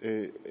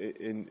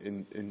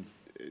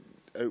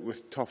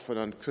with tough and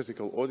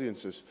uncritical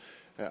audiences.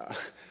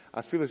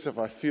 I feel as if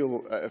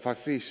I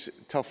face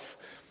tough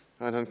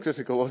and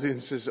uncritical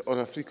audiences on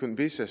a frequent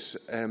basis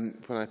when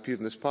I appear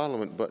in this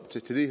Parliament, but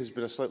today has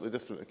been a slightly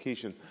different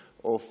occasion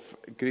of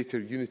greater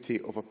unity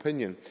of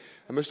opinion.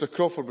 And Mr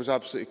Crawford was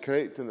absolutely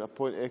correct in a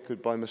point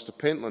echoed by Mr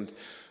Pentland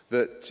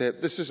that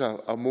this is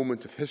a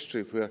moment of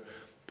history where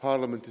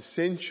Parliament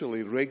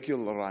essentially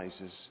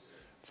regularises,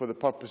 for the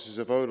purposes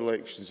of our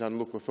elections and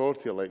local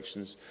authority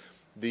elections,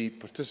 the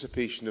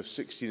participation of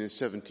 16 and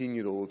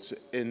 17-year-olds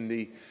in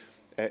the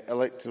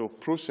electoral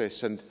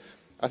process. And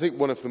I think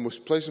one of the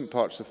most pleasant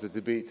parts of the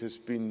debate has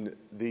been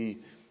the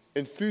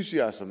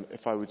enthusiasm,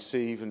 if I would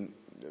say, even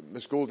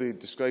Ms Goldie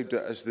described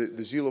it as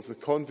the zeal of the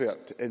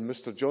convert in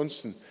Mr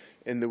Johnson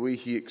in the way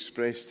he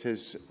expressed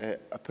his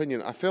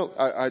opinion.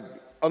 I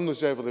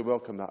unreservedly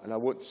welcome that, and I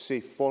want to say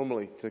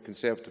formally to the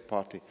Conservative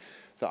Party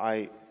that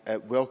I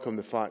welcome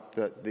the fact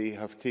that they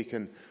have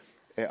taken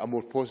a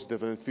more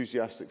positive and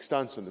enthusiastic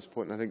stance on this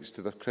point. And I think it's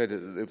to their credit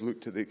that they've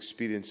looked at the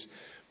experience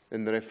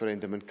in the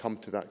referendum and come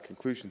to that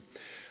conclusion.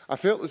 I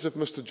felt as if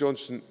Mr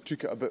Johnson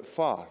took it a bit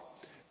far,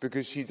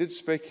 because he did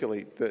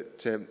speculate that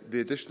the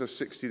addition of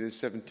 16 and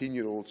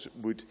 17-year-olds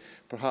would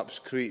perhaps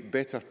create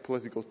better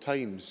political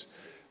times.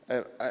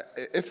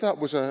 If that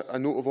was a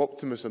note of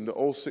optimism that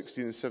all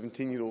 16 and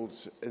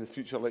 17-year-olds in the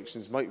future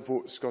elections might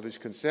vote Scottish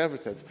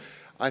Conservative,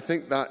 I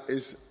think that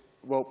is,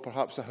 well,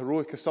 perhaps a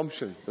heroic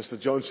assumption, Mr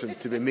Johnson,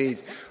 to be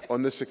made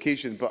on this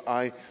occasion. But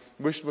I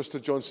wish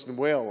Mr Johnson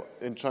well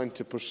in trying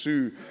to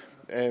pursue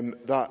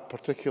that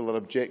particular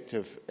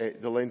objective,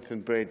 the length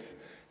and breadth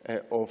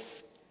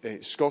of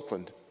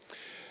Scotland.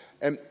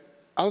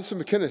 Alison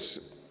McInnes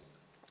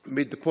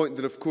made the point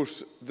that, of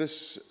course,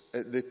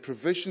 the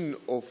provision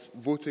of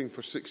voting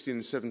for 16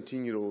 and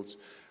 17-year-olds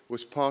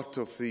was part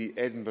of the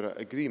Edinburgh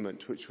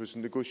Agreement, which was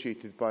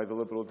negotiated by the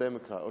Liberal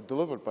Democrat, or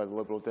delivered by the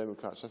Liberal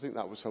Democrats. I think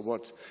that was her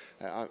word.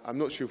 I'm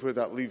not sure where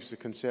that leaves the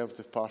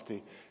Conservative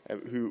Party,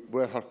 who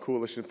were her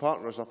coalition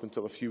partners up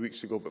until a few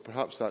weeks ago, but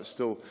perhaps that's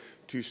still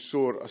too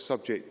sore a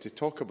subject to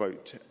talk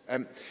about.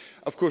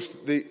 Of course,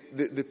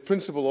 the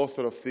principal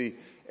author of the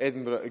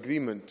Edinburgh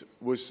Agreement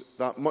was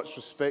that much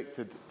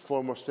respected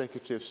former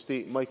Secretary of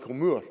State, Michael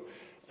Moore,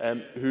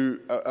 who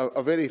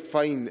a very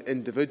fine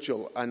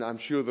individual, and I'm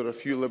sure there are a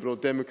few Liberal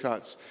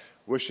Democrats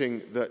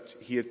wishing that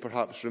he had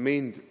perhaps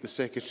remained the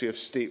Secretary of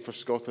State for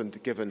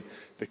Scotland, given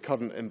the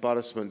current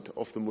embarrassment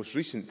of the most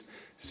recent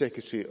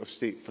Secretary of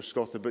State for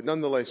Scotland. But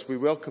nonetheless, we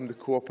welcome the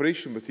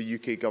cooperation with the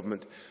UK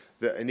Government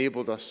that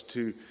enabled us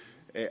to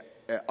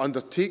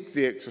undertake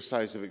the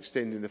exercise of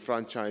extending the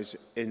franchise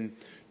in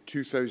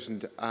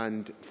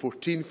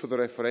 2014 for the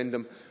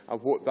referendum,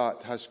 and what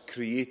that has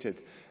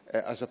created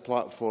as a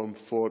platform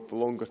for the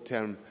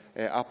longer-term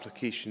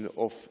application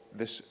of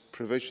this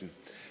provision.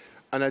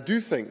 And I do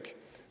think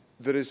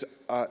there is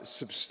a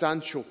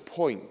substantial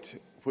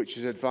point which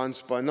is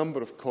advanced by a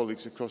number of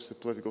colleagues across the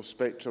political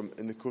spectrum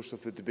in the course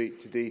of the debate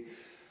today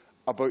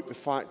about the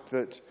fact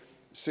that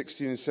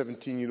 16 and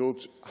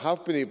 17-year-olds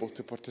have been able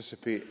to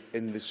participate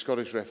in the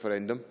Scottish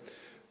referendum.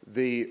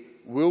 They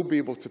will be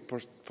able to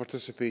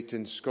participate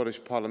in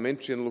Scottish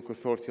parliamentary and local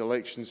authority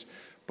elections,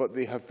 but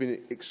they have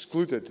been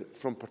excluded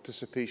from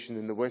participation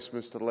in the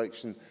Westminster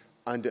election,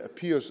 and it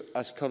appears,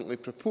 as currently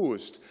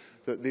proposed,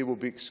 that they will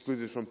be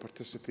excluded from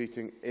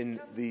participating in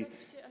the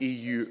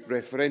EU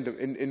referendum.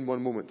 In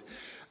one moment.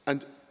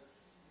 And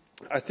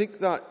I think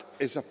that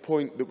is a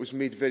point that was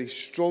made very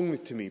strongly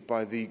to me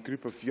by the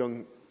group of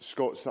young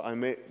Scots that I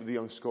met with the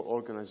Young Scot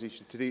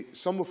organisation today,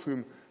 some of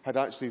whom had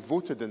actually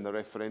voted in the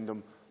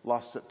referendum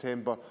last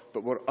September,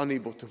 but were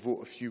unable to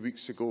vote a few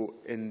weeks ago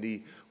in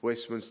the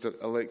Westminster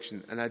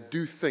election. And I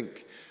do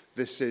think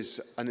this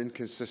is an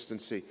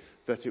inconsistency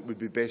that it would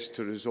be best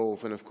to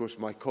resolve. And of course,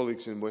 my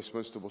colleagues in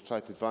Westminster will try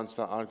to advance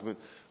that argument,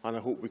 and I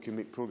hope we can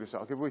make progress.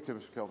 I'll give way to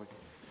Mr Kelvy.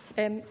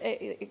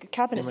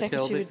 Cabinet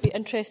Secretary would be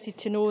interested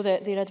to know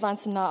that they're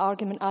advancing that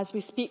argument as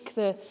we speak.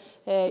 The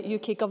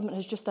UK Government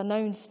has just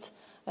announced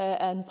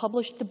and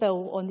published the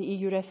bill on the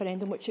EU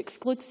referendum, which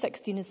excludes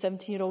 16 and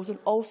 17-year-olds and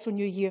also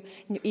EU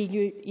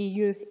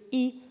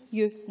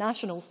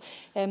nationals.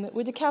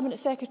 Would the Cabinet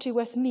Secretary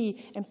with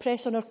me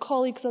impress on our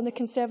colleagues on the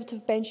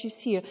Conservative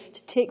benches here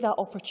to take that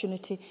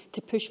opportunity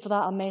to push for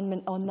that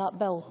amendment on that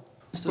bill?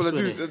 Well,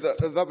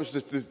 that was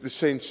the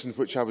sense in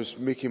which I was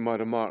making my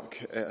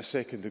remark a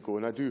second ago,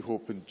 and I do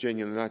hope and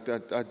genuinely,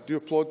 I do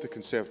applaud the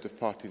Conservative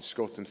Party in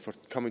Scotland for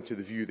coming to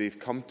the view they've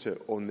come to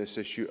on this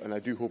issue, and I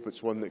do hope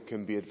it's one that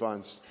can be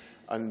advanced.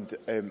 And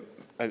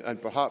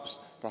perhaps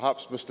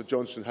Mr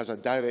Johnson has a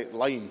direct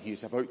line he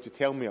is about to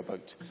tell me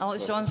about.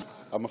 Alex Johnson.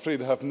 I'm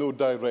afraid I have no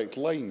direct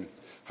line.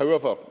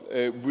 However,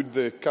 would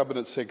the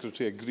Cabinet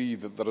Secretary agree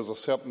that there is a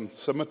certain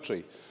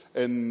symmetry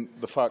in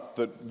the fact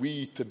that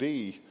we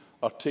today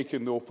are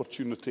taking the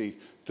opportunity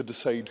to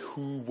decide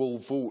who will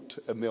vote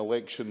in the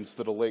elections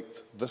that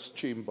elect this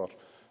chamber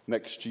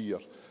next year?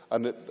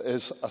 And it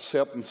is a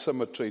certain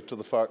symmetry to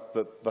the fact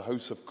that the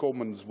House of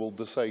Commons will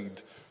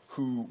decide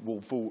who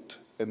will vote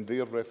in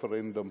their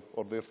referendum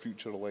or their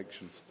future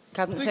elections.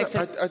 Cabinet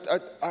Secretary.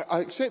 I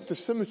accept the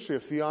symmetry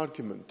of the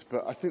argument,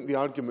 but I think the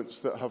arguments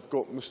that have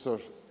got Mr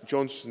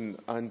Johnson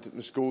and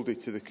Ms Goldie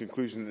to the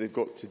conclusion that they've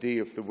got today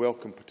of the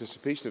welcome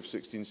participation of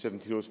 16 and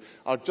 17-year-olds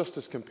are just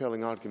as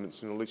compelling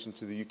arguments in relation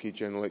to the UK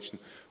general election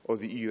or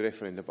the EU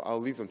referendum, but I'll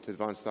leave them to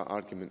advance that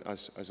argument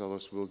as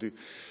others will do.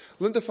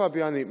 Linda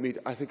Fabiani made,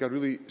 I think, a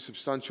really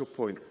substantial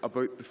point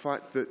about the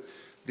fact that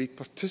the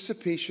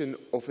participation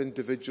of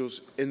individuals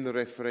in the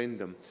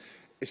referendum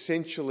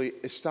essentially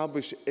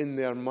establish in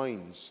their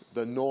minds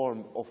the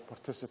norm of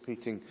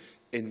participating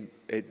in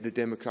the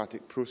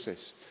democratic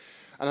process.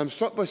 And I'm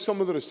struck by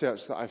some of the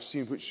research that I've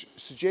seen which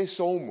suggests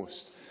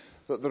almost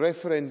that the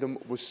referendum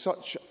was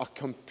such a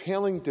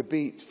compelling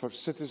debate for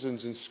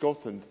citizens in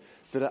Scotland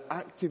that it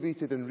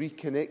activated and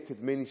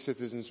reconnected many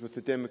citizens with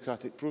the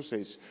democratic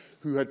process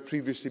who had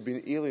previously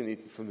been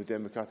alienated from the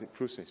democratic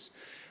process.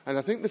 And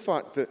I think the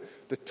fact that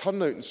the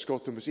turnout in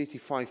Scotland was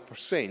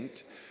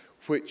 85%,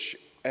 which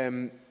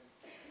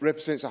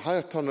represents a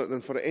higher turnout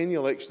than for any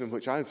election in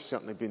which I've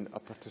certainly been a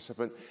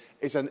participant,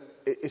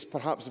 is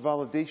perhaps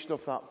validation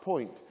of that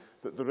point,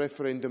 that the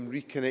referendum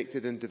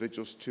reconnected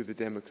individuals to the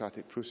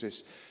democratic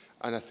process.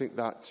 And I think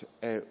that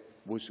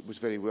was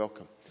very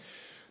welcome.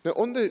 Now,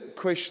 on the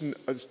question,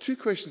 there's two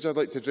questions I'd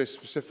like to address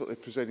specifically,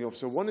 Presiding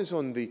Officer. One is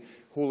on the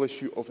whole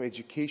issue of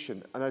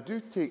education. And I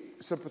do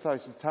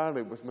sympathise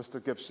entirely with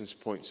Mr Gibson's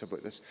points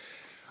about this.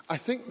 I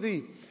think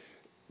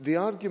the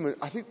argument,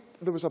 I think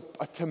there was a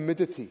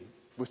timidity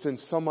within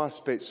some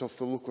aspects of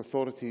the local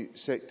authority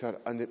sector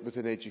and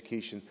within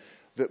education,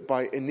 that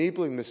by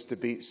enabling this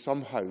debate,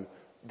 somehow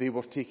they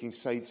were taking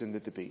sides in the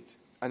debate.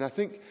 And I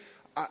think,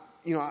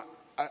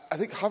 I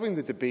think having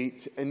the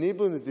debate,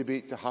 enabling the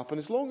debate to happen,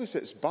 as long as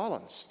it's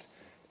balanced,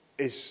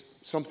 is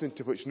something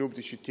to which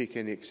nobody should take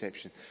any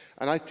exception.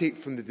 And I take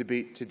from the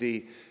debate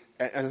today,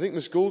 and I think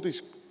Ms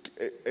Goldie's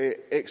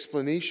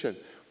explanation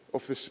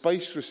of the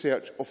SPICE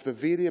research, of the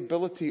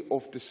variability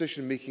of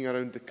decision-making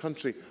around the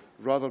country,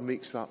 rather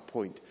makes that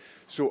point.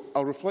 So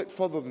I'll reflect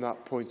further on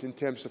that point in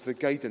terms of the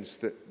guidance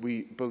that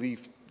we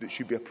believe that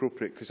should be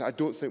appropriate, because I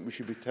don't think we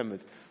should be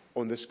timid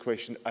on this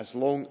question as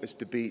long as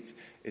debate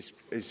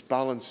is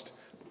balanced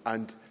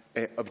and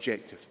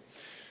objective.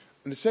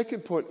 And the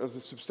second point are the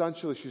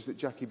substantial issues that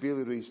Jackie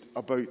Bailey raised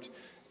about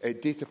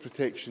data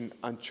protection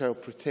and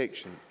child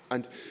protection.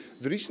 And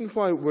the reason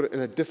why we're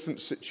in a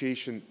different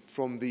situation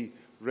from the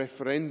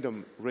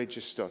referendum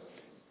register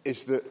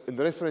is that in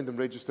the referendum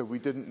register we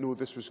didn't know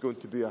this was going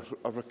to be a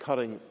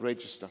recurring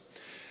register.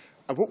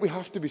 And what we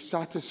have to be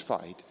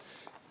satisfied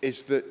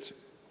is that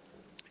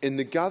in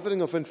the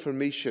gathering of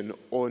information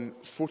on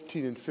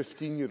 14 and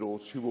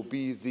 15-year-olds who will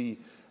be the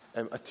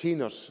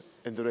attainers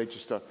in the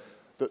register,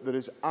 that there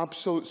is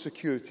absolute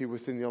security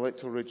within the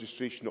Electoral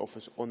Registration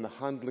Office on the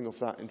handling of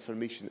that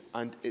information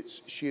and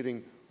its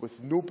sharing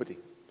with nobody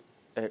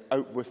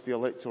out with the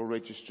electoral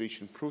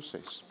registration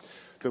process.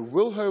 There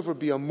will, however,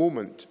 be a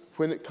moment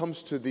when it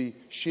comes to the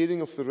sharing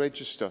of the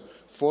register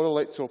for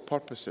electoral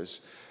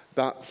purposes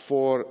that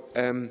for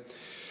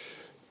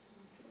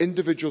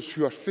individuals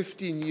who are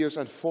 15 years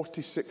and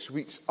 46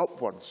 weeks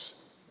upwards,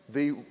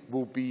 their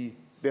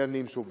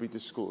names will be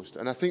disclosed.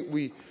 And I think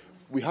we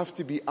have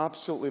to be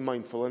absolutely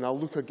mindful, and I'll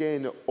look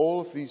again at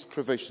all of these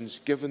provisions,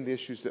 given the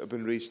issues that have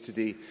been raised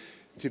today,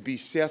 to be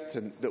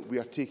certain that we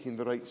are taking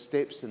the right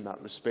steps in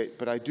that respect.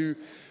 But I do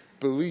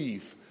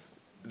believe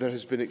there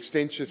has been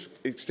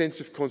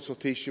extensive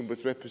consultation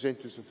with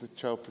representatives of the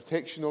child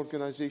protection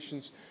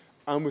organisations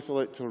and with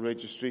electoral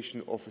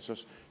registration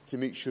officers to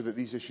make sure that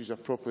these issues are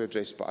properly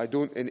addressed. But I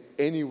don't in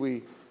any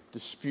way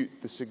dispute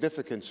the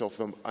significance of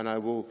them, and I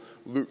will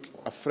look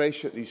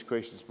afresh at these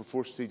questions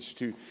before stage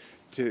 2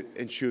 to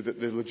ensure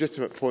that the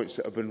legitimate points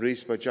that have been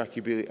raised by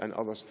Jackie Bailey and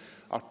others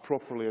are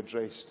properly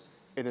addressed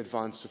in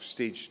advance of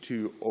stage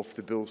 2 of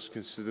the bill's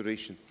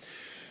consideration.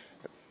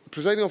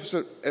 Presiding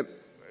Officer,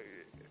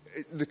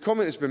 the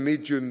comment has been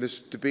made during this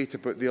debate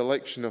about the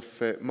election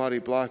of Mary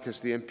Black as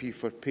the MP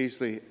for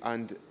Paisley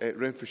and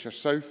Renfrewshire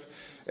South,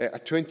 a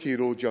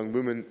 20-year-old young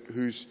woman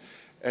who's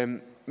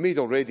made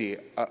already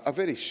a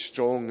very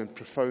strong and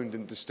profound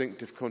and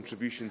distinctive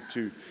contribution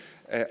to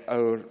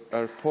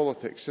our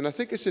politics. And I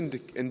think it's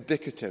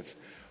indicative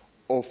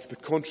of the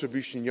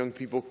contribution young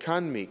people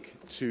can make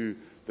to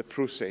the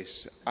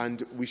process.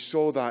 And we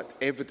saw that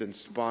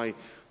evidenced by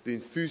the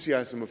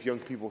enthusiasm of young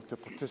people to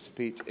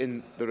participate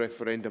in the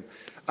referendum.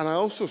 And I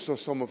also saw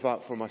some of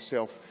that for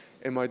myself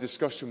in my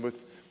discussion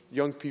with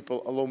young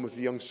people along with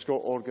the Young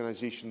Scot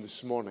organisation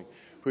this morning,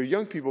 where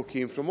young people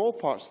came from all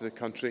parts of the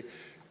country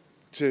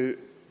to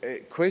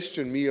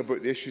question me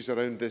about the issues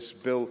around this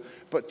bill,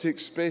 but to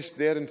express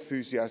their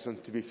enthusiasm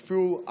to be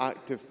full,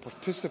 active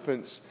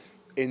participants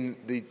in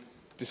the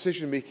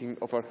decision-making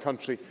of our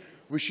country.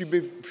 We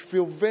should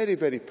feel very,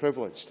 very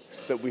privileged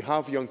that we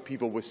have young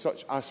people with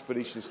such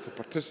aspirations to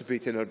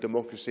participate in our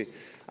democracy,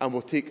 and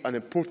will take an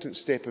important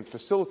step in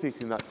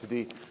facilitating that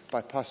today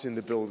by passing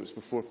the bill that's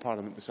before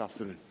Parliament this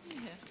afternoon.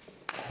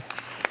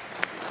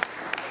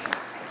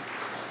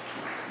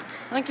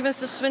 Thank you,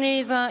 Mr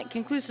Swinney. That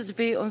concludes the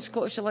debate on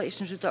Scottish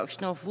Elections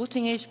Reduction of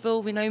Voting Age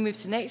Bill. We now move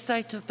to the next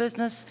item of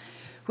business,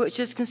 which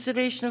is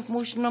consideration of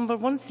motion number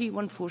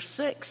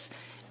 13146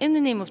 in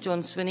the name of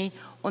John Swinney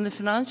on the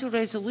financial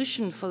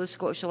resolution for the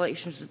Scottish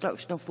Elections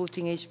Reduction of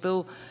Voting Age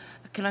Bill.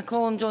 Can I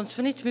call on John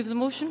Swinney to move the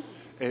motion?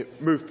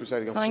 Move,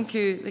 Presiding Officer. Thank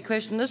you. The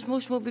question on this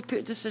motion will be put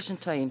at decision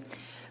time.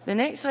 The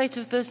next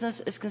item of business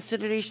is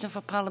consideration of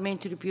a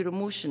Parliamentary Bureau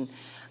motion.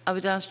 I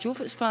would ask Joe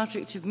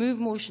Fitzpatrick to move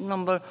motion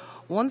number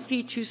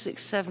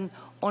 13267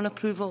 on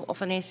approval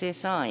of an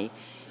SSI.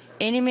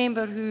 Any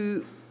member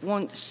who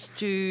wants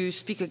to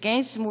speak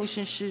against the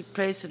motion should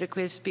press the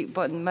request speak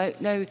button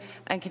now,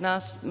 and can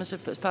ask Mr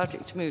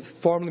Fitzpatrick to move.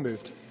 Formally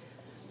moved.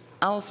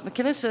 Alice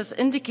McInnes has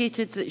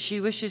indicated that she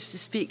wishes to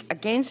speak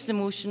against the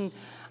motion.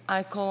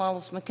 I call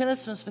Alice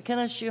McInnes. Ms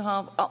McInnes, you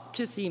have up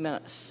to 3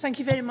 minutes. Thank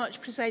you very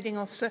much, Presiding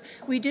Officer.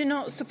 We do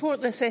not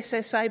support this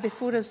SSI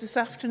before us this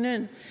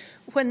afternoon.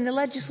 When the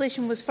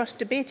legislation was first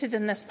debated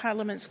in this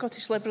Parliament,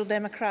 Scottish Liberal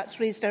Democrats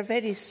raised our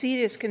very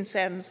serious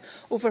concerns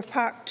over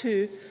Part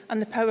 2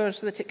 and the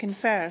powers that it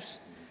confers.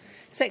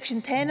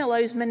 Section 10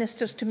 allows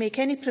ministers to make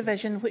any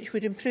provision which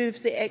would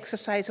improve the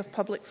exercise of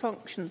public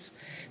functions.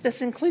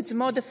 This includes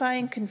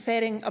modifying,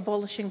 conferring,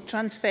 abolishing,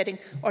 transferring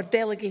or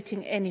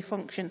delegating any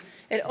function.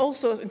 It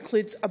also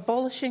includes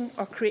abolishing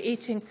or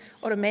creating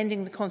or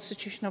amending the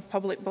constitution of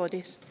public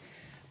bodies.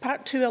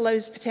 Part 2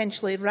 allows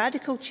potentially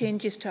radical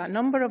changes to a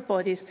number of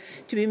bodies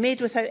to be made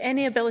without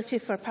any ability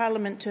for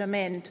Parliament to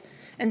amend,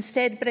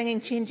 instead bringing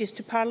changes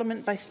to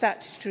Parliament by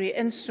statutory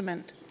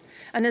instrument.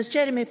 And as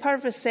Jeremy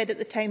Purvis said at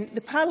the time,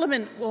 the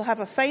Parliament will have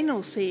a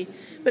final say,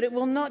 but it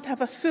will not have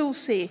a full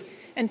say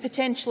in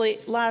potentially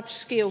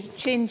large-scale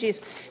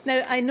changes.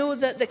 Now, I know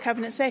that the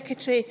Cabinet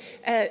Secretary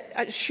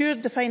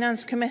assured the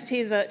Finance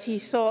Committee that he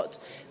thought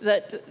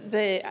that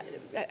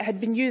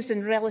had been used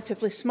in a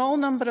relatively small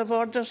number of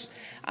orders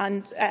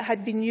and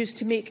had been used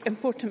to make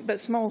important but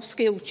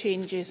small-scale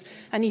changes.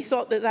 And he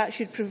thought that that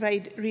should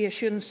provide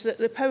reassurance that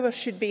the powers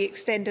should be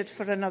extended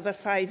for another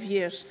 5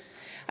 years.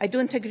 I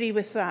don't agree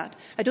with that.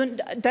 I don't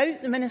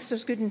doubt the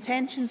Minister's good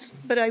intentions,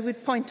 but I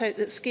would point out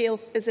that scale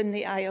is in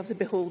the eye of the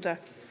beholder.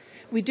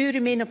 We do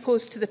remain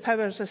opposed to the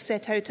powers as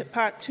set out at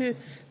Part 2.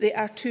 They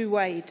are too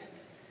wide.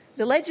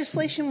 The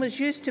legislation was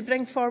used to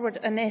bring forward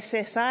an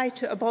SSI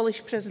to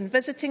abolish prison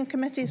visiting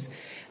committees.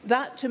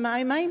 That, to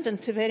my mind,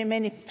 and to very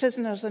many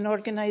prisoners and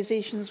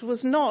organisations,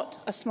 was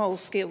not a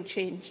small-scale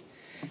change.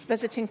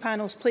 Visiting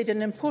panels played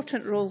an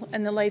important role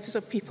in the lives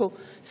of people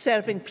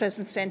serving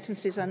prison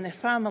sentences and their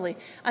family,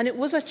 and it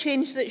was a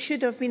change that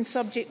should have been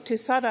subject to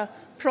thorough,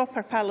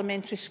 proper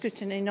parliamentary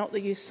scrutiny, not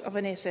the use of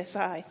an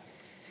SSI.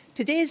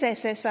 Today's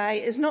SSI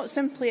is not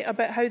simply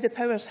about how the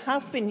powers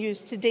have been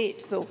used to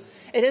date, though.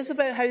 It is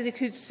about how they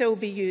could still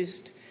be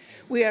used.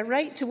 We are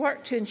right to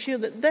work to ensure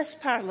that this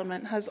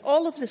Parliament has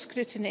all of the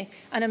scrutiny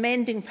and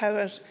amending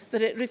powers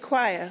that it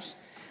requires,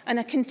 and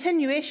a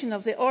continuation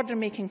of the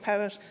order-making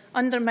powers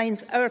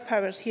undermines our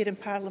powers here in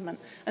Parliament.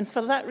 And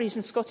for that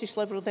reason, Scottish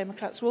Liberal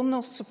Democrats will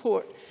not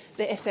support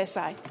the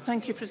SSI.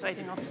 Thank you,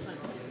 Presiding Officer.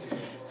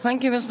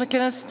 Thank you, Ms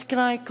McInnes. Can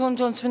I call on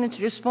John Swinney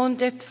to respond?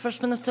 Deputy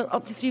First Minister,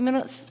 up to 3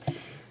 minutes.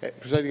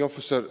 Presiding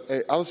Officer,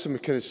 Alison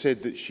McInnes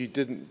said that she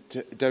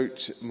didn't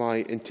doubt my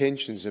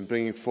intentions in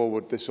bringing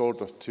forward this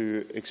order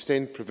to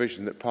extend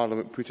provision that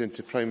Parliament put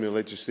into primary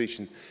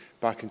legislation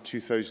back in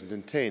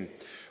 2010.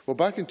 Well,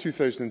 back in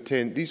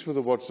 2010, these were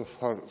the words of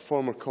her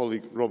former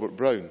colleague Robert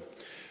Brown,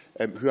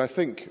 who I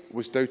think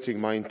was doubting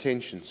my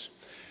intentions.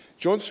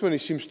 John Swinney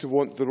seems to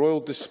want the royal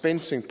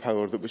dispensing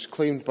power that was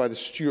claimed by the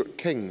Stuart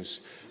Kings,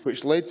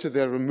 which led to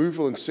their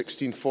removal in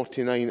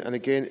 1649 and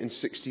again in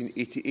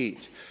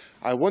 1688.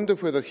 I wonder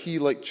whether he,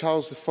 like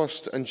Charles I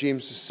and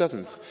James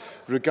VII,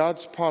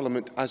 regards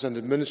Parliament as an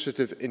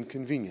administrative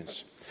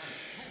inconvenience.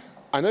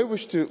 I now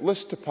wish to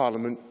list to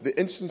Parliament the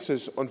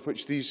instances on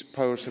which these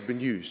powers have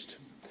been used.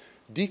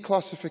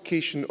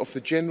 Declassification of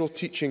the General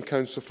Teaching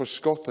Council for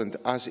Scotland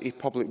as a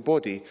public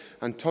body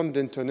and turned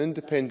into an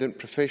independent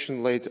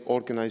profession-led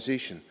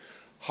organisation.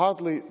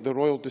 Hardly the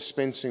royal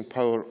dispensing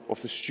power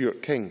of the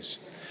Stuart Kings.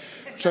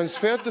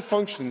 Transferred the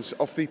functions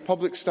of the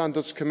Public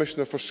Standards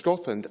Commissioner for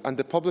Scotland and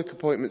the Public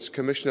Appointments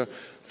Commissioner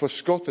for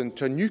Scotland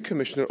to a new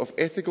Commissioner of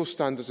Ethical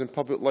Standards in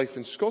Public Life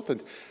in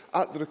Scotland,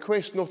 at the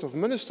request not of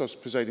ministers,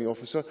 Presiding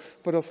Officer,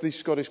 but of the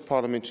Scottish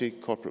Parliamentary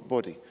Corporate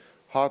Body.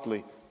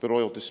 Hardly the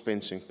royal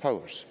dispensing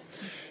powers.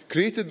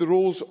 Created the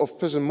roles of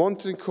prison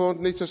monitoring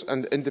coordinators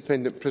and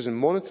independent prison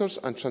monitors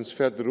and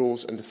transferred the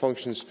roles and the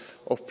functions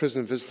of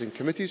prison visiting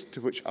committees, to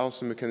which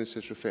Alison McInnes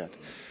has referred.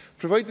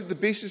 Provided the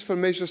basis for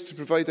measures to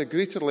provide a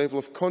greater level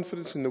of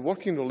confidence in the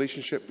working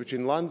relationship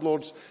between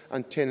landlords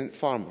and tenant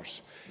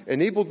farmers.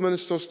 Enabled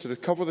ministers to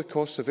recover the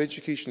costs of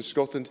Education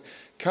Scotland,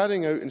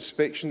 carrying out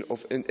inspection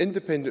of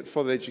independent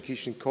further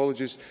education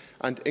colleges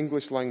and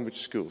English language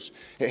schools.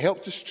 It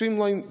helped to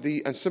streamline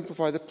and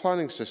simplify the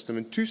planning system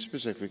in 2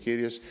 specific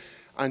areas,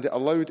 and it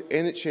allowed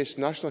NHS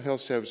National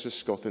Health Services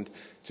Scotland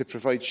to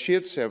provide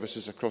shared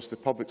services across the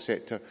public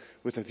sector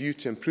with a view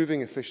to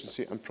improving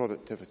efficiency and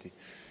productivity.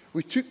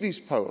 We took these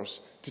powers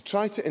to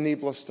try to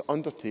enable us to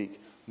undertake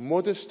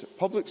modest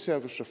public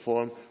service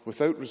reform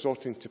without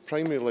resorting to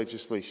primary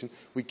legislation.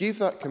 We gave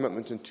that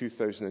commitment in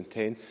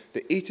 2010.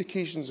 The 8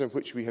 occasions on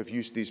which we have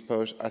used these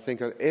powers, I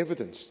think, are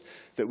evidence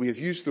that we have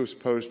used those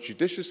powers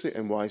judiciously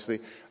and wisely,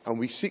 and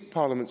we seek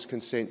Parliament's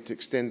consent to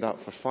extend that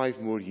for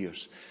 5 more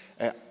years.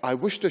 I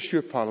wish to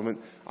assure Parliament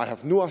I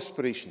have no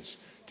aspirations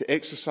to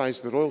exercise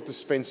the royal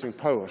dispensing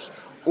powers,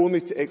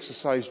 only to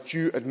exercise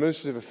due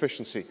administrative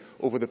efficiency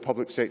over the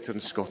public sector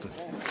in Scotland.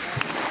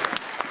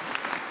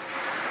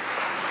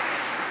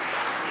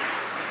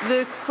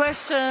 The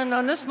question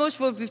on this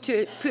motion will be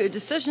put at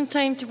decision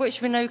time, to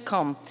which we now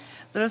come.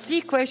 There are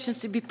 3 questions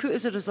to be put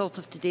as a result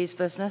of today's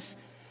business.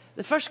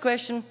 The first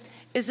question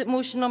is that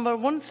motion number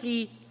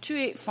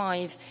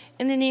 13285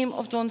 in the name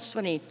of John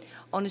Swinney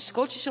on the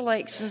Scottish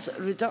Elections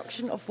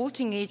Reduction of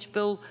Voting Age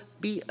Bill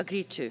be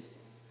agreed to.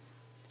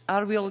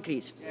 Are we all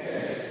agreed?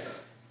 Yes.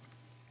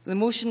 The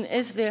motion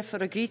is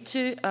therefore agreed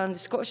to, and the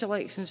Scottish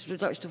Elections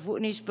Reduction of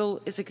Voting Age Bill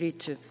is agreed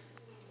to.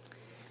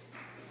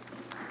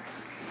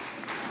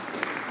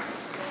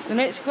 The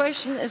next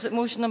question is that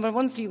motion number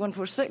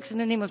 13146 in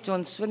the name of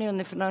John Swinney on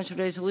the financial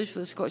resolution for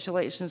the Scottish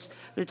Elections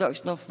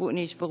Reduction of Voting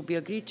Age Bill be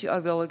agreed to.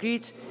 Are we all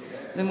agreed?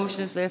 The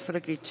motion is therefore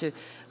agreed to.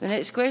 The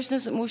next question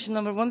is that motion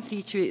number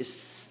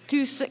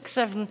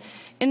 13267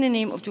 in the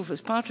name of Joe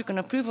Fitzpatrick on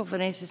approval of an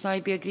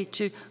SSI be agreed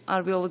to.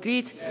 Are we all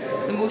agreed?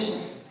 Yes. The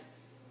motion.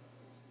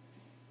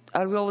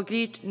 Are we all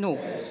agreed? No.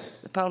 Yes.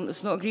 The Parliament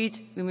is not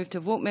agreed. We move to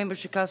a vote. Members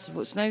should cast their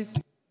votes now.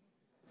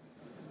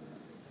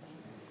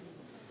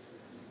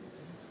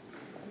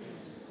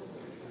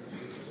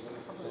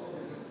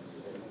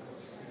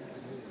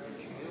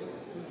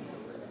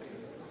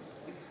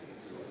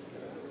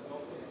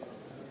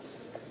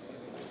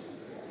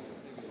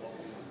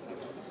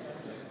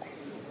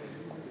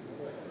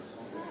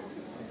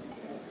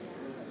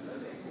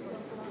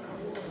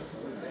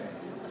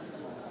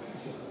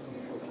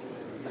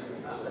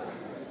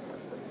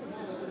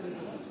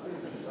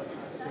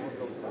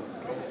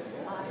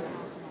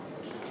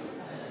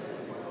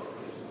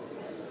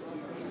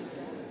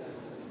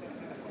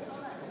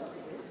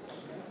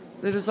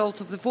 The result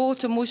of the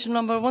vote on motion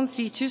number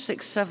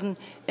 13267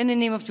 in the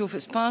name of Joe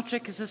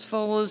Fitzpatrick is as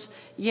follows: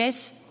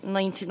 yes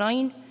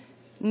 99,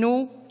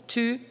 no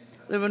 2.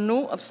 There were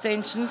no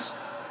abstentions.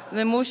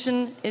 The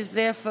motion is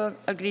therefore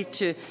agreed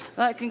to.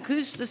 That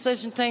concludes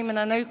decision time, and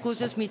I now close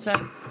this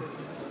meeting.